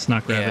 Let's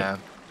not grab Yeah,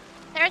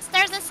 it.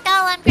 There's a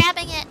skull. I'm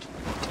grabbing it.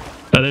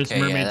 There's Okay,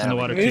 yeah, mermaids in the that'll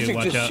water The too. music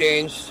Watch just out.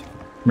 changed.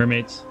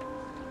 Mermaids.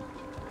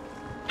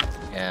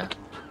 yeah.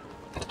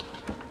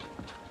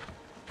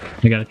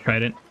 I got a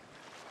trident.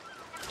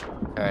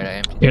 Alright, I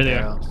emptied Here the they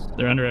are. barrels.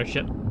 They're under our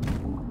ship.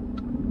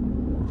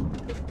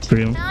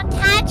 3 of them. Don't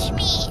touch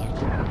me.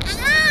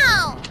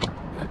 Ow!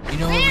 You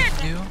know what we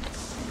can do?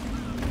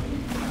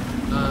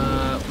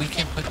 We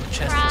can put the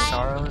chest of Right.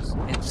 sorrows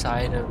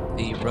inside of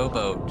the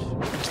rowboat.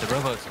 Because the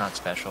rowboat's not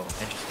special,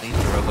 and just leave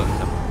the rowboat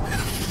somewhere.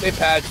 They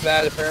patched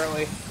that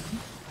apparently.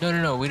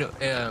 No, we don't.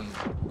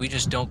 We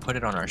just don't put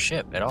it on our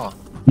ship at all.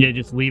 Yeah,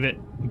 just leave it.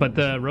 But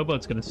the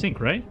rowboat's gonna sink,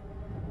 right?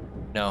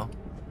 No,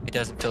 it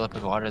doesn't fill up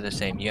with water the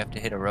same. You have to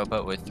hit a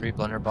rowboat with 3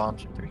 blunder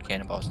bombs or 3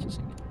 cannonballs to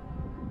sink it.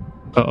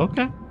 Oh,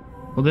 okay.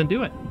 Well, then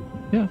do it.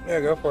 Yeah,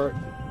 go for it.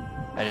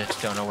 I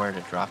just don't know where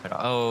to drop it.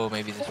 Oh,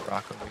 maybe this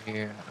rock over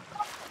here.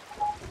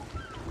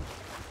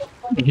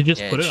 You could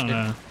just Yeah, put it it on should-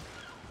 a.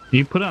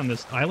 You put it on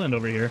this island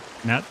over here,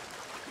 Nat.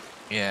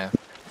 Yeah.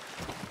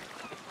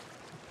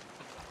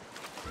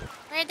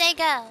 Where'd they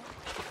go?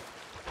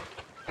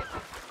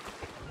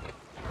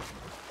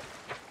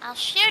 I'll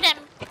shoot him.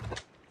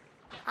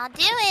 I'll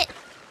do it.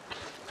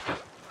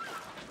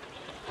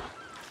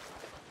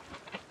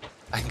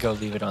 I can go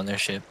leave it on their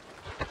ship.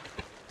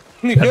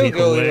 You That'd could be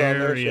go leave it on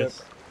their hilarious.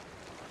 ship.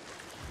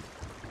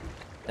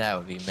 That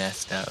would be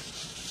messed up.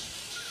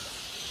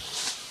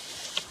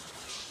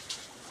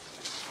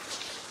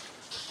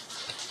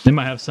 They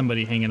might have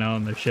somebody hanging out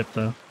on their ship,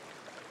 though.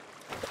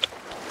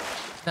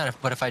 Not if,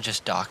 what if I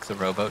just dock the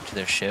rowboat to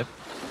their ship?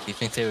 Do you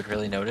think they would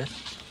really notice?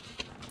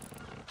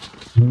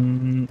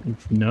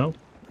 No.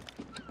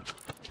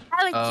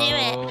 I would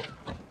do it.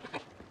 Oh,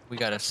 we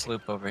got a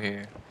sloop over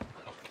here.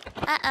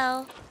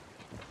 Uh-oh.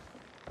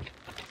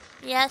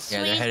 Yes, Yeah,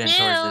 we they're heading do.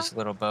 towards this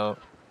little boat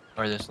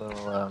or this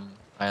little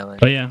island.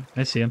 Oh yeah,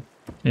 I see him.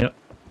 Yep.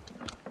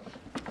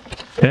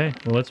 Okay,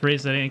 well let's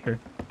raise that anchor.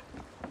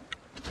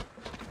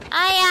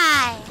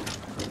 Aye, aye.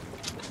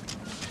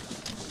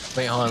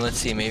 Wait, hold on. Let's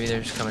see. Maybe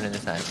they're just coming to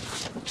this island.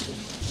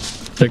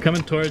 They're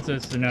coming towards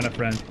us. They're not a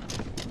friend.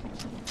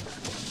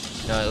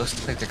 No, it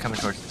looks like they're coming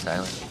towards this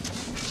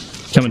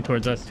island. Coming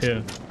towards us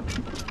too.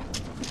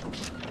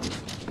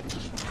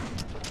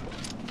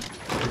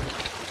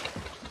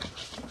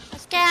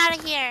 Let's get out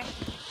of here.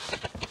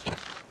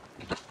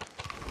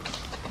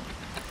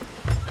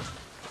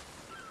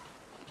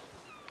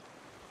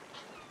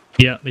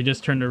 Yeah, they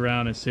just turned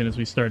around as soon as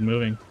we started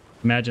moving.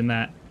 Imagine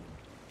that.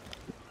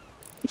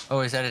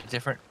 Oh, is that a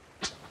different?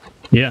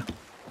 Yeah.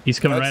 He's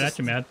coming right That's at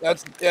you, Mad.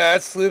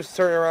 That's Sloop's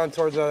turning around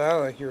towards that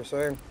island, like you were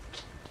saying.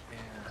 Yeah.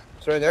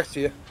 It's right next to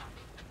you.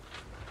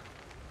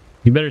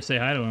 You better say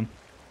hi to him.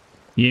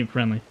 He ain't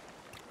friendly.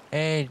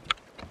 Hey,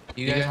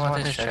 you guys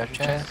want this treasure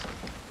chest?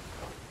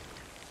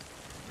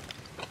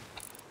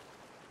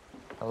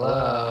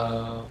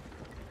 Hello.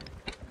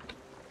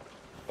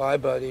 Bye,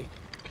 buddy.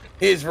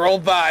 He's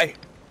rolled by.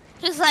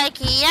 She's like,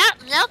 yep,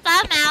 nope,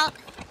 I'm out.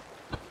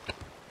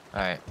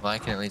 Alright, well I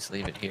can at least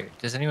leave it here.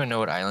 Does anyone know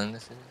what island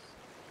this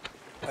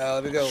is?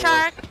 Let me go.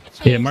 Shark.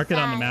 Yeah, mark it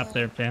on the map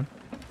there, fam.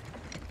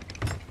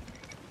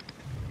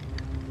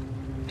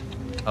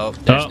 Oh,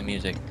 there's Oh. the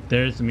music.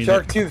 There's the music.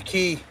 Shark Tooth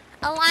Key.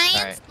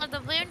 Alliance of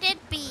the Wounded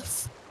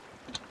Beast.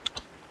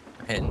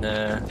 Hitting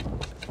the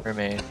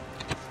mermaid.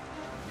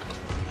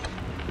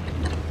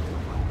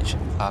 It should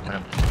be popping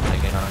up when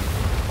I get on.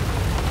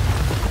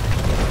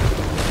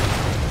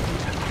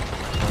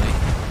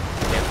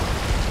 Yep.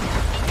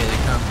 Here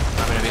they come.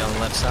 I'm gonna be on the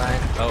left side.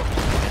 Oh.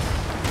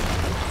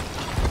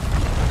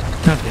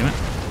 God damn it.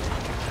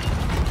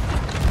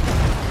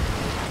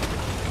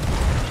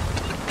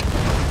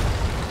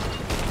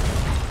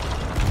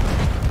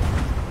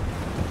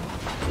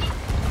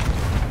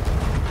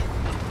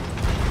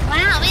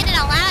 Wow, we did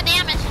a lot of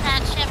damage to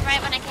that ship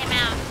right when it came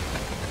out.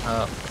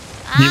 Oh.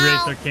 You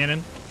raised our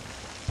cannon.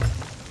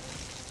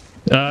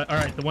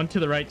 Alright, the one to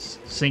the right's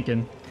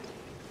sinking.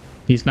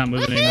 He's not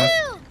moving anymore.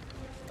 Woohoo!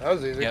 That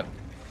was easy. Yep.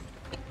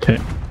 Okay.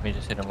 Let me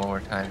just hit him one more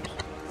time.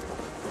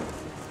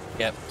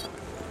 Yep.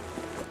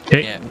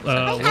 Okay. Yeah.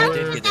 Oh, I how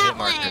did did get the that hit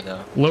marker went?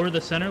 though. Lower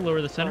the center,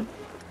 lower the center.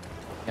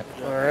 Yep.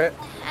 Alright.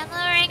 I'm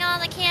lowering all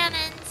the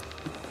cannons.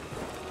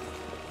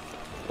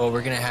 Well,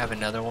 we're gonna have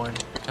another one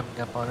coming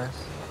up on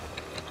us.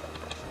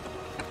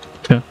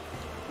 Okay.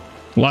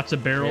 Lots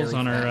of barrels Really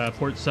on our fast.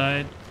 port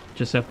side.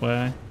 Just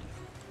FYI.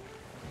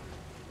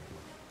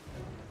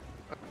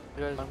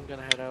 Guys, I'm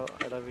gonna head out.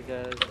 I love you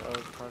guys. I'll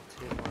talk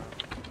to you tomorrow.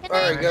 Good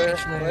Alright, night.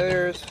 guys.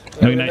 Layers. Good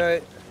Good night.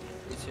 night.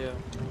 You too.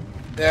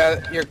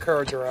 Yeah, your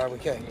cards are on. We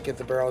can't get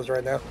the barrels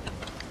right now.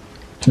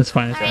 That's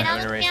fine. Alright, all I'm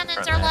the gonna raise the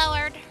cannons front are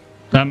line.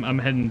 lowered. I'm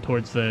heading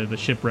towards the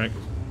shipwreck.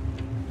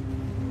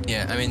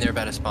 Yeah, I mean they're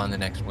about to spawn the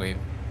next wave.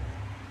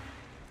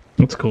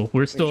 That's cool.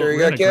 We're still sure you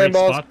we're in got a great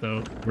cannonballs? spot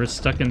though. We're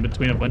stuck in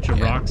between a bunch of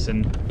Yeah. rocks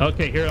and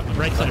okay, here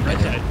right side, right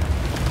side.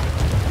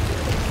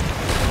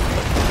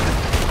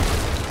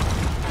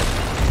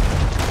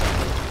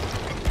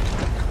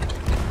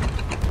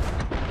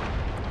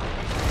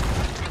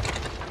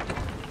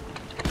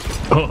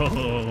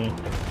 Oh,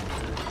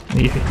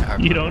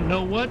 you don't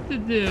know what to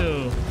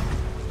do.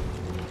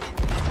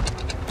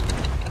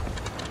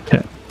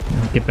 Okay,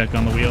 get back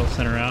on the wheel,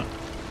 center out.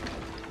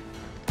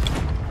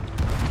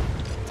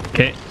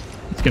 Okay,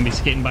 it's gonna be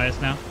skating by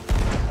us now.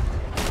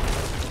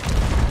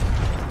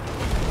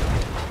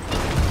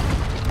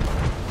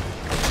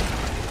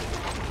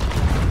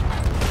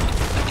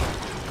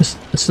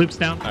 The sloop's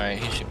down. Alright,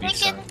 he should be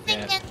Sinking, sunk.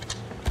 Yeah. sinking.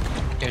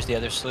 Here's the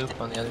other sloop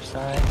on the other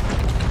side.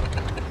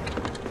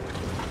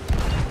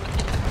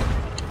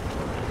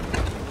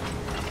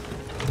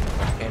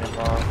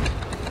 Cannonball.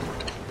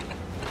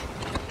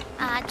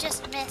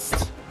 Just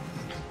missed.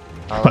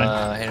 I'll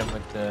Fine. hit him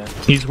with the.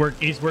 He's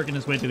working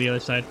his way to the other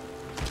side.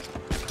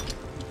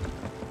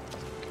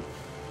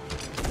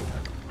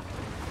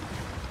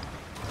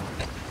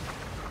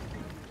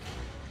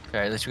 Okay,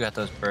 at least we got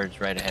those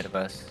birds right ahead of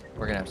us.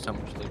 We're gonna have so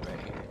much loot right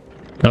here.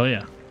 Oh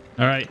yeah.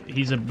 All right,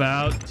 he's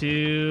about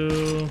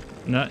to.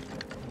 No,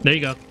 there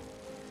you go.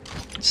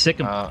 Sick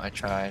him. Oh, I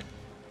tried.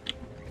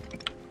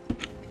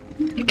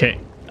 Okay,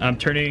 I'm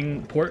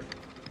turning port.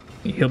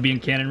 He'll be in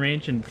cannon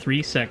range in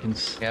 3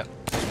 seconds. Yep.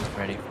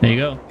 Ready. There you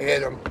go.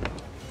 Hit him.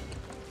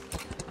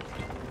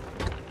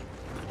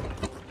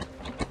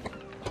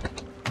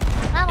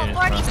 Level Yeah,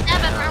 47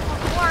 yeah. purple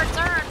boards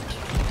earned.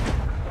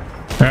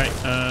 All right.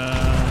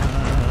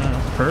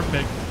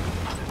 Perfect.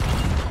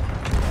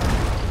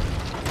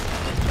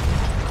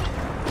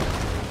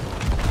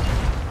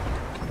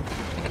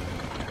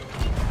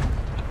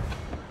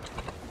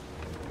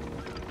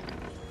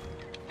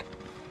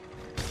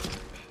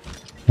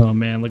 Oh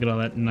man, look at all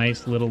that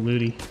nice little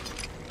looty.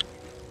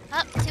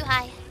 Oh, too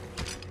high.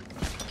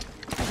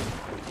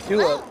 Too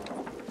low.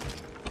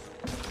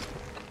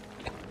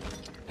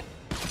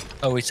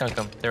 Oh, we sunk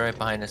them. They're right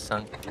behind us,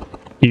 sunk.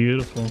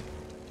 Beautiful.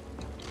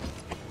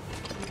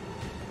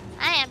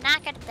 I am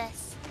not good at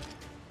this.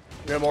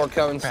 We got more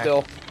coming Crack.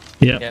 still.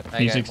 Yep, Yep, I got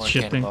music's more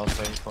shifting. cannonballs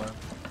ready for him.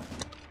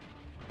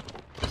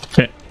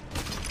 Okay.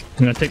 I'm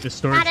gonna take the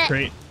storage Got it.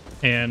 crate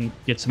and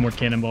get some more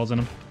cannonballs in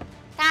them.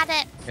 Got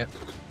it.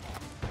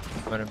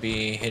 I'm gonna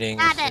be hitting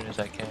Got as it. soon as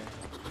I can.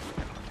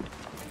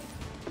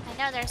 I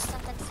know there's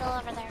something still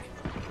over there.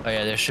 Oh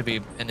yeah, there should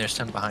be, and there's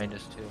some behind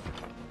us too.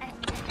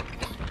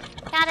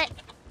 Got it.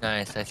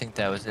 Nice, I think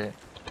that was it.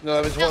 No,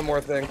 there was one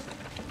more thing.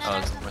 No, Oh,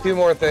 there's it's one one Two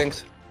more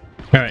things.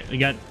 All right, we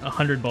got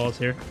 100 balls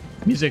here.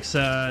 Music's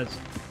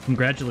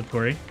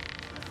congratulatory.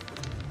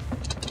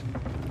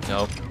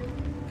 Nope.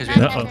 Because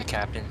we No, haven't Uh-oh. got the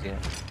captains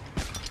yet.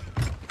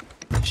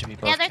 It should be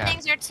The both other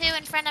captains. things are two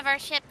in front of our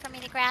ship for me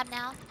to grab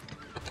now.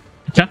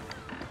 Okay.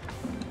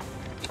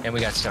 And we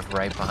got stuff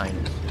right behind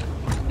us.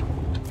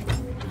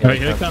 Alright,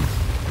 here it comes.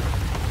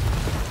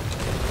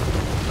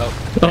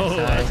 Oh, Oh,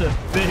 that's a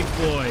big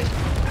boy.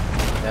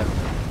 Yep.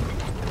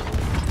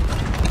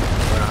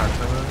 Want a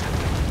harpoon?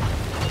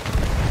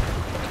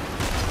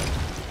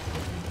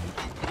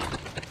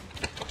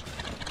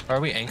 Are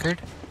we anchored?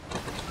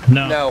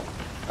 No. No.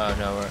 Oh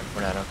no,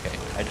 we're not. Okay,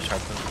 I just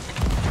harpooned.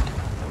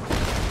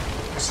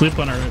 Sloop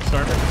on our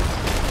starboard.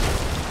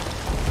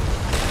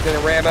 Gonna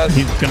ram us.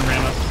 He's gonna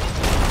ram us.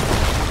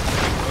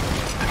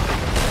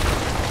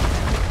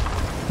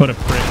 What a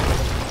prick.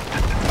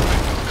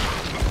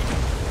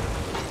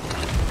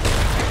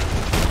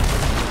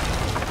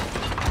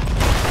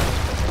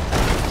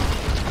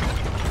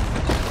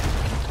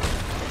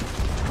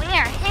 We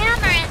are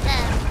hammering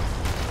them.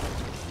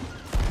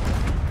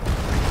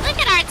 Look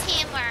at our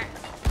teamwork.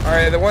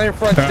 Alright, the one in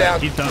front's Alright,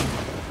 down. he's done.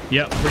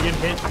 Yep, we're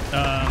getting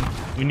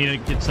hit. We need to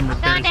get some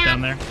repairs down.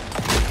 down there.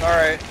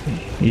 Alright.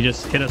 You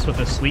just hit us with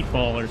a sweet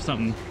ball or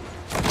something.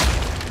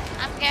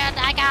 I'm good.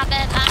 I got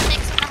it. I'm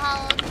fixing the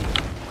hold.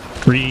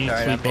 3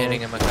 Alright, I'm sweet balls.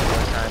 hitting him a couple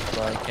of times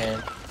while I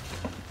can.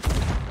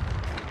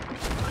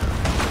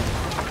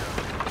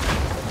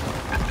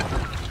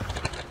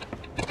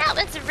 That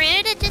was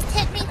rude. It just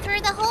hit me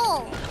through the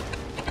hole.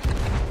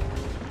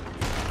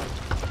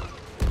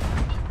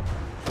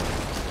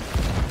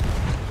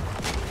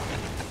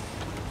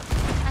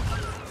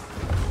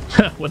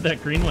 What'd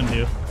that green one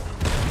do?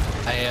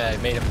 I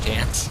made him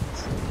dance.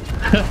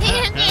 You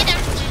made him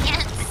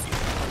dance.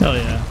 Hell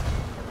yeah.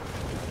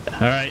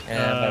 Alright,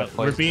 Yeah, I'm about to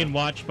we're poison being him.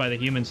 watched by the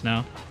humans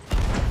now.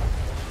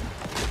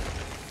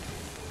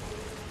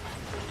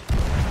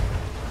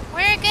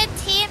 We're a good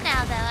team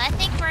now, though. I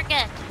think we're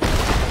good.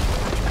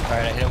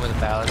 Alright, I hit him with a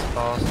ballast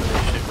ball, so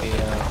they should be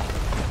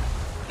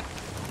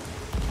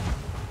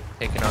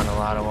taking on a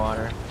lot of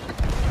water.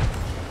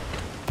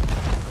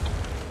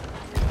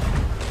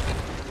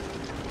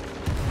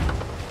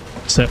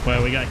 Except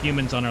we got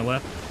humans on our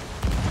left.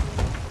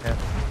 Yep.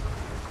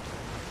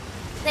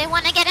 They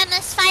want to get in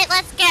this fight.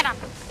 Let's get them.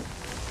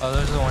 Oh,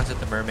 those are the ones at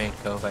the Mermaid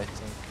Cove, I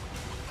think.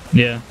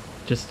 Yeah,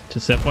 just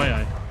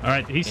FYI.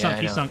 Alright, he's Yeah, sunk,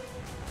 I he's know. sunk.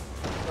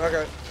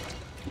 Okay.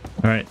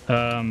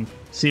 Alright,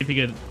 see if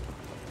you could...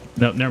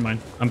 No, never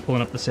mind. I'm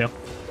pulling up the sail.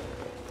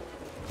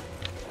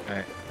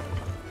 Alright.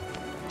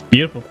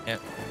 Beautiful.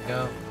 Yep,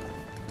 go.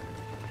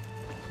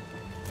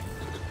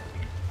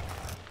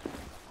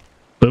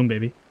 Boom,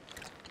 baby.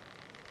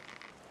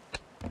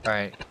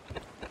 Alright.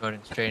 Go ahead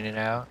and straighten it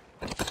out.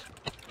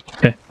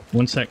 Okay,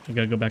 1 sec. I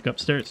gotta go back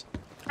upstairs.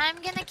 I'm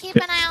gonna keep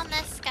an eye on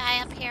this guy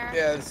up here.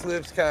 Yeah, the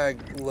sloop's kind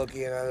of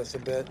looking at us a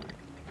bit.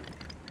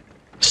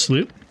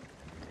 Sloop?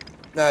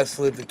 Not a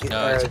sloop, the,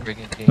 No, it's a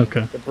brigantine.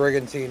 Okay. the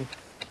brigantine.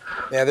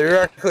 Yeah, they're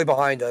directly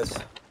behind us.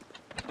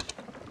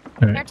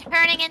 They're Alright.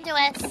 turning into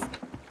us.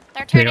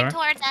 They're They turning are?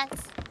 towards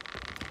us.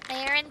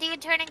 They are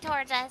indeed turning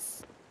towards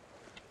us.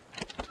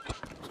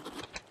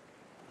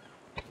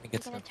 Let me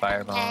get some Gonna turn-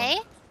 fireball. Okay.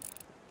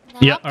 No,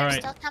 Yeah, they're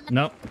alright. still coming.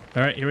 Nope.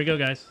 Alright, here we go,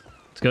 guys.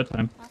 It's go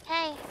time.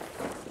 Okay.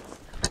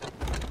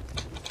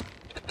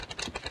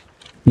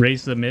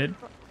 Raise the mid.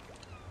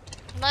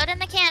 Loading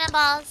the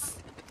cannonballs.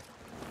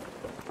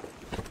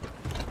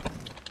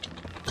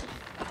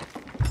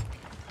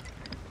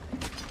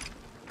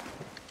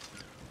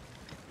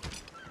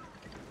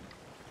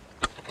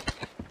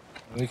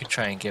 We could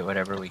try and get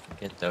whatever we can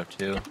get, though,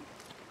 too.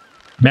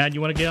 Mad,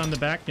 you want to get on the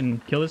back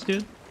and kill this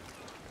dude?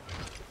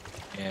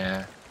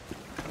 Yeah.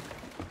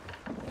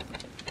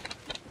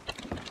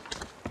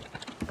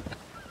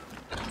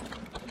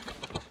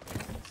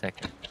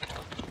 Second.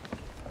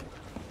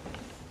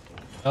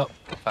 Oh,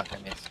 fuck, I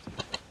missed.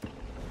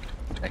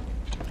 Second.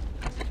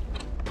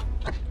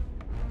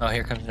 Oh,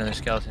 here comes another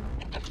skeleton.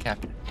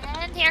 Captain.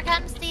 And here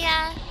comes the,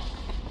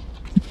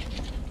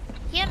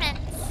 humans.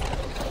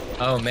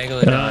 Oh,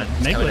 Megalodon.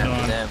 It's coming Megalodon.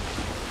 after them.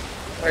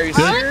 Are you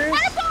Good. serious?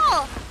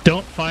 Purple!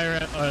 Don't fire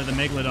at the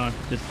Megalodon.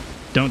 Just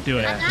don't do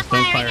it. I'm not Just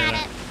don't firing fire at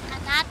at it.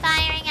 I'm not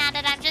firing at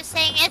it. I'm just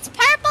saying it's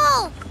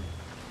purple!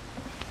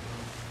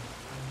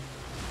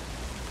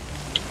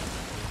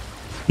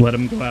 Let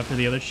him go after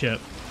the other ship.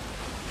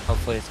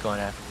 Hopefully it's going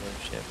after the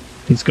other ship.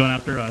 He's going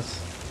after us.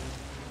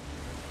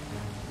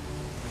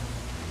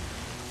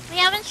 We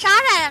haven't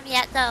shot at him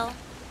yet, though.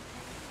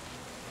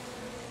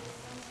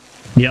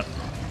 Yep.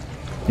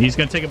 He's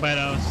gonna take a bite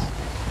out of us.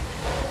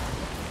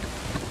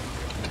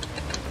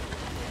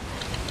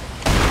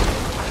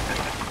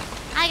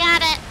 I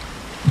got it.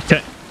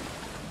 Okay.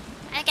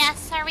 I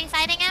guess. Are we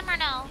fighting him or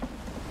no?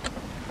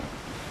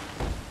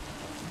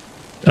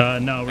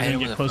 No, we're I hit gonna him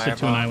get with a closer to an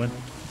fireball. island.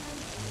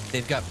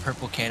 They've got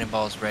purple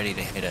cannonballs ready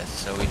to hit us,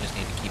 so we just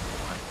need to keep them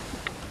on.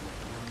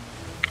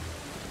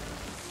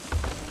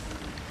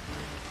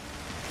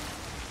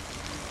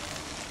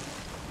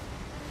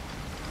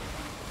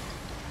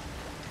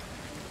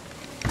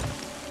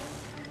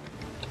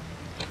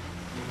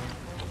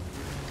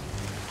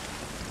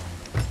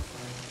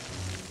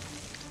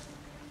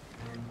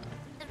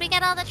 Did we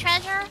get all the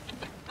treasure?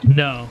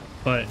 No,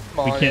 but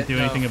Come we on, can't do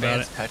No, anything about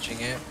it. Van's touching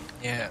it.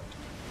 Yeah.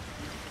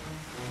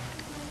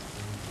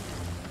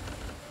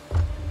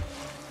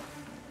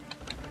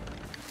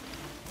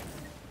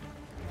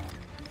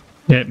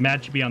 Yeah,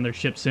 Matt should be on their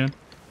ship soon.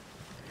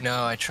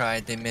 No, I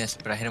tried. They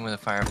missed, but I hit him with a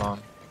firebomb.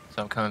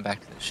 So I'm coming back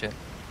to the ship.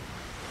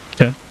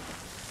 Okay.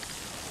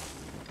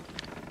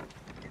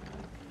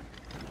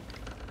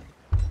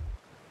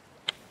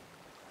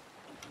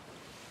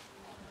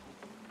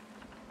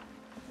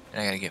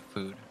 And I gotta get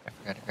food. I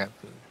forgot to grab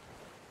food.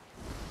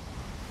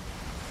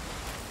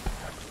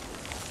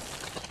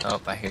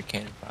 Oh, I hear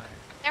cannon fire.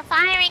 They're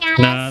firing at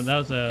Nah,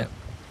 us. that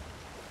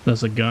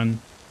was a gun.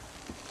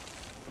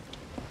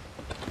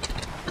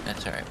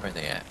 That's alright. Where are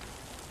they at?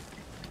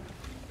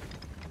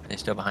 Are they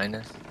still behind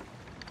us?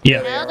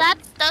 Yeah. No,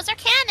 those are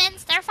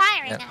cannons. They're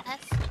firing Yep. at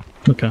us.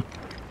 Okay.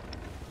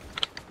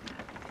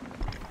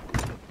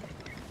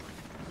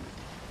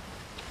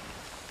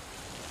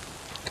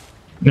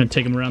 I'm gonna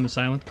take him around this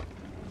island.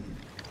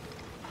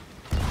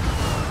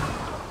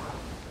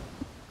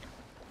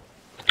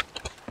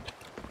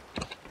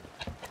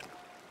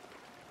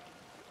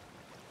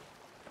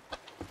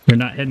 They're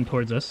not heading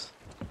towards us.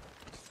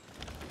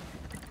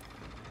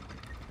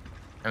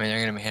 I mean, they're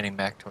gonna be heading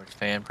back towards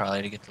Fan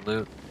probably to get the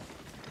loot.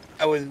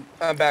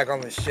 I'm back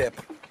on the ship.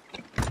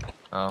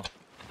 Oh.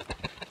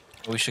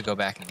 We should go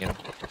back and get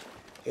them.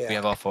 Yeah. We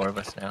have all 4 of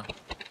us now.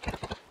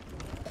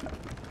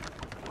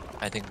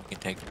 I think we can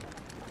take them.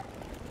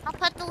 I'll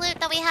put the loot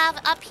that we have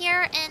up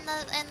here in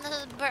the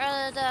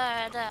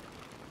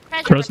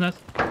treasure Crow's room. nest?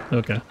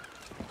 Okay.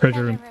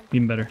 Treasure room.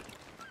 Even better.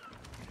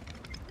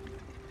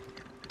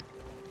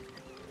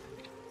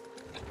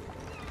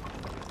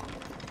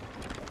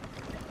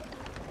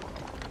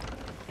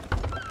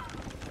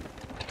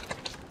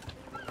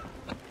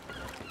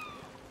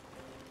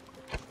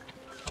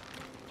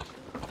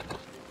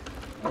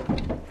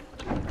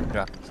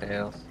 Dropping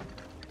sails.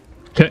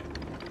 Okay.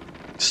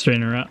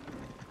 Straighten her out.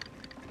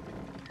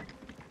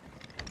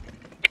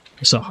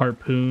 It's a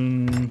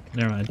harpoon.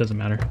 Never mind, it doesn't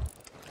matter.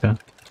 Okay.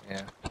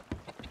 Yeah.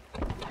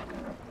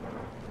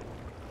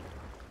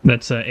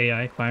 That's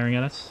AI firing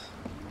at us.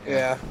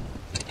 Yeah.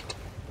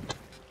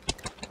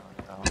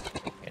 Oh,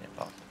 no.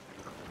 Cannonball.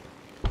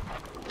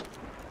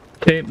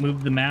 Okay,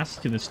 move the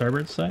mast to the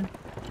starboard side.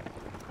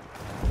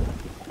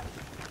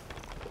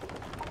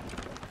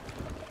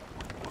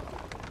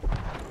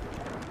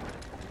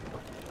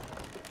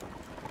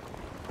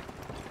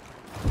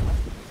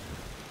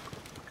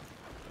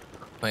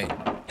 Wait,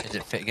 is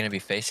it gonna be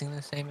facing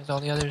the same as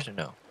all the others or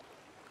no?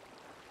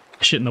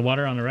 Shit in the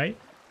water on the right.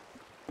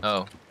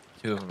 Oh,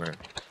 2 of them are.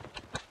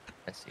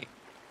 Let's see.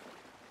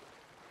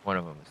 One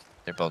of them is.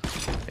 They're both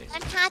facing.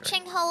 I'm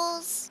patching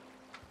holes.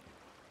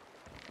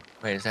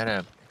 Wait, is that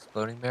a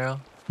exploding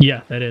barrel?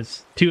 Yeah, that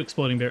is. 2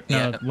 exploding barrel.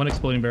 No, Yeah. 1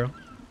 exploding barrel.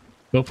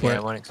 Go for Yeah,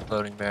 it. 1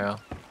 exploding barrel.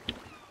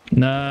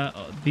 Nah,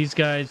 these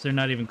guys, they're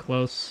not even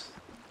close.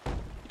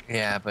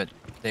 Yeah, but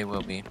they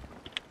will be.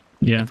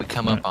 Yeah. If we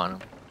come up on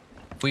them.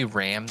 If we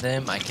ram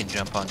them, I can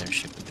jump on their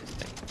ship with this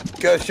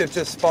thing. Ghost ship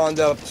just spawned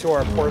up to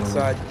our port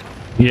side.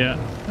 Yeah,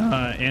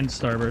 and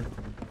starboard.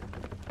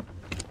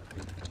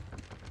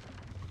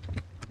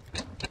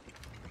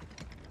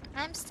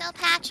 I'm still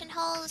patching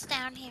holes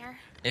down here.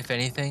 If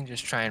anything,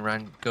 just try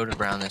and go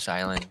around this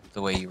island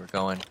the way you were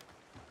going.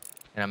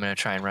 And I'm gonna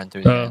try and run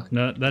through the Oh, island.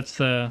 no, that's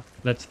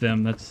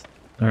them. That's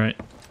all right.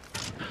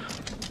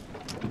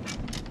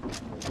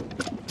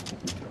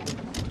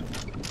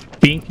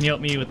 Bean, can you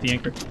help me with the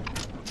anchor?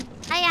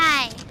 Aye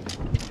aye.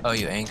 Oh,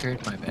 you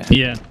anchored? My bad.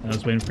 Yeah, I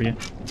was waiting for you.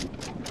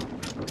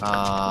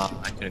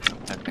 I could have come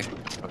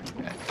towards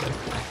you guys.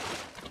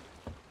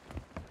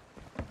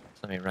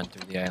 So let me run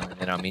through the island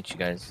and I'll meet you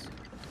guys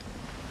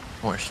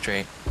more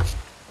straight.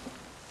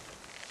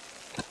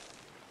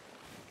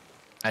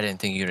 I didn't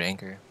think you'd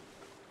anchor.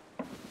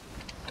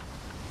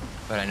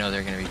 But I know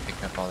they're gonna be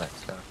picking up all that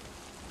stuff.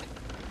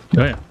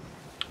 Oh yeah.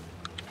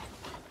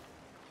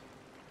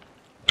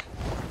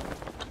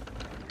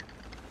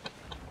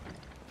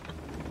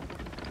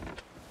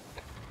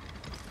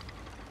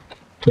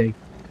 Okay.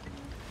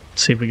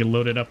 See if we can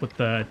load it up with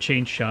the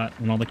chain shot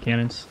and all the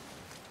cannons.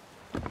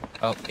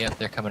 Oh, yep,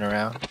 they're coming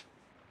around.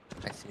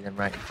 I see them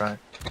right in front.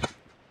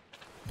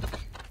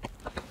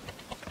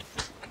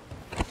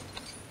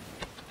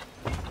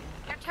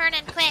 They're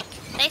turning quick.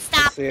 They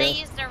stopped. See ya. They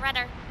used their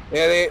rudder.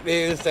 Yeah,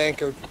 they just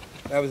anchored.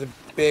 That was a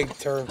big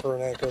turn for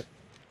an anchor.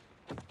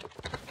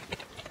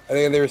 I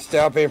think they were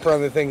stopping in front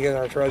of the thing getting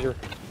our treasure.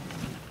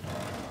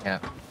 Yeah.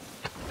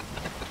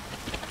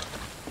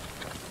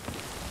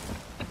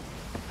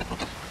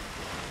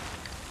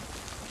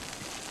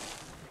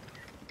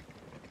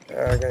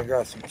 I'm gonna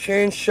grab some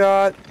chain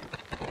shot.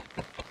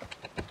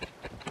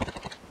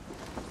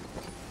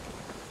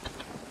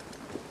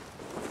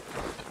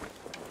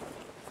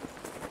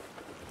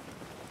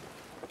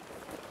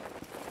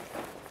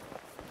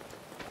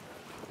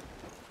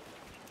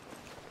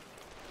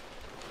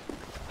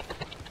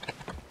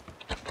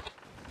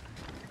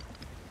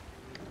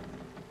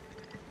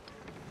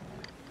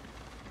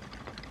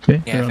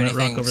 Okay, Yeah, they're if on that rock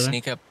anything, over there.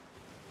 sneak up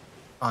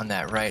on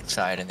that right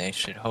side and they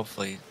should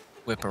hopefully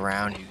whip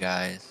around you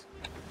guys.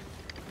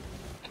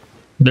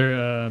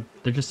 They're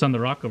just on the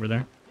rock over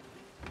there.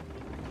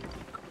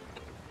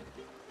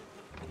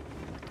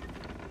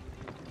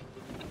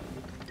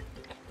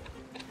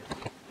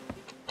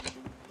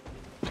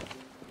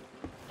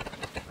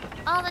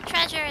 all the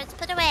treasures.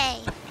 Put away.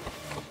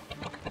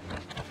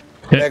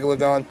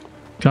 Megalodon.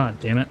 God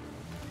damn it.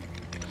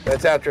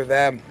 That's after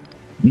them.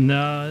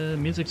 No,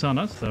 music's on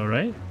us though,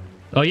 right?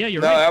 Oh yeah,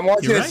 you're No, right. I'm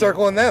watching You're it right.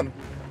 circling them.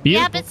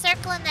 Beautiful. Yep, it's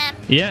circling them.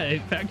 Yeah,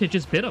 in fact, it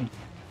just bit him.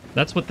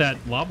 That's what that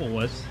wobble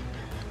was.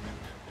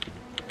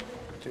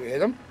 Did you hit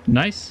them?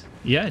 Nice.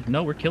 Yeah,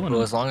 no, we're killing Well,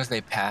 them. as long as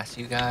they pass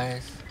you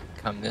guys,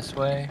 come this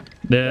way.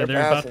 They're They're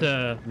about passing.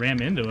 to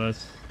ram into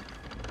us.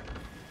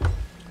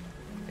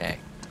 Dang.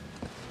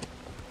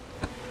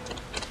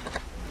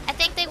 I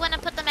think they want to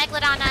put the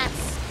Megalodon on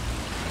us.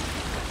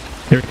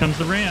 Here comes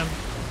the ram.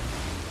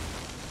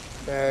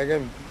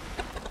 Again.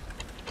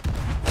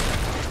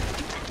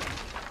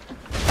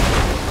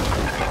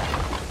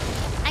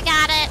 I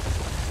got it.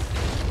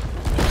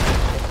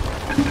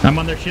 I'm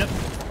on their ship.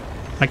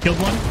 I killed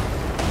one.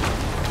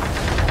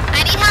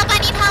 I need help. I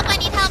need help. I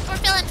need help. We're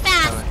filling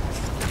fast. Coming.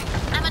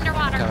 I'm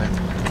underwater. Coming.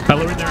 I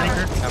lowered their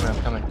anchor.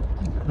 I'm coming.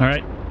 All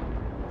right.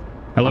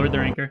 I lowered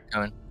their anchor.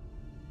 Coming.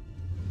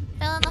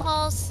 Fill in the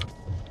holes.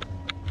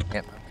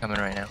 Yep, I'm coming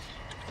right now.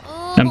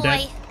 Oh I'm boy.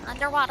 dead.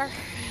 Underwater.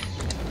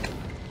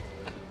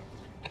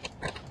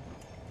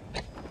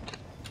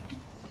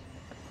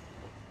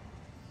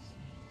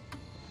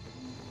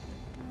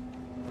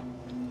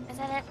 Is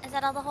that it? Is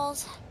that all the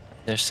holes?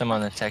 There's some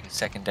on the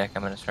second deck.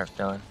 I'm gonna start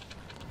filling.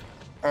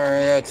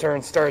 Alright,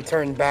 start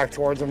turning back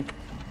towards them.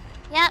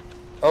 Yep.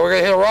 Oh, we're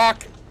gonna hit a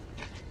rock.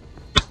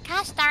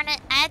 Gosh darn it.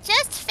 I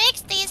just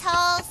fixed these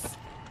holes.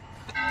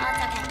 Oh,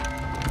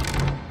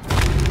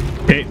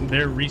 it's okay. Okay,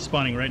 they're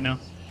respawning right now.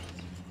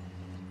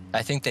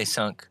 I think they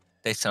sunk.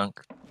 They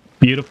sunk.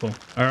 Beautiful.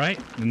 All right,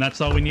 and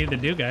that's all we needed to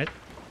do, guys.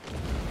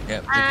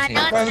 Yep. no, Find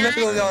the it's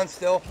Megalodon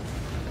still.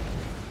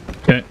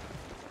 Okay.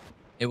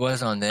 It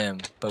was on them,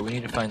 but we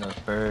need to find those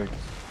birds.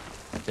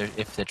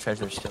 If the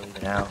treasure's still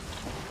even out.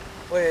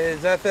 Wait,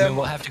 is that I mean, them?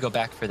 we'll have to go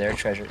back for their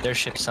treasure. Their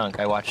ship sunk.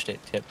 I watched it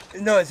tip.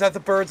 No, is that the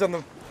birds on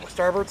the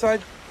starboard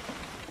side?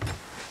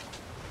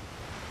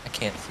 I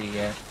can't see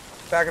yet.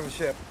 Back of the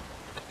ship.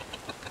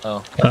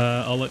 Oh.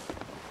 I'll look.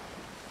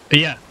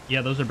 Yeah,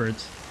 those are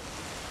birds.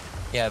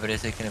 Yeah, but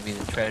is it gonna be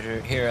the treasure?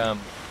 Here, aim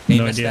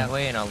No us idea. that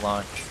way and I'll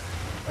launch.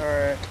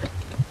 Alright.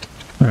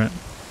 All right.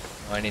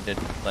 Oh, I need to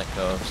let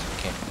go so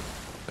we can't.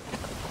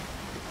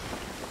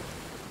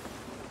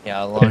 Yeah,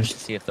 I'll launch to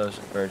see if those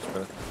are birds we're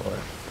looking for.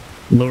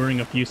 Lowering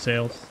a few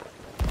sails.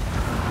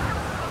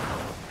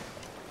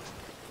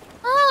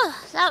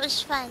 Oh, that was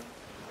fun.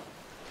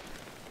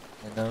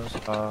 And those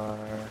are.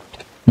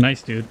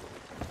 Nice, dude.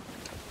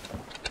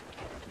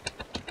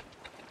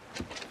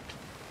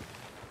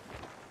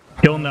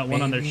 Killing that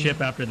one on their Maybe.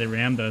 ship after they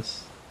rammed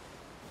us.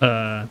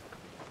 I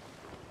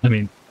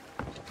mean,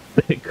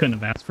 they couldn't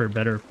have asked for a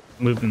better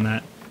move than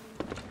that.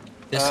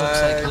 This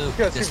looks like Luke. it's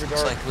got This super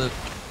looks dark. like Luke.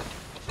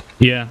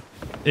 Yeah,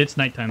 it's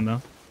nighttime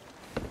though.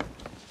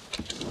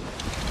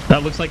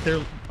 That looks like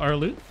our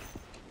loot.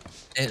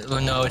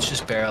 Well, no, it's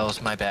just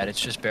barrels. My bad. It's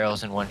just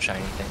barrels and one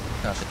shiny thing.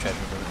 Not the treasure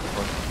we're looking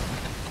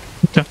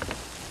for.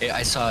 Okay. Yeah,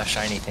 I saw a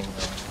shiny thing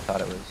though. I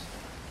thought it was.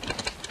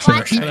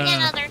 Watch I'm me gonna-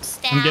 another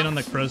staff. I'm getting on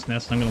the crow's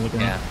nest. I'm gonna look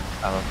around. Yeah.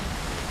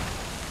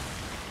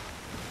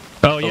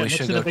 Oh yeah, we next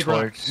should to the go big rock.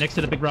 towards- Next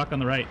to the big rock on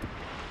the right.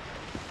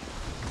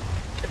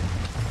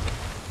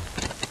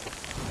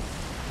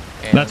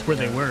 And, That's where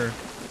they were.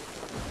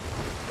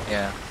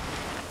 Yeah.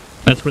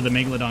 That's where the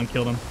megalodon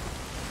killed them.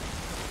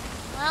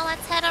 Well,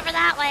 let's head over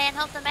that way and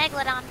hope the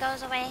Megalodon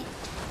goes away.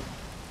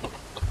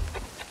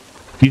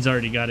 He's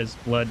already got his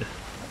blood.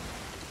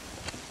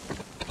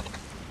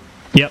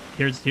 Yep,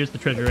 here's the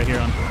treasure right here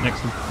on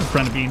next in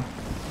front of Bean.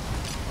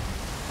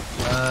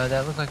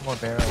 That looked like more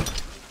barrels.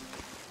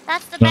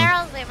 That's the Oh.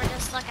 barrels we were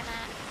just looking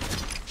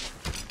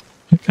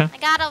at. Okay. I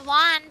got a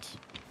wand.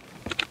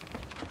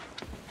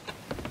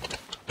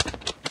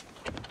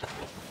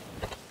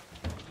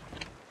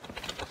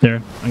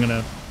 There, I'm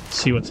gonna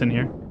see what's in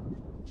here.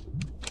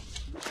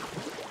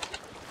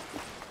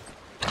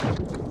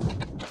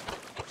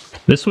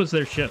 This was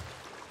their ship.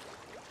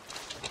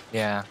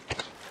 Yeah.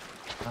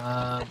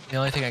 The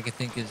only thing I could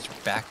think is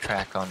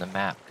backtrack on the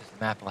map, because the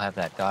map will have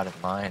that dotted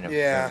line of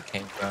Yeah. where it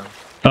came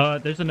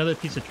from. There's another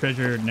piece of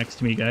treasure next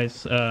to me,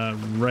 guys.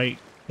 Right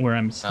where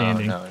I'm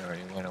standing. Oh no, it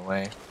already went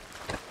away.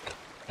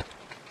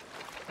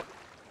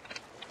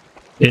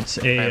 It's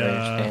Right where you're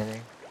a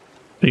standing.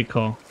 what do you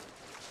call?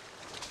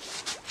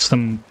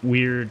 Some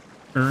weird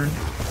urn.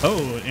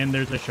 Oh, and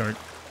there's a shark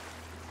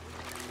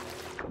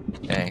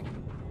Dang.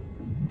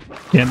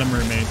 and a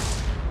mermaid.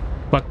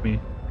 Fuck me.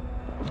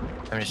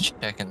 I'm just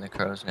checking the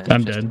crow's nest.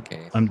 I'm just in dead.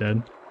 case. I'm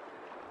dead.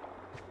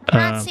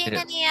 I'm not seeing Did it-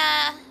 any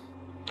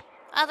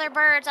other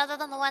birds other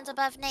than the ones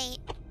above Nate.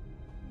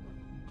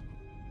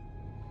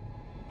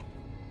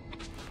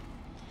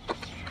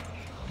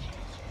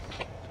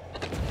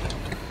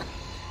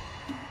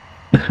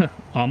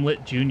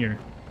 Omelet Junior.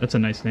 That's a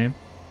nice name.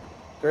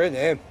 Great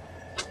name.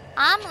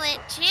 Omelette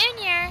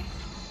Junior.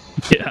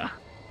 Yeah.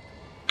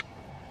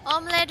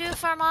 Omelette du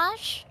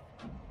fromage.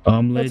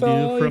 Omelette That's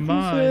all du you can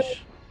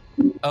fromage.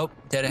 Oh,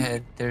 dead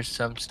ahead. There's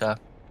some stuff.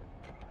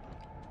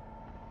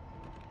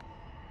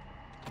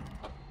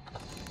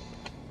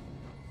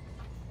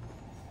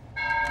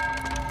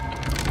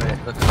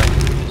 Looks like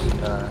it's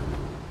just,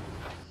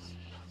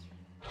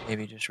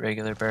 maybe just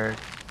regular bird.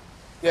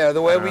 Yeah,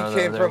 the way I we don't know,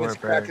 came there from were is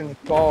back in the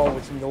birds. fall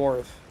was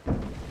north.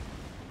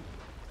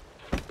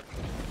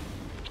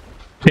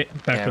 Okay,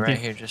 back Yeah, with right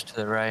you. here, just to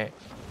the right.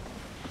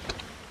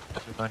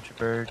 There's a bunch of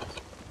birds.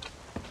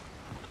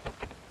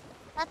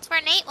 That's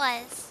where Nate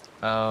was.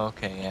 Oh,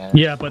 okay, yeah.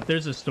 Yeah, but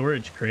there's a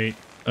storage crate.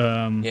 Yeah,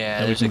 that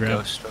we there's can a grab.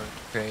 ghost storage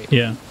crate.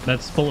 Yeah,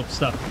 that's full of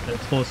stuff.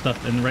 That's full of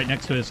stuff, and right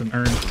next to it is an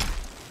urn.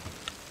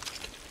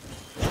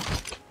 I'm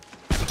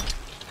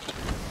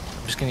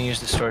just gonna use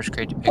the storage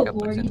crate to pick up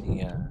what's in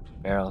the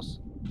barrels.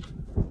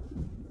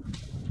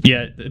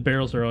 Yeah, the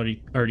barrels are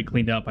already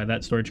cleaned out by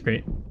that storage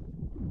crate.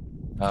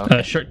 Oh,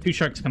 okay. Two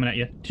sharks coming at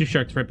you. Two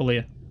sharks right below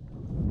you.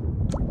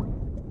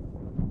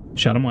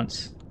 Shot him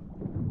once.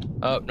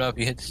 Oh no!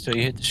 You hit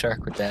the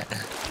shark with that.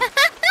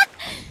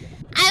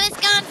 I was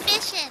gone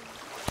fishing.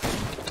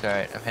 It's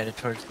alright. I'm headed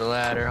towards the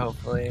ladder.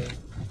 Hopefully.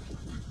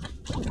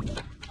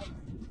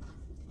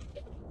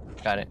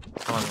 Got it.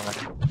 Come on, the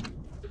ladder.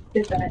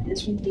 That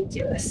is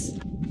ridiculous.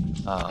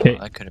 Oh, Okay.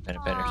 that could have been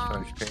a better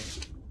storage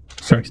crate.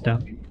 Sharks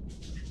down.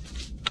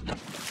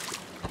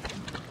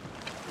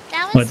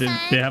 That What was did fun.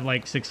 they have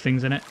like 6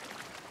 things in it?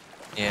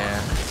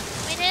 Yeah.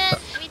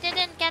 We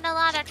didn't get a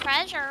lot of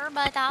treasure,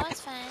 but that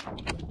was fun.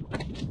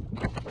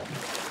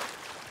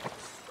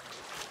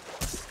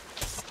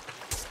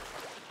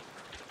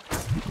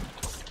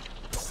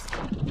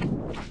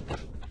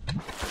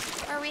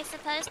 Were we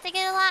supposed to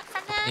get a lot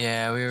from that?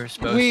 Yeah, we were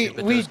supposed We- to,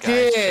 but we those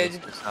guys did.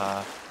 chased us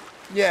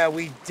off. Yeah,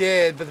 we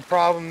did, but the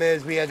problem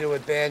is we had to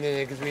abandon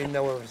it because we didn't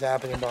know what was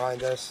happening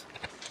behind us.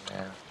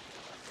 Yeah.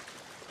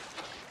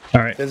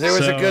 All right. Because there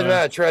was a good so,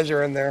 amount of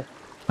treasure in there.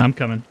 I'm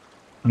coming,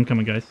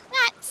 guys.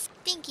 That's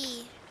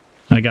stinky.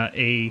 I got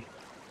a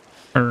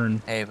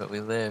urn. Hey, but we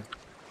lived,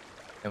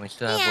 and we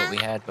still have Yeah. what we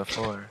had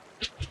before.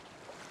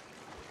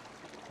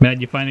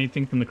 Matt, you find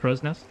anything from the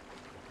crow's nest?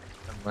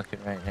 I'm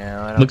looking right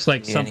now. I don't Looks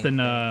like see something,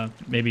 anything.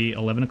 maybe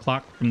 11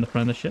 o'clock from the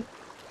front of the ship.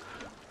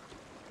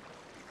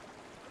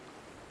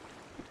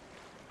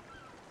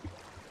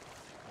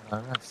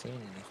 I'm not seeing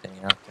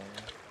anything out there.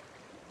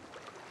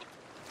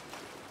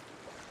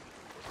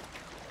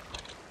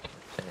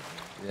 I didn't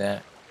do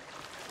that.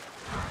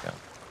 Go.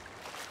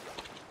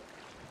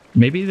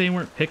 Maybe they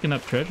weren't picking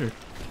up treasure.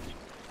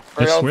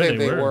 I don't swear think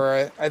they they were.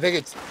 were. I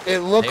think it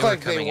looked They were like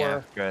they coming were.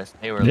 after us.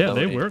 They were Yeah,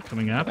 they loaded. were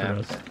coming after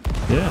us.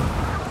 after. Yeah.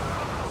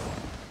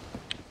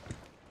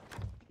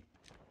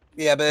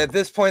 Yeah, but at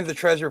this point the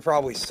treasure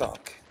probably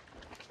sunk.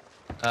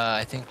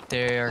 I think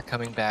they are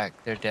coming back.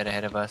 They're dead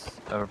ahead of us,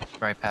 or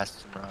right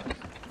past some rocks.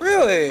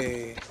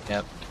 Really?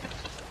 Yep.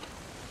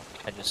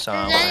 I just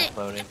saw them when I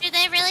floated. Do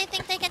they really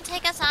think they can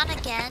take us on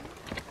again?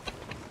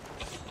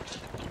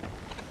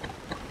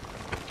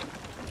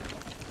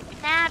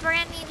 Nah, we're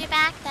gonna need you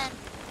back then.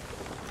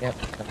 Yep,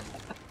 coming.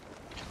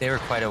 They were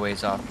quite a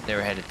ways off. They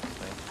were headed this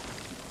way.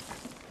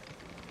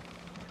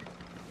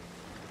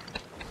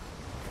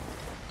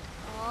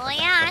 Oh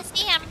yeah, I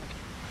see him.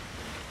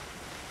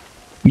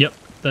 Yep.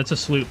 That's a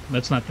sloop.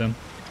 That's not them.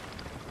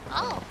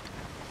 Oh.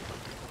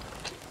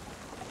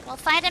 We'll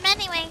fight him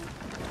anyway.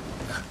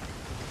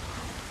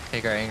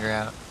 Take our anger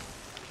out.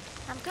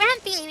 I'm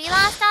grumpy. We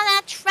lost all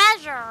that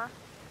treasure.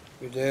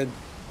 You did.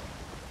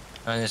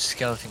 Oh, there's a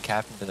skeleton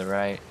captain to the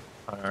right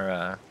on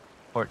our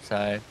port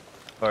side,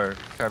 or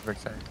starboard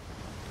side.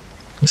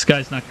 This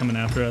guy's not coming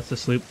after us, the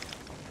sloop.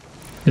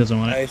 He doesn't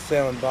want it. Nice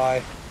sailing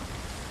by.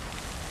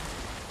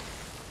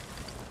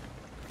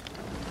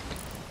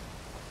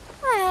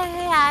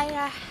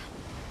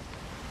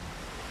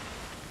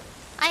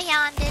 I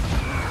yawned.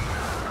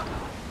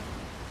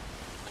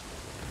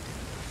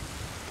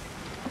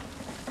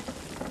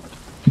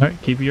 Alright,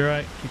 keep your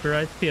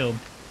eyes peeled.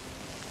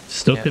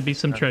 Still Yeah, could be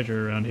some okay.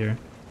 treasure around here.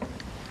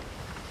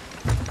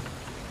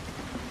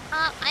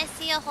 Oh, I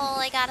see a hole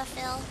I gotta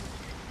fill.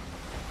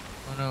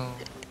 Oh no.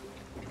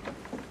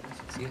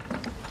 I see it.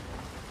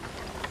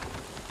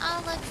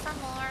 I'll look for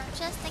more,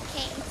 just in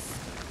case.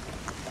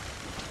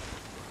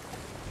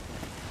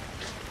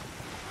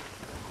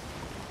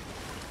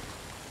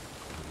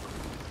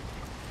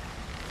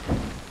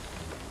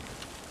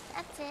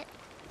 That's it.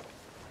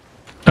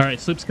 Alright,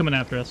 sloop's coming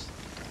after us.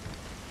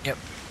 Yep,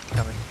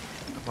 coming.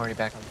 I'm already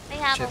back on They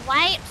the have ship. a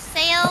white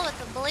sail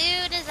with a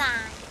blue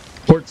design.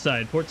 Port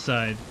side, port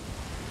side.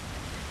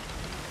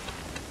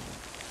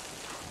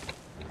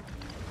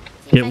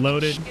 See if I Get can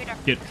loaded, shoot 'em.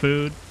 get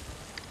food,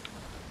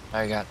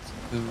 I got some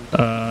food.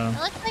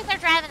 It looks like they're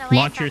driving away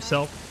launch from us.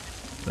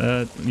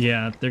 yourself.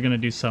 Yeah, they're gonna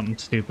do something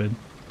stupid.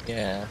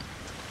 Yeah.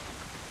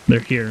 They're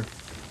here.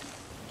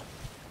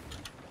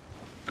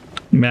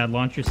 Mad,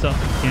 launch yourself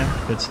if you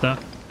can. Good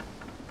stuff.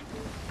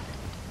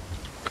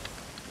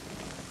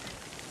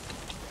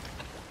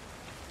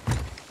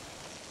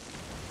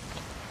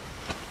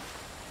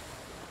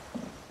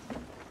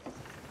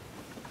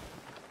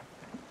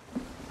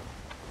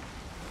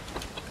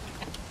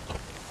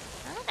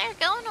 Oh, they're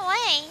going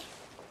away.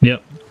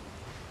 Yep.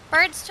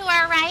 Birds to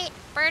our right,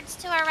 birds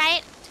to our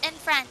right, in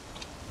front.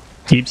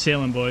 Keep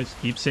sailing, boys.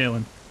 Keep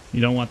sailing.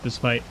 You don't want this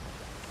fight.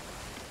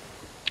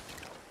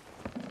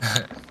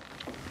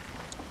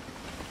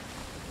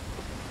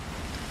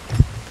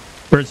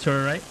 Birds to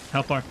our right.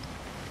 How far?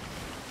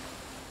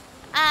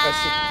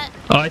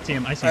 Oh, I see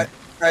him. I see him.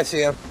 I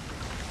see him.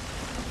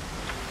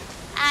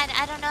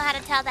 I don't know how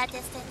to tell that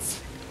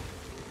distance.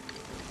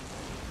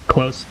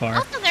 Close, far.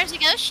 Also, there's a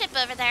ghost ship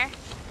over there.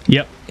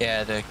 Yep.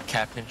 Yeah, the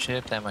captain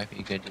ship, that might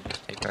be good to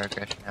just take our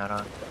aggression out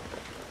on.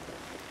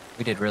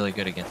 We did really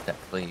good against that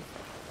fleet.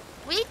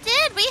 We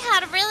did. We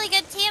had a really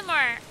good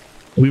teamwork.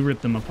 We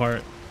ripped them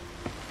apart.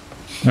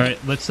 All right,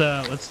 let's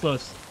slow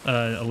us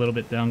a little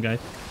bit down, guys.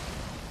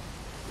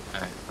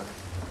 All right.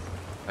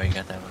 Oh, you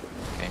got that one.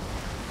 Okay.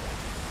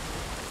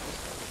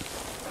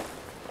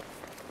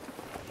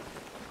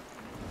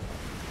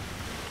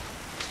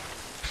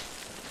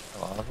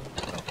 Oh, all of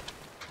them? Oh.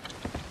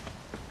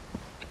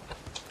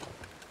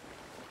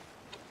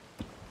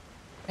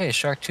 Hey,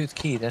 Shark Tooth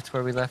Key. That's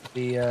where we left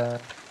the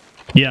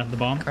Yeah, the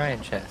bomb.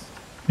 crying chest.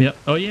 Yep.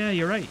 Oh yeah,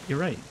 you're right. You're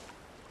right.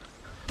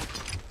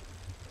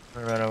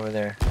 We're right over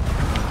there.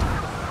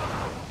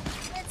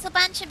 It's a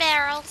bunch of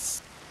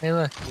barrels. Hey,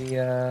 look,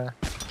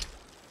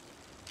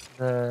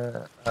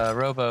 the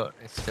rowboat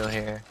is still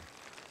here.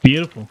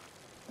 Beautiful.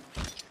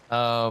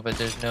 Oh, but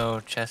there's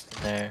no chest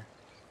in there.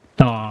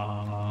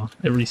 Aw,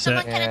 it reset.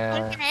 Someone could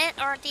have taken it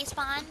or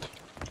despawned.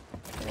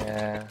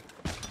 Yeah.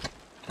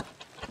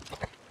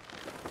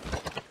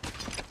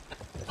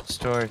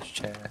 Storage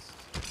chest.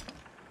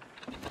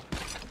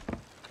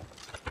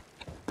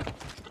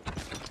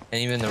 And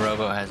even the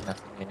rowboat has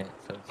nothing in it,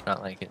 so it's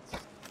not like it's...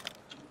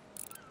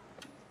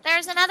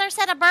 There's another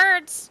set of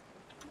birds.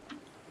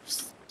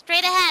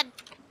 Straight ahead.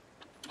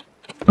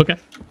 Okay.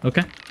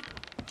 Okay.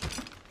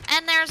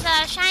 And there's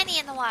a shiny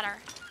in the water.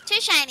 2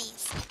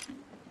 shinies.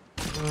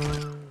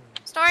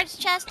 Storage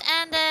chest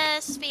and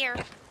a sphere.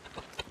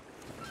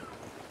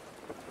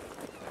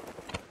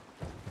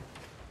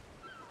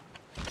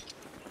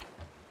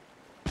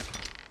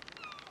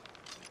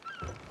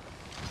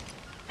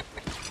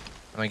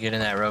 I'm gonna get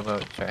in that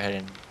rowboat and start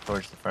heading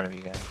towards the front of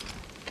you guys.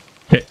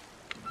 Okay.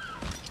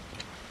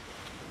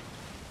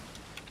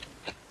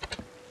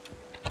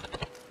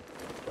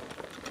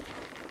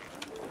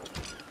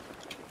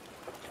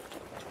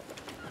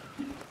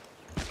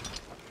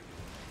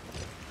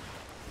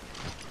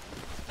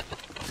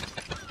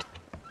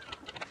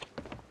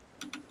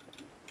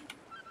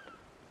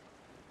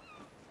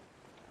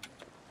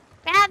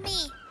 Grab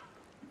me.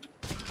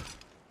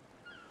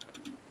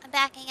 I'm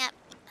backing up.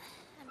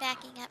 I'm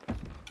backing up.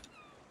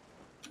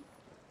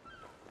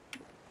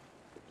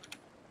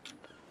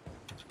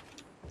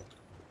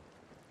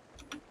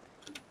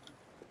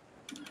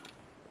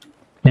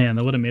 Man,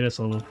 that would have made us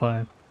a level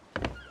 5.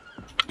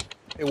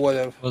 It would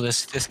have. Well,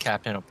 this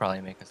captain will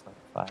probably make us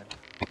level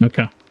 5.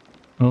 Okay.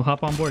 Well,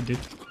 hop on board, dude.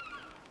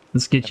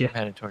 Let's get you. I'm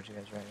headed towards you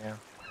guys right now.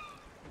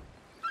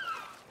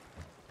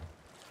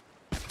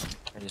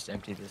 I just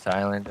emptied this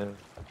island of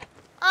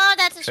Oh,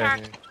 that's a shark.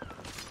 treasure.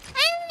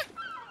 Ah,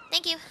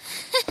 thank you.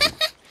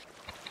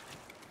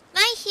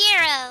 My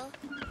hero.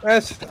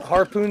 That's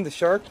harpooned the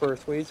shark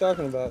first. What are you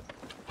talking about?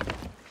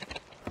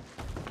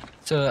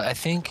 So I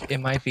think it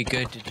might be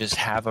good to just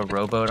have a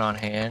rowboat on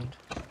hand,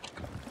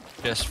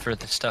 just for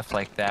the stuff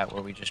like that,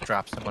 where we just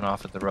drop someone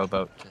off at the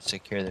rowboat to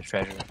secure the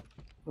treasure.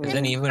 'Cause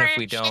then even if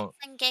we For shits don't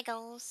and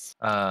giggles.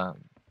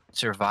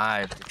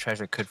 survive, the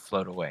treasure could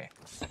float away,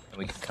 and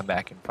we can come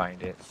back and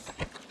find it.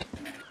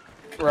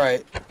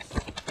 Right.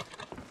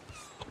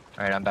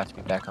 All right, I'm about to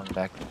be back on the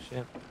back of the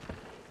ship.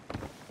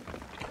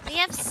 We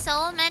have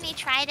so many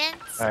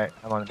tridents. All right,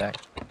 I'm on the back.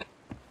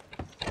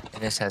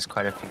 And this has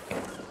quite a few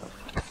cannons.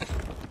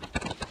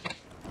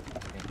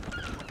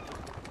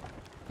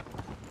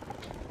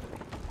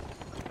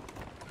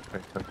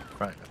 Put it towards the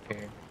front up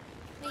here.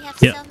 We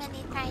have Yep. so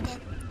many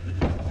tridents.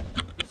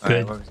 All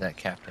right, where was that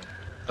captain?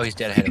 Oh, he's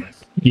dead ahead of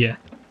us. Yeah.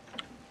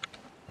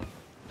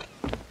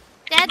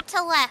 Dead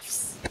to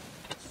lefts.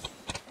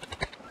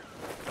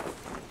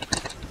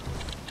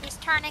 He's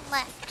turning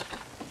left.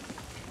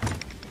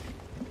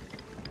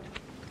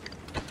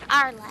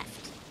 Our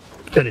left.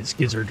 That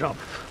is her job.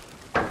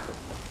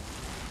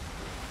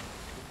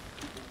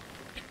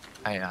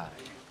 Aye, aye.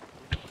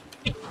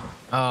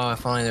 Oh,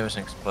 if only there was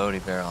an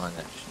exploding barrel on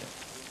that ship.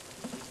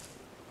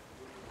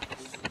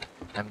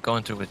 I'm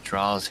going through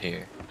withdrawals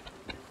here.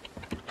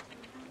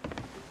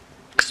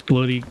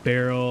 Exploding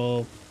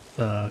barrel,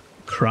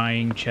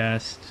 crying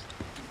chest.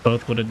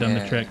 Both would have done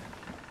the trick.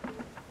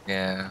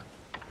 Yeah.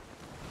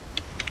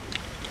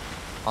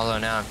 Although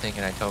now I'm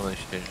thinking I totally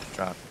should have just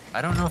dropped it.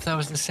 I don't know if that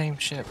was the same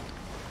ship.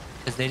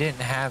 Because they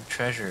didn't have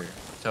treasure.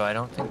 So I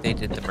don't think they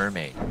did the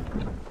mermaid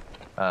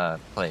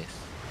place.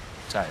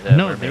 Sorry, the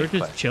No, they were mermaid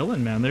just quest.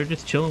 chilling, man. They were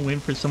just chilling,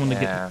 waiting for someone to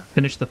Yeah.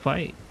 finish the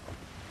fight.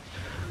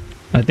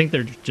 I think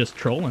they're just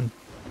trolling.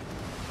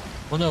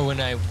 Well, no, when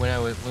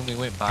we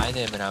went by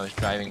them and I was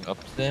driving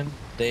up to them,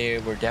 they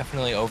were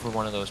definitely over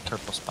one of those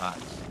purple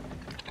spots.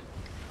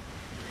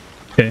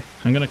 Okay,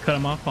 I'm gonna cut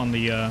them off on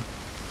the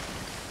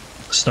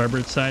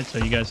starboard side, so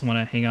you guys want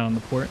to hang out on the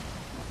port.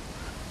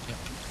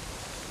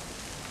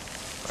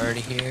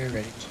 Already here,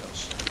 ready to go.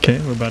 Okay,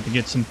 we're about to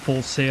get some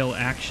full sail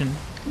action,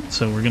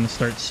 so we're gonna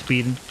start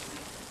speeding.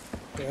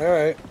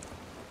 Alright.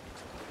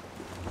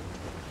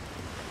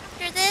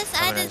 After this,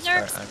 I gonna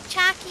deserve start- some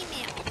chalky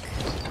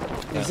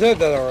milk. You said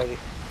that already.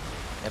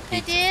 Yep, I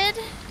did?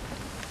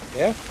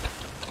 Yeah?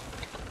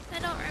 I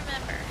don't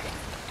remember.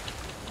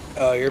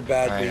 Oh, you're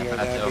bad, Alright, Bean. I'm You're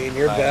gonna have bad, to Bean.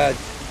 You're open bad.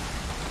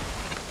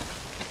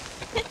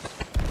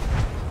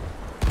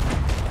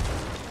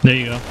 There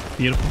you go.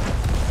 Beautiful.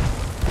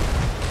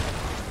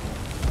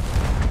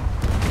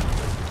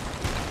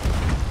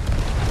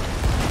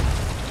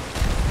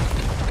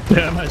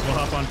 Yeah, I might as well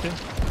hop on too.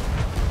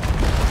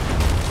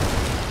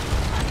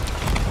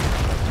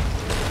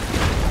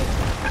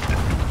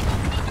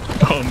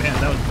 Oh man,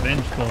 that was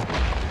vengeful.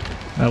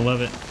 I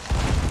love it.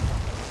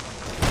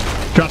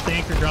 Drop the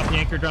anchor, drop the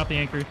anchor, drop the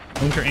anchor.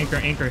 Anchor, anchor,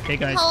 anchor. Hey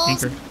guys,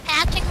 Holes, anchor.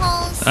 patching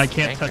holes. I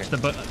can't Anchor. touch the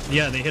but.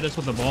 Yeah, they hit us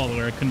with the ball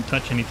where I couldn't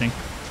touch anything.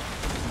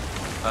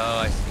 Oh,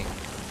 I see.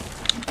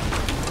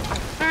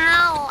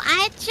 Ow,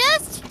 I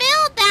just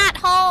filled that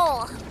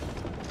hole.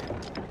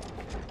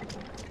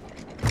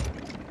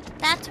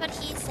 That's what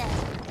he said.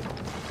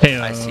 Hey,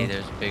 I see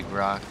there's a big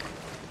rock.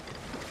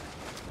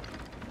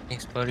 Any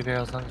explodey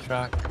barrels on this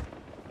rock?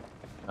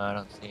 No, I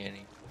don't see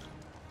any.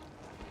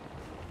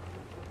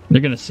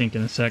 They're gonna sink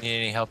in a sec. Need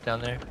any help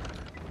down there?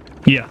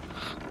 Yeah.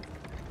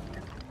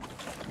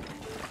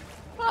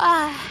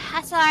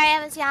 I'm sorry,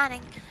 I was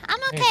yawning. I'm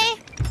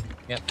okay.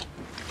 Yep.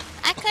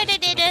 I could have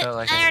did I it. felt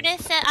like I I- already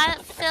I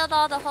filled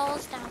all the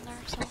holes down there,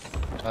 so.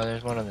 Oh,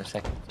 there's one on the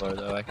second floor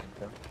though. I can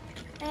tell.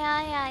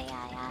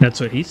 Yeah. That's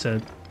what he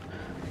said.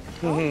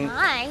 Oh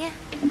my.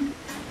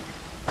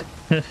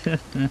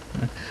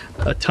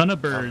 A ton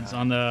of birds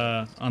on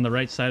the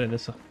right side of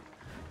this.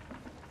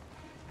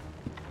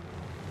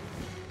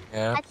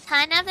 Yeah. A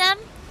ton of them?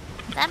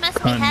 That must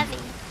Ton. be heavy.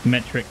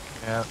 Metric.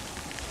 Yeah.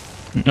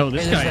 Oh,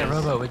 this Hey, there's guy that is.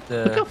 rowboat with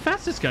Look how the.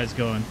 fast this guy's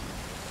going.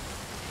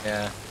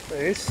 Yeah.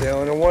 He's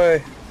sailing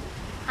away.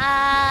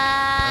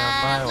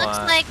 my Looks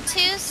lot. like 2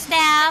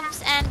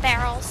 staves and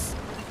barrels.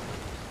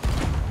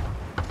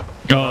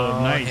 Oh,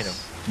 Oh, I hit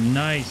nice.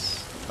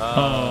 Nice. Oh.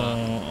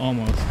 Oh,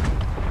 almost.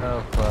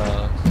 So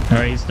close.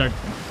 Alright,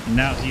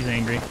 now he's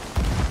angry.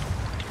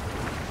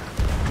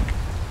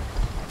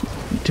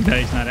 Too bad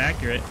he's not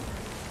accurate.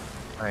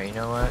 Alright, you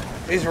know what?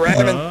 He's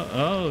ramming.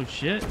 Oh,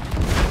 shit.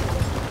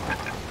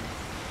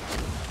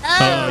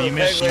 Oh, you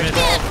missed, you shit.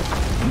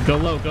 missed. Go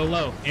low,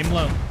 aim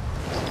low.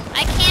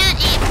 I can't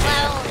aim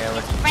low. Yeah,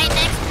 let's It's right go.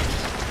 next to me.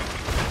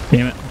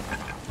 Damn it.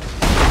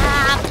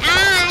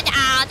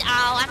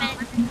 I'm in.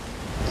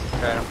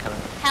 Alright, I'm coming.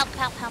 Help.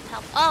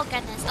 Oh,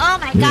 goodness. Oh,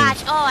 my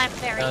gosh. Oh, I'm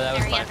very, No, that was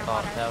very my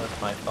fault. underwater. That was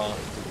my fault.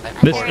 I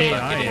This poured a AI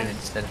bucket in is-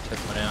 instead of took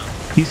one out.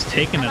 He's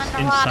taking I'm us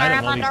underwater, inside of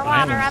I'm all these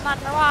underwater,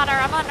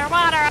 islands. I'm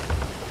underwater.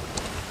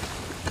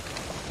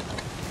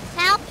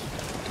 Help.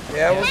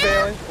 Yeah, we're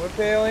bailing. We're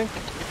bailing.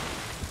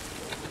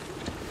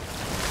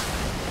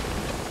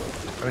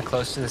 Are we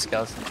close to the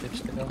skeleton ship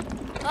still?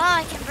 Oh,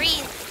 I can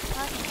breathe.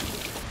 Okay.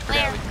 Yeah,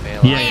 Where? we can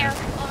bail Yeah, out. yeah.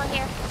 Where? Over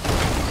here.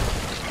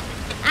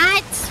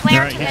 I swear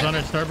Alright, to he's on our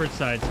goodness. starboard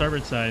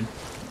side,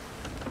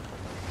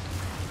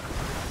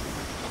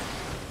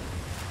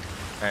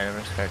 Alright, I'm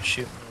gonna start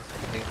shooting.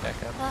 Let's get back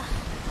up.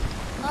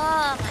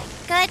 Oh my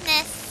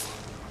goodness.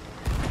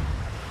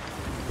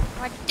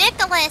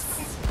 Ridiculous.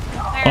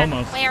 Where-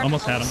 Almost where had him.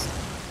 close?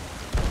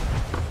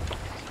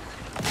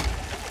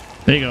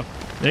 There you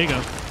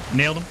go.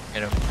 Nailed him.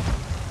 Hit him.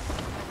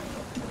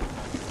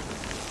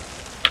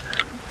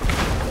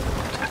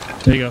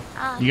 There you go.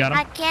 Oh, You got him?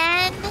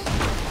 Again?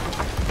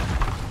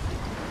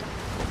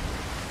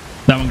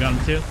 That one got him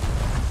too.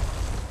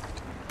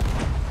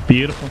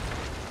 Beautiful.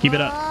 Keep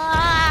it up.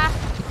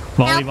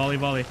 Volley, Help.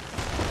 volley.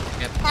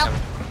 Yep. Help.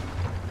 coming.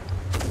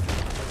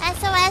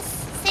 SOS.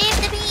 Save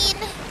the bean.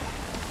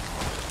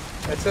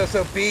 That's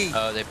SOB.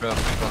 Oh, they broke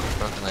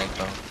broken leg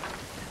bone.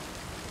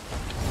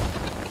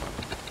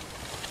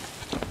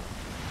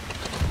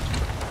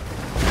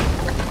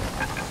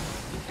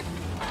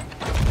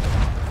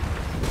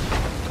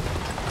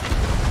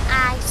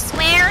 I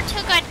swear to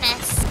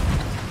goodness.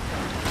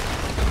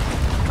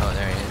 Oh,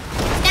 there he is.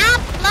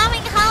 Stop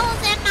blowing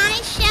holes in my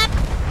ship.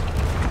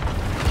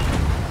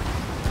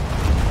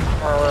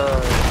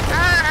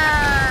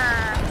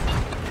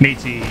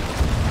 Matey.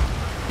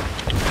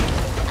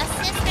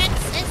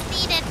 Assistance is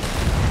needed.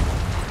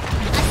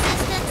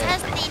 Assistance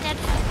is needed.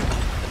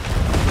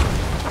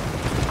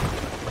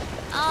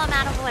 Oh, I'm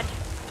out of wood.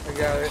 I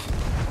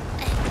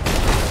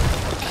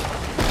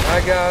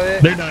got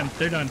it.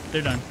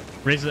 They're done.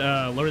 Raise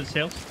lower the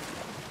sails.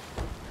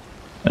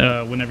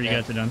 Whenever you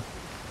guys are done.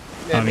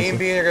 Yeah, me obviously. and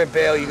Bean are gonna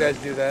bail. You guys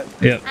do that.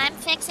 Yep. I'm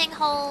fixing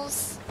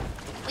holes.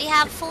 We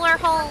have 4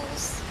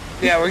 holes.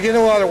 Yeah, we're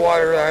getting a lot of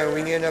water.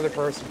 We need another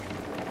person.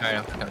 Alright,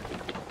 I'm coming.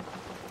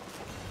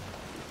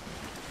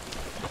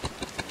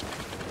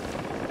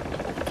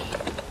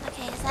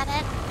 Okay, is that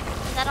it?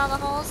 Is that all the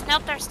holes?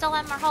 Nope, there's still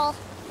one more hole.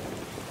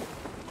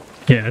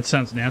 Yeah, it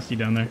sounds nasty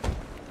down there.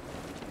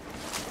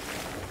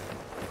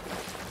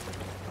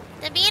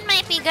 The bean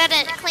might be good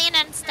at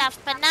cleaning stuff,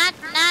 but not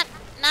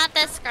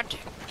this good.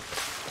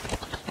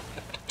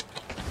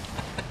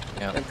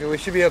 Yeah. Okay, we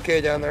should be okay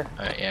down there.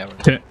 Alright, yeah.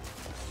 Okay.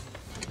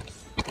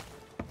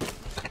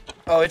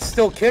 Oh, it's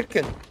still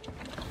kicking.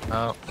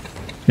 Oh,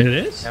 It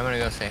is? I'm gonna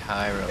go say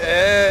hi real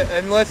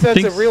quick. Unless that's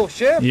a Thinks- real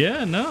ship.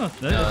 Yeah, no.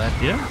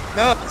 that's- yeah.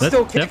 No, it's That's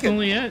still kicking.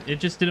 definitely it. It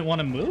just didn't want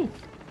to move.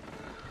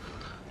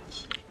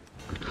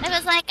 It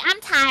was like, I'm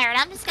tired.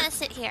 I'm just gonna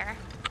sit here.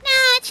 No,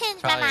 I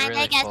changed my Probably mind.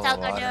 really I guess full I'll of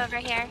go do water. over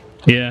here.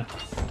 Yeah.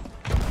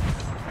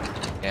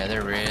 Yeah,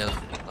 they're real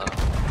low.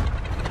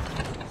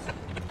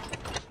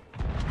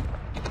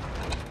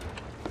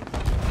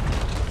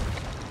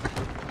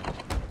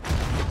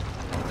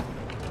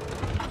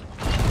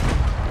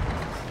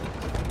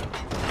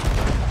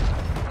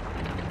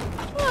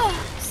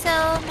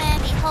 So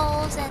many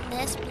holes in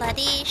this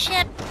bloody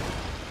ship.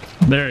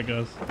 There it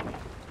goes.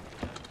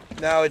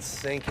 Now it's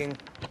sinking.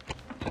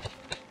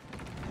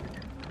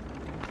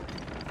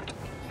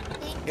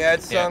 Yeah,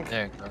 it's Yeah, sunk.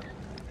 there it goes.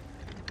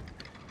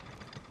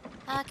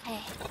 Okay.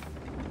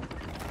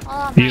 Oh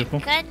my Beautiful.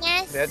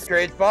 goodness. That's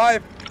grade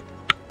 5.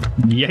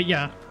 Yeah,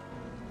 yeah.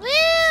 Woo!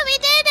 We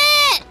did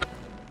it!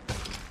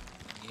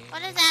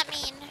 What does that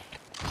mean?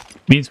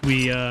 Means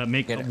we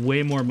make Get it.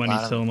 way more money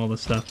Bottom. selling all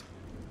this stuff.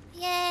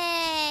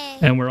 Yay!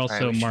 And we're also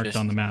Alright, we should marked just-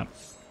 on the map.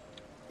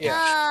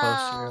 Yeah.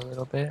 Closer a Oh,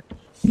 little bit.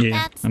 Yeah.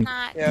 that's I'm-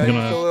 not Yeah,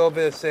 gonna- just a little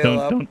bit of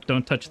sail don't up.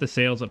 don't touch the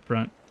sails up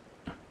front.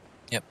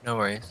 Yep, no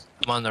worries.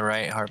 I'm on the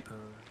right, harpoon.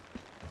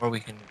 Or we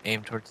can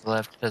aim towards the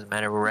left. Doesn't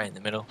matter. We're right in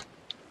the middle.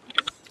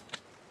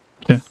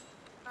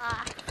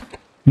 Ah,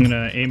 I'm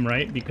gonna aim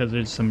right because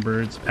there's some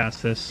birds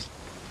past this.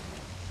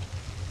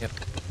 Yep.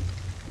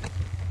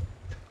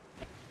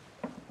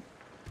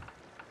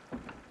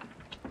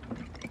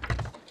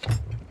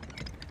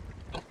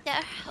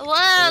 there. Whoa,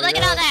 There we look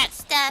at all go. that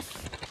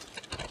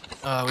stuff.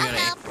 Oh, we I'll gotta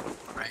help. aim.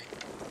 Right.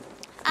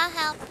 I'll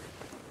help.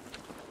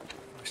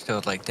 We're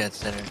still like dead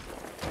center.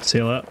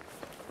 Sail up.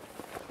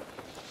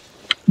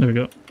 There we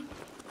go.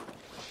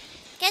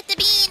 Get the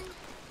bean.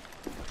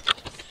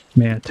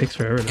 Man, it takes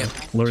forever to Yep.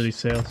 lower these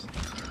sails.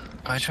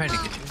 Oh, I tried to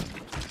get you.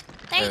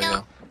 There you we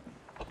go.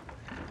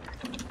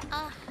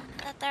 Oh,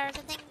 there's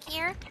a thing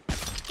here.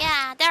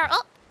 Yeah, there.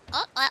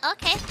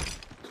 Okay.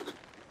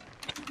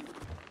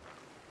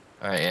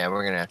 Alright, yeah,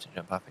 we're gonna have to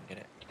jump up and get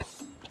it.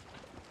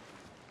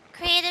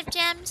 Creative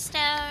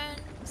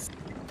gemstones.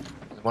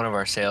 One of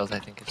our sails, I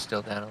think, is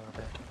still down a little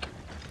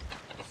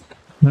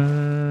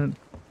bit.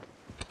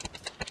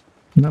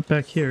 Not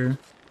back here.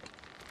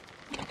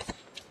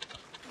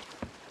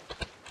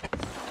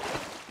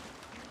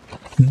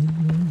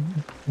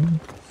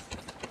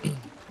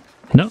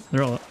 No,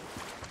 they're all up.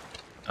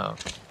 Oh,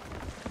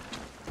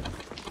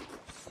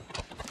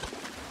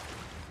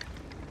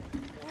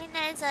 And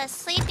there's a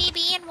sleepy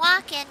bean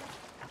walking.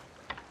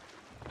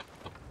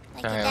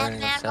 Like Sorry, a we're dead gonna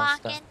man sell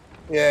stuff. walking.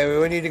 Yeah,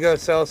 we need to go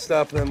sell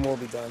stuff and then we'll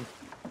be done.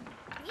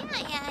 Yeah.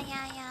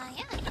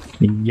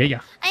 Yeah, yeah.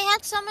 I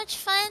had so much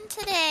fun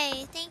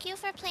today. Thank you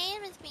for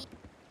playing with me.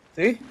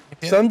 See?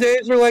 Yep. Some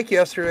days are like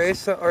yesterday,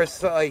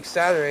 like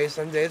Saturday.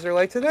 Some days are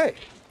like today.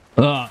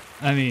 I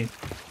mean,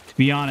 to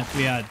be honest,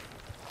 we had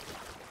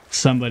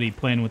somebody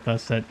playing with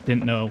us that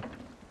didn't know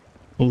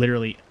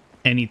literally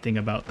anything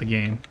about the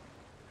game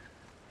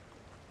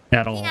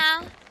at all.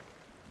 Yeah.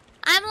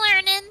 I'm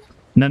learning.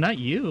 No, not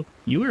you.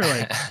 You were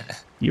like,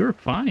 you were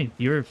fine.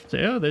 You were,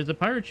 oh, there's a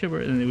pirate ship.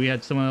 And then we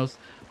had someone else.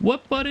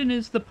 What button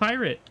is the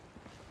pirate?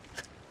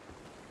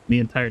 The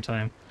entire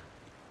time.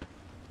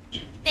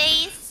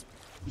 Face.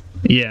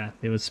 Yeah,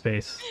 it was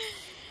space.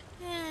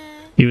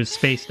 He was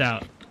spaced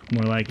out.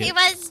 More like He it.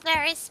 was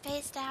very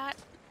spaced out.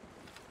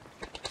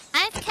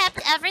 I've kept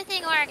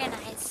everything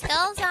organized.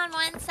 Skulls on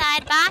one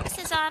side,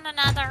 boxes on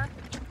another.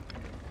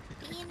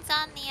 Beans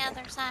on the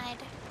other side.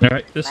 All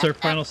right, this is our Let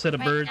them final set of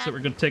break birds up. that we're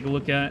going to take a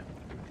look at.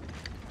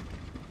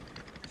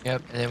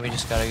 yep, and then we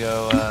just gotta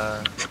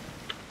go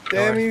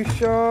Damn you,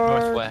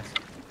 shark. northwest.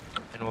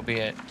 And we'll be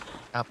at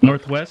Alpha.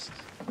 Northwest.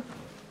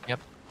 Yep.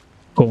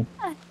 Cool.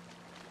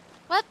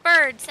 What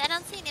birds? I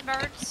don't see any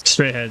birds.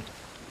 Straight ahead. And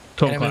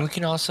 12 I mean, we o'clock.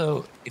 can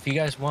also, if you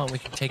guys want, we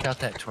can take out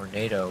that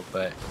tornado,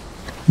 but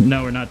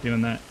No, we're not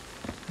doing that.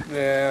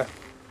 Yeah.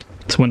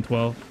 It's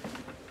 112.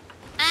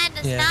 And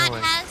does Yeah, no not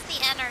worries. has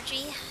the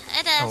energy.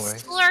 It No is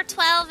worries.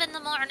 4:12 in the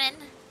morning.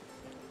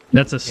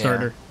 That's a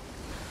starter.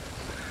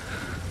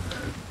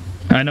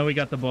 I know we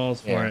got the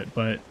balls for Yeah. it,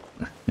 but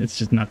it's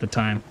just not the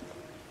time.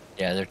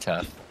 yeah, they're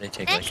tough. They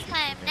take Next like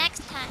time, 15 minutes.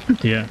 next time.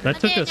 Yeah, that We'll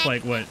took do us next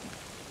like, what?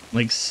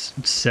 Like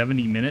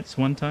 70 minutes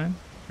one time,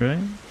 right?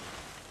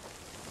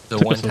 The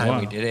took one us a time we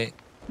while. did it,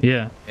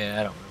 Yeah. yeah,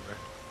 I don't remember.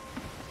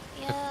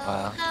 Yo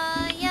Wow.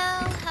 ho, yo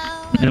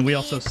ho. And we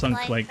also beats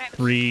sunk like Rip.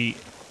 3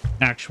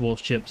 actual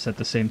ships at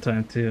the same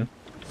time, too.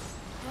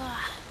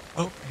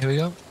 Oh, here we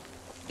go.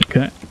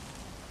 Okay.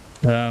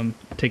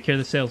 Take care of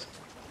the sails.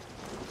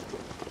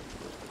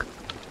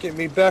 Get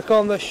me back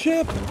on the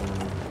ship.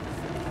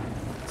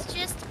 It's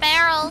just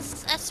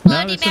barrels. No,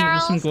 Explodey there's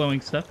barrels. some glowing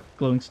stuff.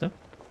 Glowing stuff.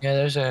 Yeah,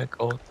 there's a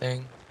gold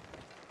thing.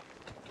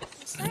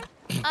 Is there?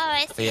 Oh,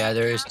 I see. But yeah, it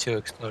there now. is 2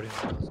 exploding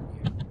barrels in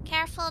here.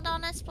 Careful,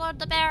 don't explode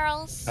the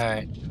barrels.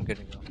 Alright, I'm good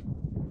to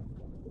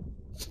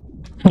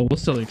go. Oh, we'll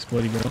still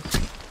explodey barrels.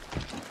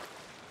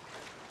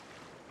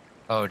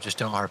 Oh, just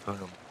don't harpoon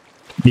them.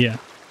 Yeah.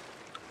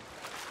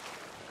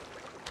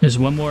 There's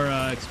one more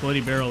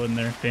explodey barrel in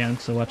there, fan,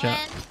 so watch out.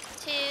 1,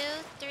 2,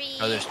 3,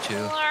 Oh, there's 2.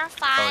 4, Oh,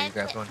 5. you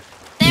grabbed one.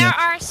 There Yeah.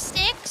 are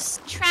 6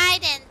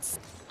 tridents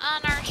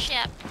on our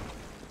ship.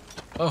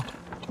 Oh,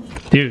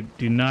 Dude,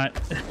 do not.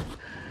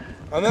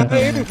 I'm not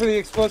aiming for the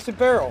explosive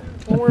barrel.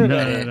 Don't worry No,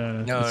 about it. no.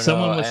 No,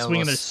 Someone no, was I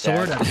swinging a almost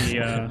sword at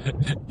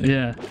stabbed. the.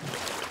 Yeah.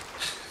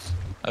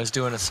 I was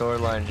doing a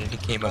sword lunge and he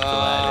came up the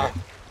Ah.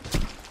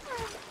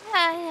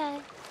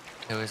 ladder.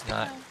 It was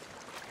not.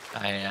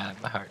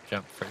 My heart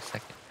jumped for a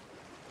second.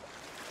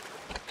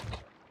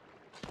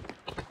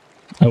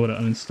 I would have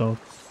uninstalled.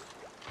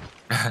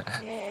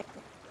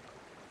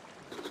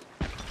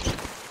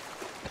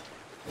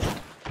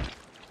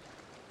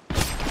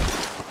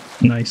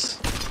 Nice.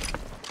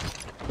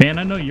 Man,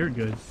 I know you're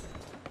good.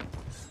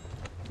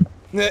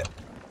 Nah.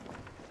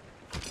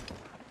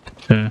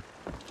 Yeah.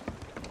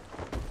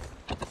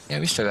 Yeah,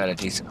 we still got a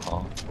decent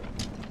haul.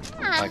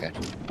 Oh, I got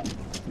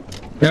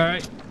you.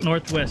 Alright,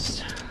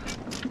 northwest.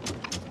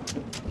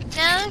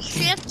 No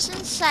ships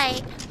in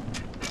sight.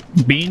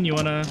 Bean, you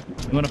wanna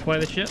fly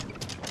the ship?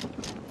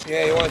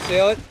 Yeah, you want to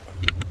sail it?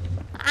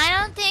 I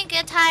don't think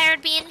a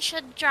tired bean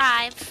should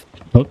drive.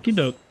 Okie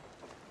doke.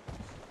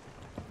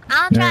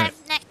 I'll Alright. drive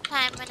next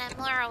time when I'm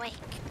more awake.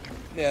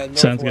 Yeah,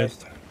 Sounds good.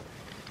 northwest.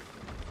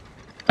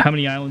 How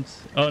many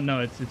islands? Oh no,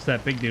 it's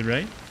that big dude,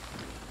 right?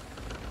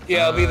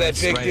 Yeah, it'll be that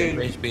it's big right, dude.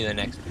 It'll be the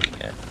next one,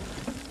 yeah.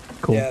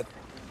 Cool. Yeah.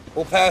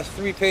 We'll pass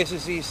 3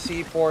 paces east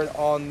seaport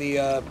on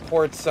the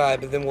port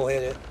side, but then we'll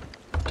hit it.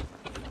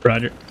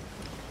 Roger.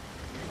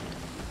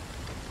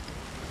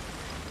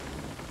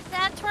 Is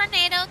that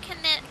tornado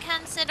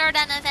considered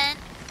an event?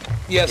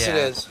 Yes, it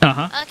Yeah. is.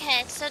 Uh-huh.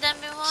 Okay, so then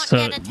we won't So,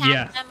 get attacked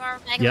yeah. them or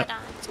Yep.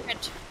 megalodons.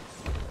 Good.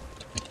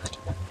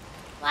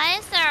 Why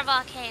is there a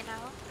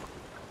volcano?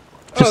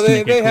 Just Oh, to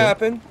make it they cool.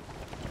 happen.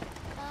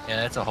 Yeah,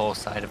 that's a whole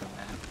side of a map.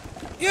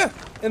 Yeah,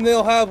 and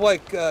they'll have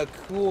like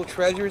cool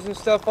treasures and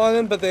stuff on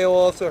them, but they will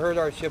also hurt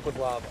our ship with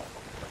lava.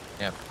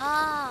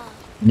 Oh.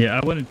 Yeah,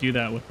 I wouldn't do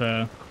that with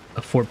a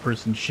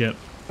 4-person ship.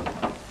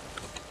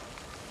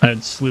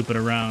 I'd sloop it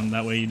around,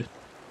 that way you'd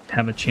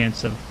have a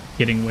chance of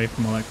getting away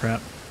from all that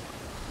crap.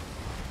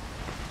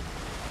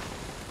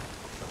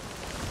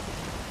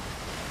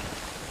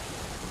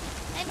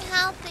 I'm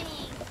helping.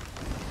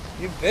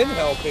 You've been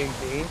helping,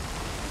 Dean.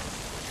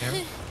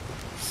 Yeah.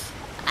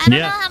 I don't Yeah,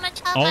 know how much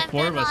help all I've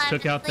 4 been of us while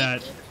took I'm out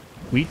that. sleepy.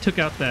 We took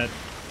out that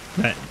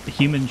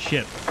human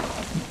ship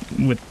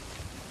with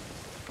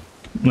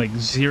like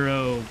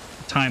 0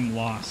 time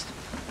lost.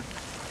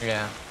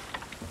 Yeah.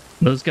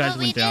 Those guys But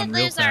we went down did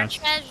real lose our fast.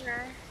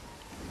 treasure.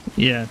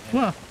 Yeah,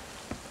 well,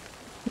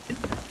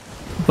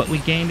 but we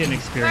gained an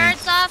experience.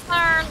 Birds off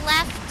our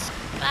left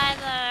by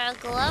the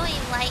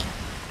glowy light.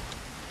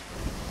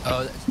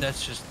 Oh,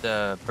 that's just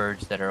the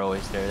birds that are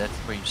always there. That's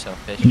where you sell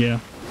fish. Yeah.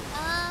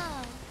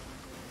 Oh.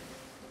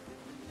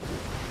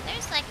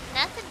 There's like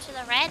nothing to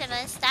the right of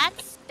us.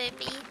 That's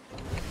spoopy.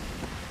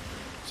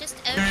 Just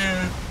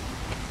ocean.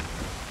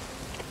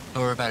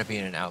 Oh, we're about to be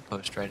in an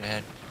outpost right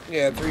ahead.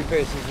 Yeah, 3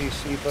 paces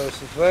east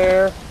seapost is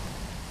there.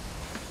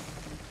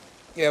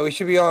 Yeah, we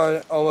should be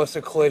on almost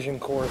a collision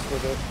course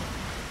with it.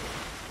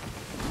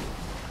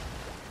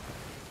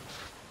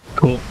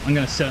 Cool. I'm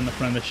gonna sit on the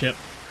front of the ship.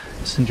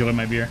 Just enjoy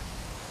my beer.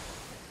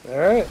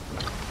 Alright.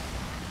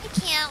 I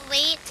can't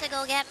wait to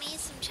go get me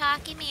some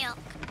chalky milk.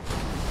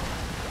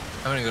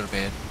 I'm gonna go to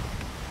bed.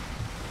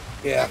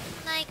 Yeah.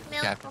 Like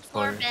milk Captain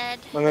before Porter. bed.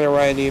 I'm gonna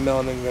write an email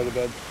and then go to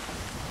bed.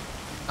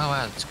 Oh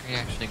wow, the screen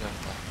actually goes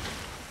black.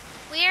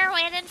 We're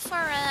waiting for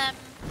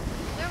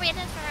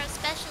a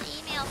special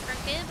email for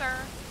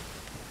Goober.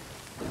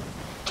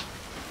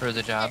 For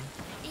the job?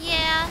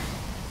 Yeah.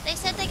 They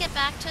said they get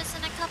back to us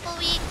in a couple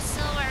weeks,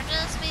 so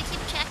we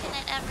keep checking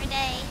it every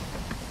day.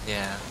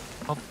 Yeah,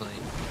 hopefully.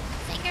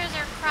 Fingers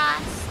are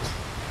crossed.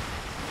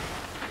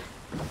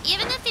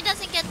 Even if he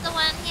doesn't get the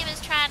one he was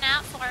trying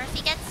out for, if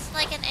he gets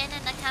like an in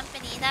the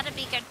company, that'd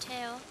be good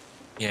too.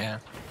 Yeah.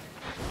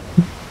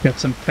 Got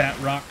some fat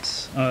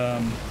rocks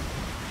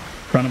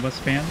front of us,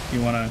 fan. If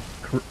you want to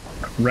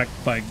correct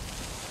by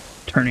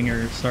turning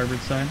your starboard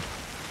side.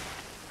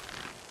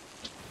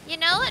 You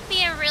know, it'd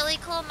be a really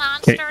cool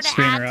monster to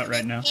straighten add her out to right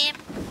this now. game.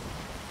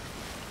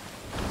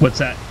 What's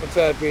that? What's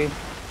that, Bean?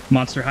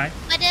 Monster High?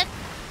 But if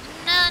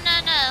no.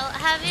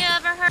 Have you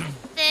ever heard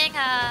of the thing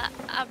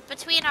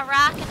between a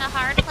rock and a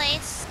hard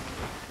place?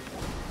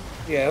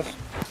 Yes.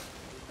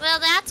 Well,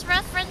 that's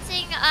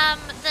referencing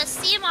the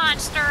sea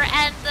monster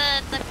and the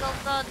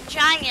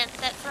giant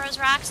that throws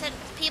rocks at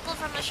people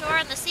from the shore,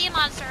 and the sea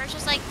monster is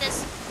just like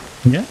this.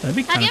 Yeah, that'd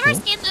be Have kind you of ever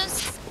cool. seen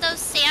those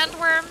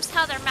sandworms?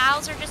 How their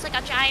mouths are just like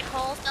a giant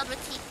hole filled with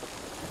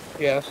teeth.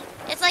 Yes.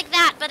 It's like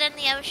that, but in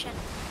the ocean.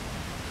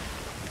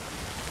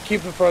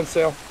 Keep the front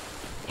sail.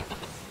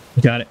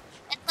 Got it.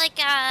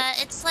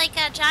 It's like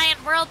a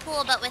giant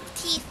whirlpool, but with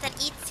teeth that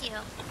eats you.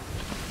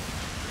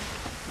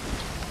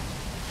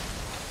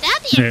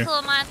 That'd be a Yeah.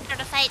 cool monster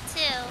to fight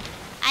too,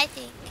 I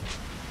think.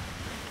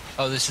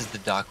 Oh, this is the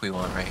dock we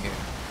want right here,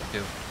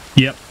 too.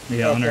 Yep.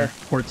 Yeah, on Okay. our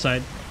port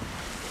side.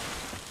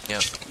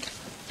 Yep.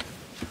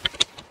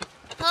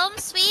 Home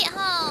sweet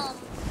home.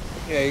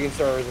 Yeah, you can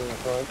start with in the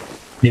front.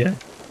 Yeah.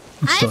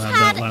 We still I've have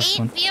had that last 8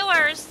 one.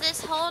 viewers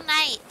this whole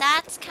night.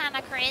 That's kind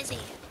of crazy.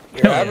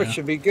 Your Hell average yeah.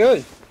 should be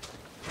good.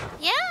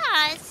 Yeah,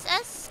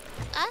 that's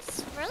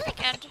really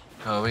good.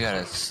 Oh, we got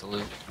a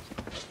salute.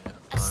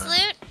 A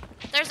salute?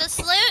 There's a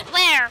salute?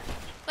 Where?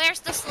 Where's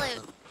the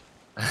salute?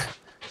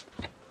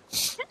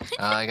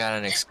 I got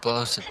an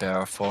explosive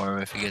barrel for him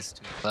if he gets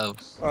too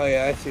close. Oh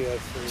yeah, I see that.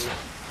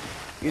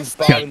 He's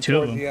Got bobbing 2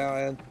 of towards them. the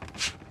island.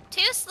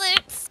 2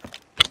 salutes.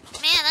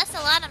 Man, that's a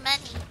lot of money.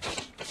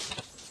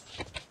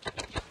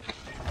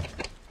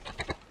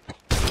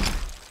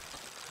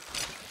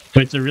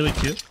 Wait, is there really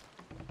 2?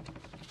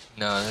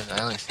 No, I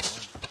only see one.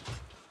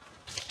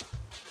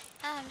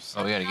 I'm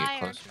so Oh, we gotta get tired.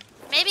 closer.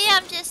 Maybe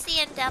I'm just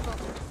seeing double.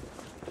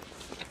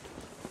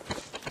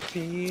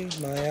 Feed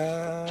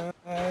my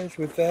eyes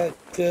with that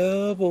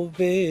double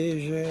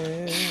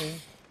vision.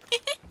 I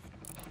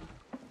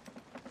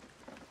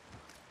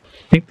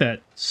think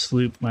that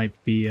sloop might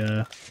be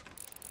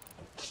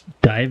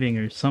diving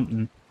or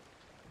something.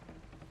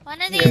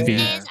 One of Yeah. these Could be-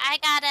 days, I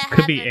gotta Could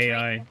have be a drink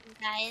AI. with you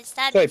guys. It's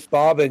That'd be like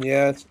bobbing,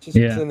 yeah. It's just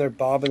Yeah. in there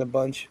bobbing a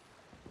bunch.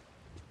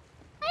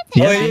 I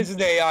think Oh, Yeah. it is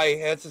an AI.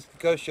 That's a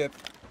ghost ship.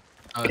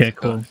 Oh, Okay, it's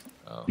a cool. ghost.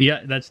 Oh. Yeah,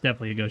 that's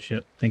definitely a ghost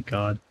ship. Thank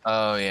God.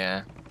 Oh,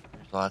 yeah.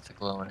 There's lots of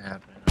glowing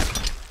happening.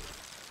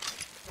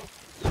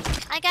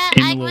 I got.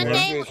 In the I little one world.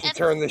 day. We should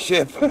turn the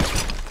ship.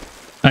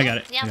 I got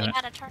it. Yeah, we Got it.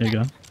 gotta turn There you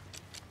it. go.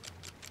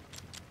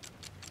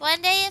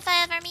 One day, if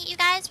I ever meet you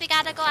guys, we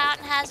gotta go out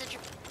and have a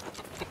drink.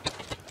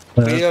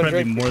 We That's don't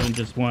probably drink- more than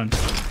just one.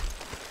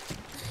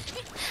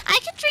 I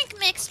can drink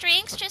mixed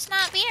drinks, just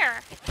not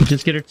beer.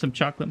 Just get her some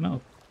chocolate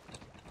milk.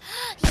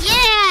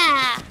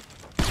 Yeah.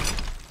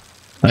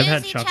 I've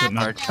had Boozy chocolate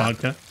milk chocolate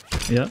vodka.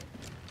 Yep.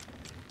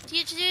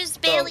 You choose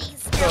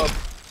Bailey's. So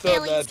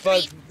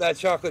Bailey's that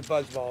chocolate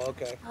buzz ball,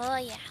 okay. Oh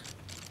yeah.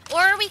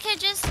 Or we could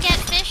just get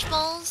fish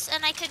bowls,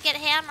 and I could get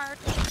hammered.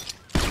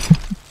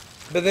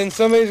 But then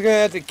somebody's gonna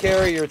have to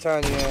carry your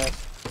tiny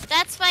ass.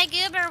 That's why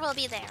Goober will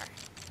be there.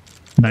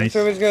 Nice.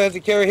 Somebody's gonna have to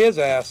carry his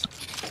ass.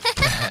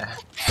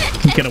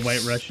 Get a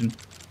white Russian.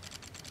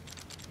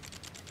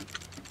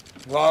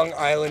 Long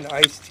Island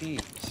iced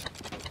teas.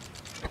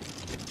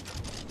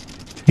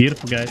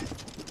 Beautiful, guys.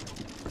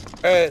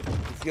 Alright,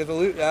 let's get the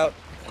loot out.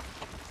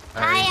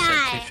 Alright,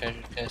 Aye, set 2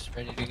 treasure chests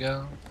ready to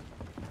go.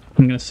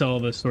 I'm gonna sell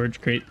the storage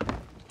crate.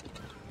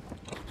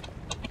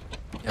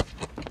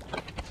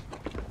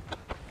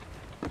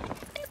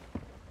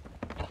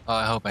 Oh,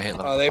 I hope I hit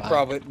level Oh, they 5.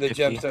 probably, the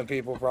 50. gemstone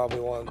people probably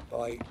want,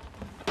 like,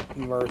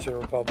 Merchant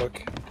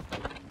Republic.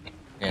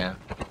 Yeah.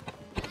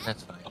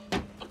 That's fine.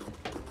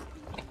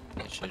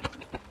 I should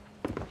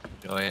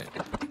enjoy it.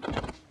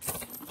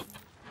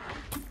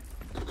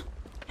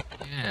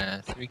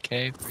 Yeah,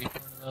 3K for each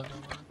one of those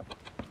a month.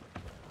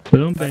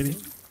 Boom, baby.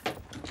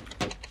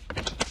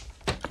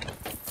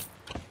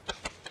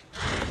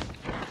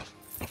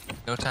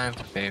 No time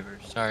for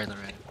favors. Sorry,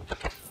 Loretta.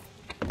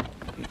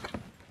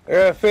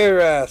 Fair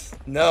ass.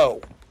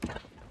 No.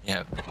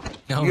 Yep.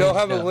 No You don't means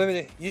have a no.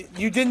 limited,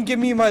 you didn't give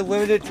me my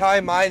limited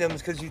time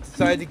items because you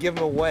decided to give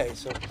them away,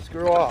 so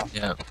screw off.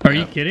 Yep. Are you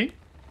yep. kidding?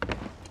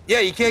 Yeah,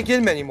 you can't get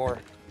them anymore.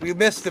 We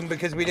missed them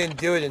because we didn't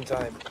do it in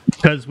time.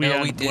 Because we No,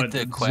 had we did what, the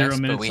 0 quest, but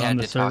minutes we on had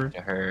the to server. talk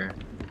to her.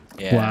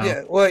 Yeah. Wow.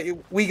 Yeah,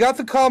 well, we got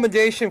the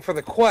commendation for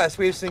the quest.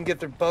 We just didn't get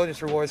the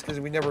bonus rewards because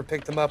we never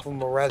picked them up from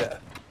Loretta.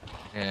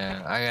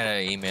 Yeah, I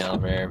gotta email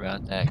Rare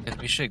about that because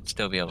we should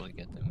still be able to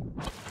get them.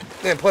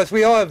 And plus,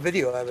 we all have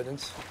video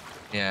evidence.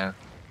 Yeah.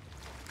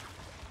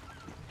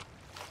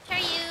 Sure,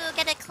 you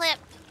get a clip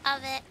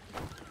of it,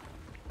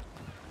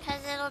 because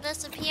it'll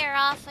disappear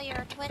off of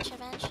your Twitch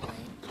eventually.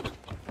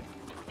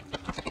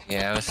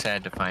 Yeah, I was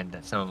sad to find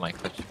that some of my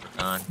clips were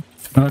gone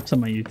Oh, it's on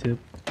my YouTube.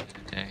 the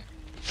other day.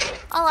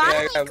 A lot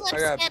Yeah, of my clips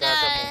get backup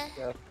and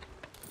stuff.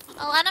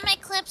 a lot of my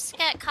clips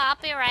get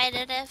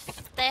copyrighted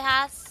if they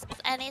have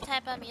any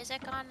type of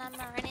music on them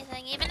or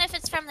anything, even if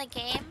it's from the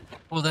game.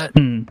 Well, that.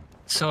 Hmm.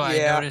 So I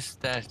Yeah.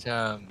 noticed that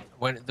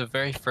when the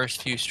very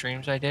first few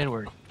streams I did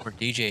were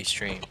DJ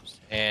streams,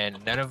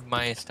 and none of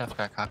my stuff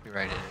got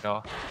copyrighted at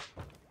all.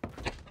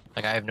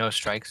 Like I have no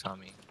strikes on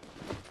me.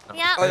 I'm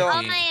Yeah, Oh, no.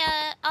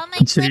 all my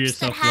Consider clips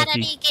that yourself had lucky.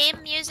 any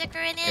game music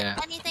or Yeah.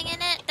 anything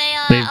in it, They-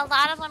 a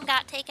lot of them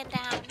got taken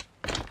down.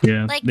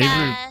 Yeah, Like, they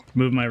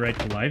removed my right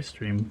to live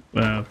stream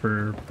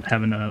for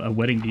having a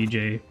wedding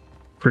DJ,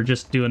 for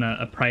just doing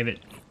a private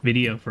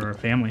video for our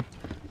family.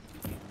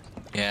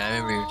 Yeah, I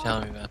remember you were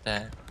telling me about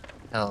that.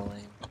 Hella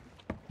lame.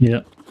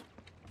 Yep.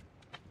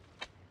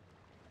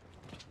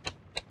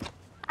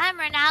 I'm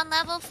renowned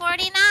level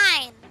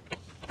 49,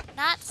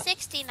 not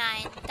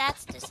 69.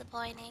 That's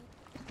disappointing.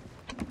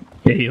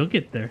 Yeah, you'll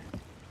get there.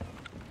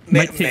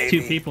 Might take two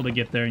Maybe. people to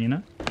get there, you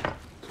know?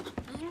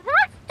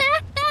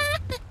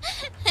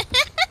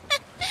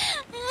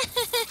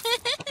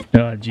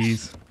 Oh,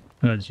 jeez.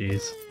 Oh,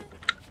 jeez.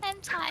 I'm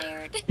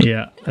tired.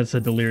 Yeah, that's a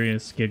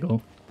delirious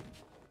giggle.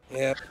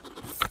 Yeah.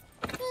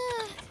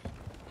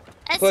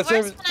 Plus,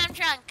 worse there- when I'm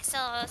drunk. So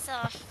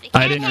you I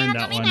can't didn't earn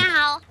handle that me one.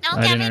 now. Don't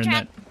I get didn't me earn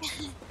drunk.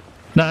 that.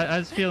 No, I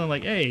was feeling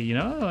like, hey, you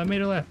know, I made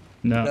her laugh.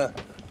 No, No.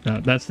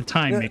 no, that's the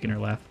time No. making her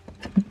laugh.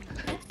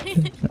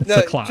 That's No,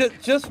 the clock.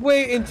 just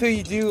wait until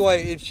you do,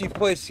 like, if she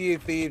plays Sea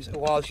of Thieves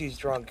while she's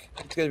drunk.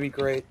 It's gonna be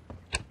great.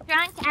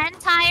 Drunk and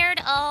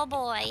tired. Oh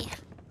boy.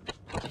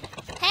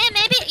 Hey,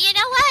 maybe you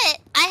know what?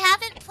 I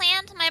haven't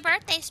planned my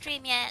birthday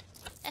stream yet.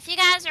 If you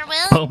guys are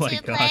Oh willing my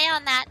to God. play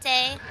on that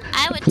day,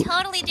 I would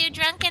totally do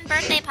drunken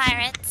birthday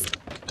pirates.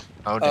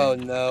 Oh, Oh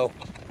dang. no.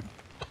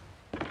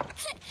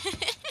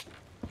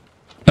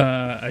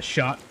 A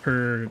shot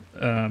per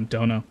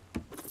dono.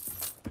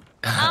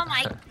 Oh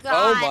my god.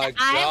 Oh my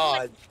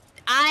god.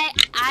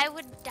 I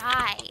would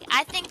die.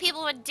 I think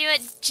people would do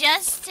it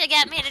just to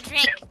get me to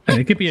drink.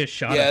 It could be a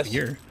shot Yes. of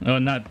beer. Oh,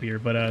 not beer,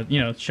 but you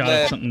know, shot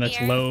Yeah. of something that's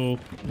Beer. low,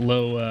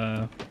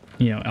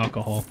 you know,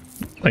 alcohol,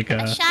 like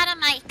A shot of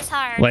Mike's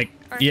Hard. like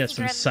or yeah,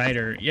 some Seagram.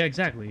 cider. Yeah,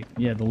 exactly.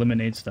 Yeah, the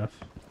lemonade stuff.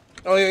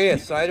 Oh yeah,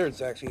 cider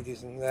is actually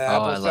decent. The Oh,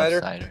 apple I love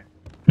cider. cider.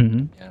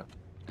 Hmm. Yeah,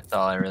 that's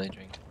all I really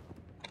drink.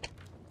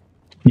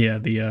 Yeah,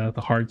 the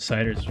hard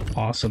cider is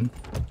awesome.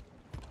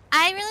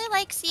 I really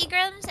like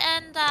Seagram's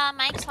and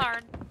Mike's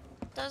Hard.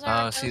 Those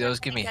are. Oh, see, are those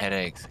give me pretty good.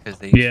 headaches because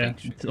they use Yeah, fake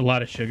sugar. it's a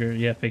lot of sugar.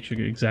 Yeah, fake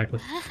sugar. Exactly.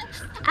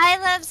 I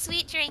love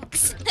sweet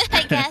drinks.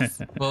 I guess.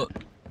 Well,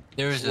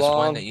 there was this Long.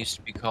 one that used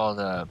to be called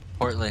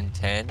Portland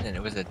 10, and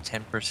it was a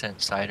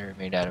 10% cider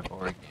made out of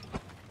Oregon.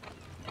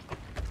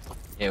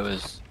 It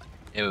was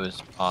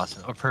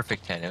awesome. Or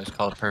Perfect 10. It was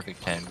called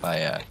Perfect 10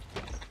 by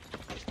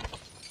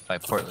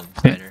Portland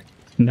Cider.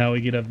 Now we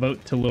get a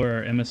vote to lure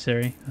our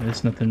emissary.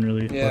 There's nothing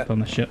really Yeah. left on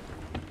the ship.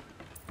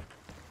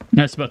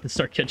 Now it's about to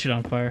start catching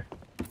on fire.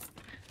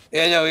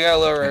 Yeah, no, we gotta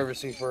lower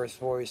everything first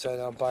before we set it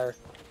on fire.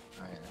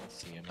 Alright,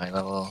 let's see. My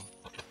level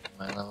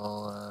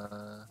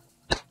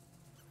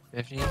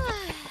 50. Come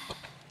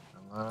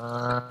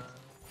on.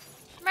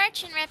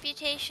 Merchant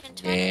reputation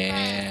 25.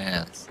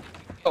 Yes.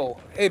 Oh,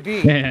 hey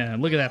B, Yeah,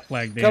 look at that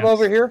flag dance. come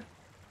over here.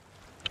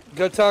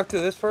 Go talk to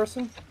this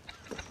person.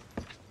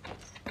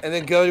 And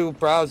then go to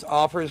browse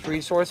offers,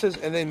 resources,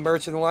 and then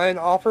merchant line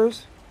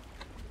offers.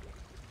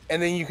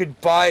 And then you could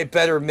buy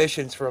better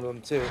missions from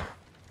them too.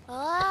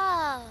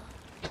 Oh.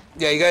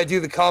 Yeah, you gotta do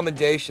the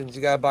commendations.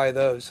 You gotta buy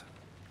those.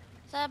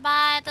 So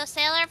by the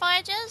sailor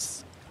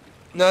voyages,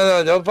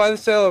 No, don't buy the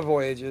sailor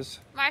voyages.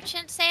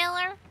 merchant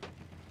sailor,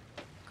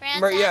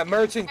 grand Yeah, captain,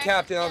 merchant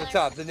captain on the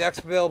sailor. top. The next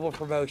available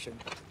promotion.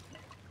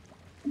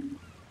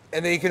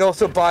 And then you can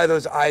also buy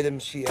those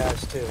items she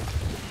has too.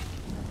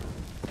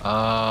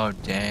 Oh,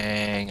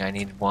 dang. I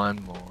need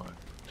one more.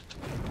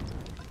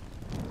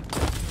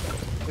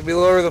 Did we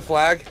lower the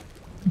flag?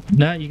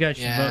 No, you guys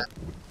should Yeah. vote.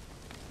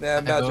 Nah, I'm I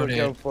about to voted.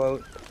 go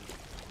float.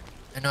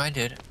 I know I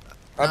did.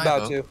 I'm No, I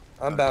about vote. to.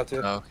 I'm about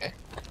to. Oh, okay.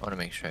 I want to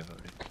make sure I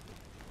voted.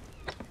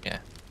 Yeah.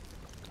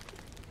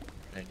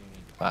 I do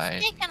need to buy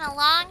It's taken a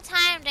long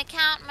time to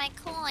count my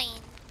coin.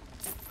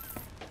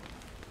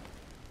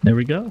 There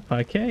we go,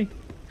 5K.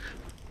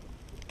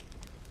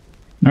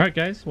 All right,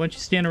 guys, why don't you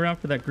stand around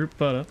for that group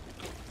photo?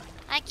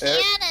 I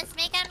can't. It's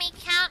making me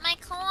count my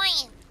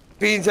coin.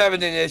 Bean's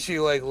having an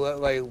issue like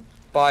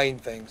buying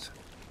things.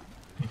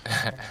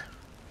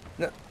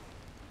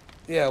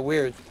 Yeah,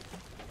 weird.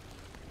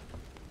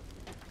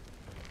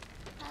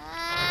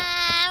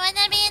 I want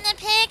to be in the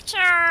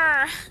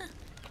picture.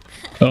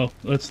 Oh,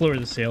 let's lower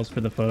the sails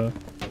for the photo.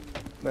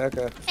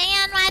 Okay.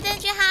 Fan, why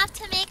did you have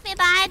to make me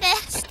buy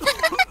this?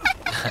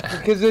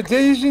 Because it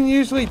doesn't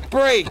usually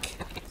break.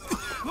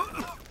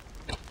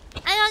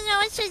 I don't know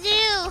what to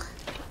do.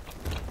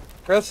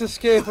 Press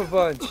escape a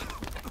bunch.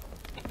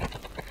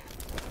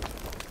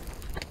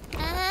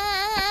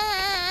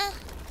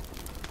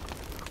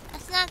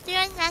 It's not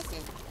doing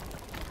nothing.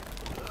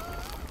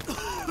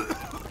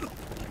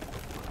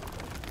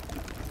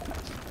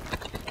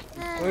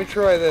 Let me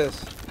try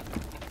this.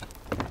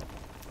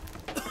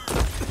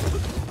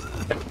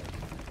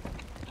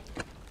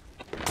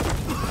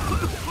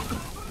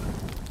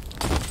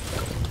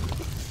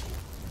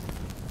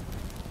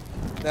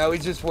 Now we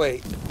just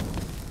wait.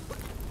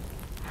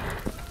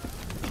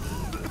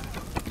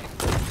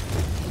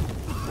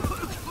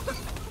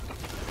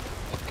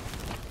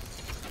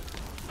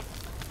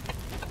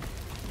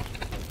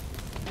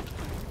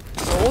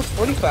 Souls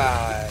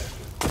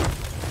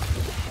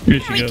 25. Here Here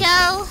she we goes.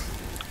 go.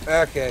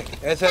 Okay,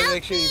 that's how to Help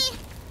make sure me.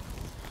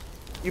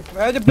 you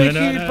had to No, make no,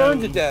 sure you no.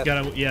 burn to death.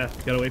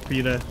 Gotta wait for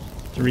you to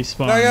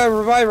respawn. No, I got a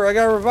reviver. I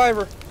got a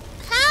reviver.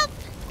 Help!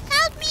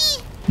 Help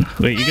me!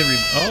 Wait, you can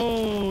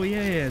Oh,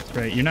 yeah, that's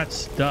right. You're not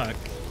stuck.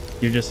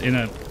 You're just in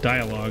a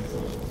dialogue.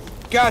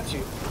 Got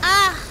you.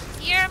 Ah,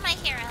 you're my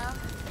hero.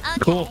 Okay.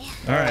 Cool. All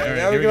right, Now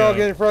here we we can all go.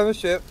 get in front of the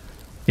ship.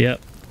 Yep.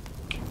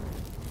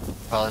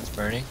 While it's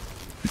burning?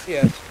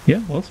 Yes.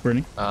 Yeah, well, it's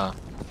burning. Oh,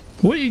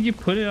 What, did you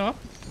put it off?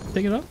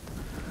 Take it off?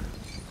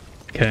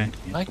 Okay.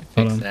 I can Hold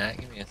fix on. that.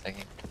 Give me a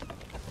second.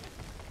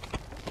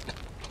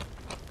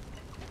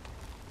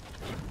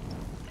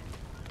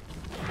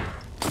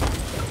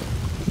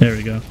 There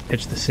we go.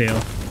 Pitch the sail.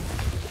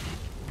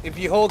 If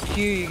you hold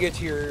Q, you get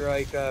to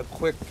your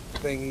quick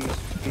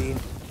thingies, Bean.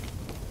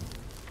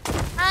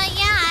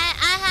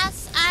 Yeah,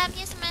 I'm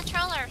using my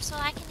controller, so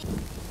I can do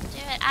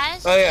it. I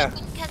was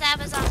because I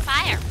was on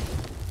fire.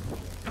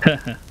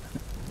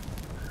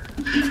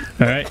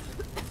 All right.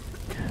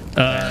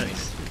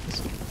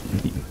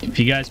 If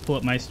you guys pull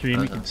up my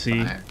stream, you can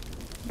see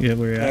where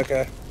we're at.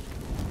 Okay.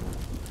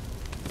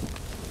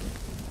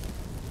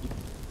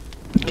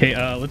 Okay,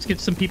 let's get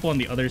some people on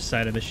the other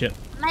side of the ship.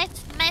 My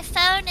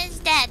phone is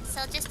dead,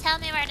 so just tell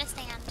me where to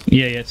stand.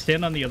 Yeah,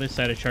 stand on the other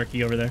side of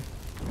Sharky over there.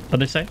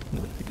 Other side?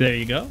 There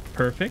you go.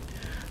 Perfect.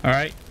 All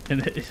right,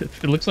 and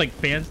it looks like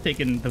Fan's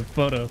taking the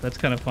photo. That's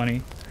kind of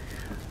funny.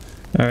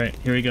 All right,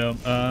 here we go.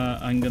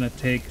 I'm gonna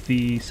take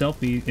the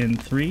selfie in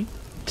 3,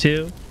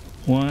 2,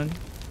 1.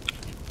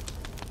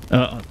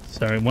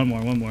 Sorry, one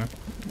more.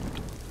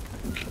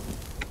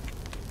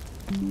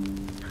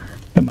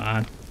 Come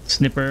on,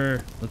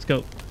 Snipper. Let's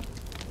go.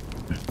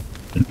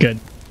 Good.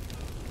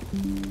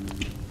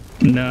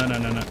 No.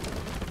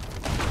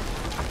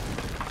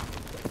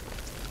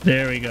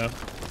 There we go.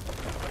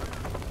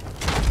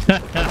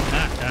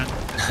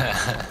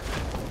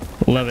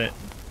 Love it.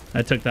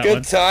 I took that one.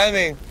 Good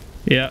timing.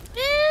 Yeah.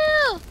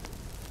 Woo!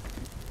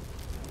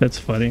 That's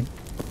funny.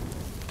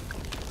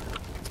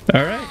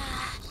 All right.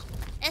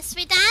 Is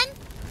we done?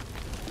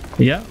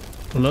 Yeah.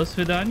 Los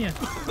Vidania.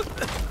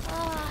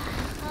 Oh,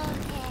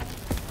 okay.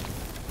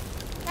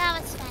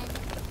 That was fun.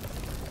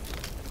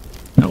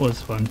 That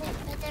was fun.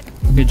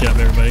 Good job,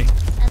 everybody.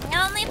 And the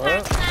only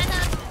person I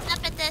know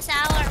up at this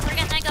hour, we're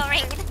gonna go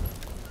raid.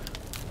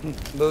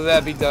 Will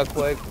that be duck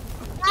leg?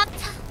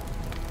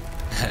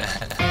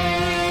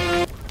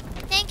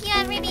 Thank you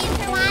everybody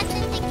for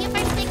watching. Thank you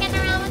for sticking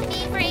around with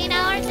me for 8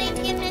 hours,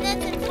 18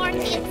 minutes, and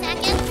 14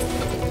 seconds.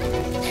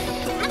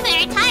 I'm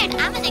very tired.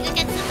 I'm gonna go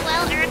get some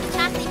well-earned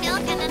chocolate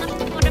milk and then I'm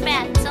gonna go to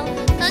bed. So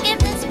go give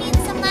this mean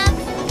some love.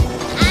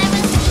 I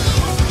will see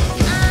you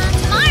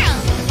tomorrow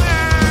for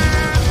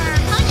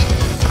Conan.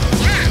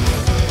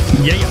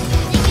 Yeah. Yeah.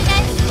 Thank you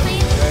guys for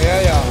playing.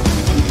 Yeah.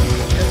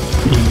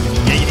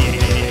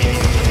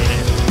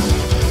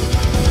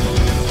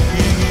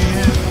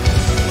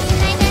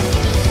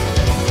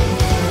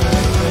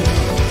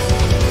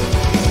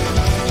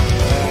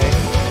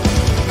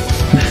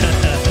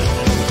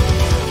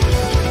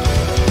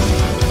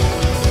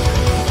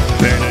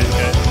 Very nice,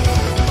 guys.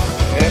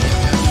 Yeah.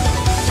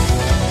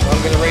 I'm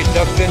gonna raid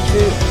ducks in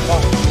too.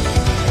 Oh.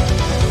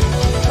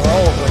 We're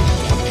all over.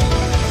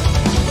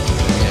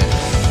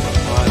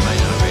 Well, I might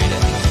not raid. I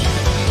think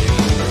either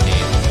you or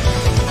Dave.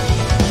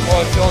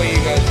 Well, it's only you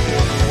guys do.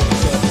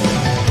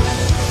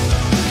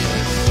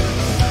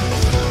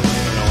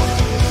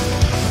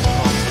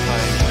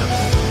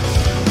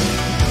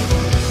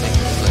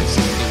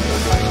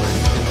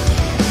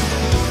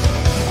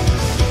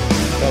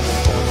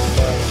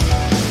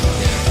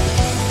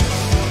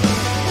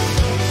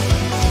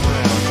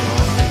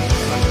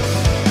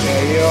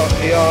 Yeah,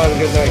 y'all have a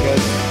good night,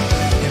 guys.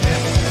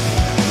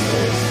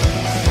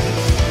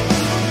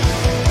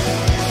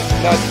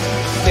 Not,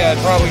 yeah,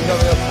 probably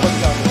nothing else.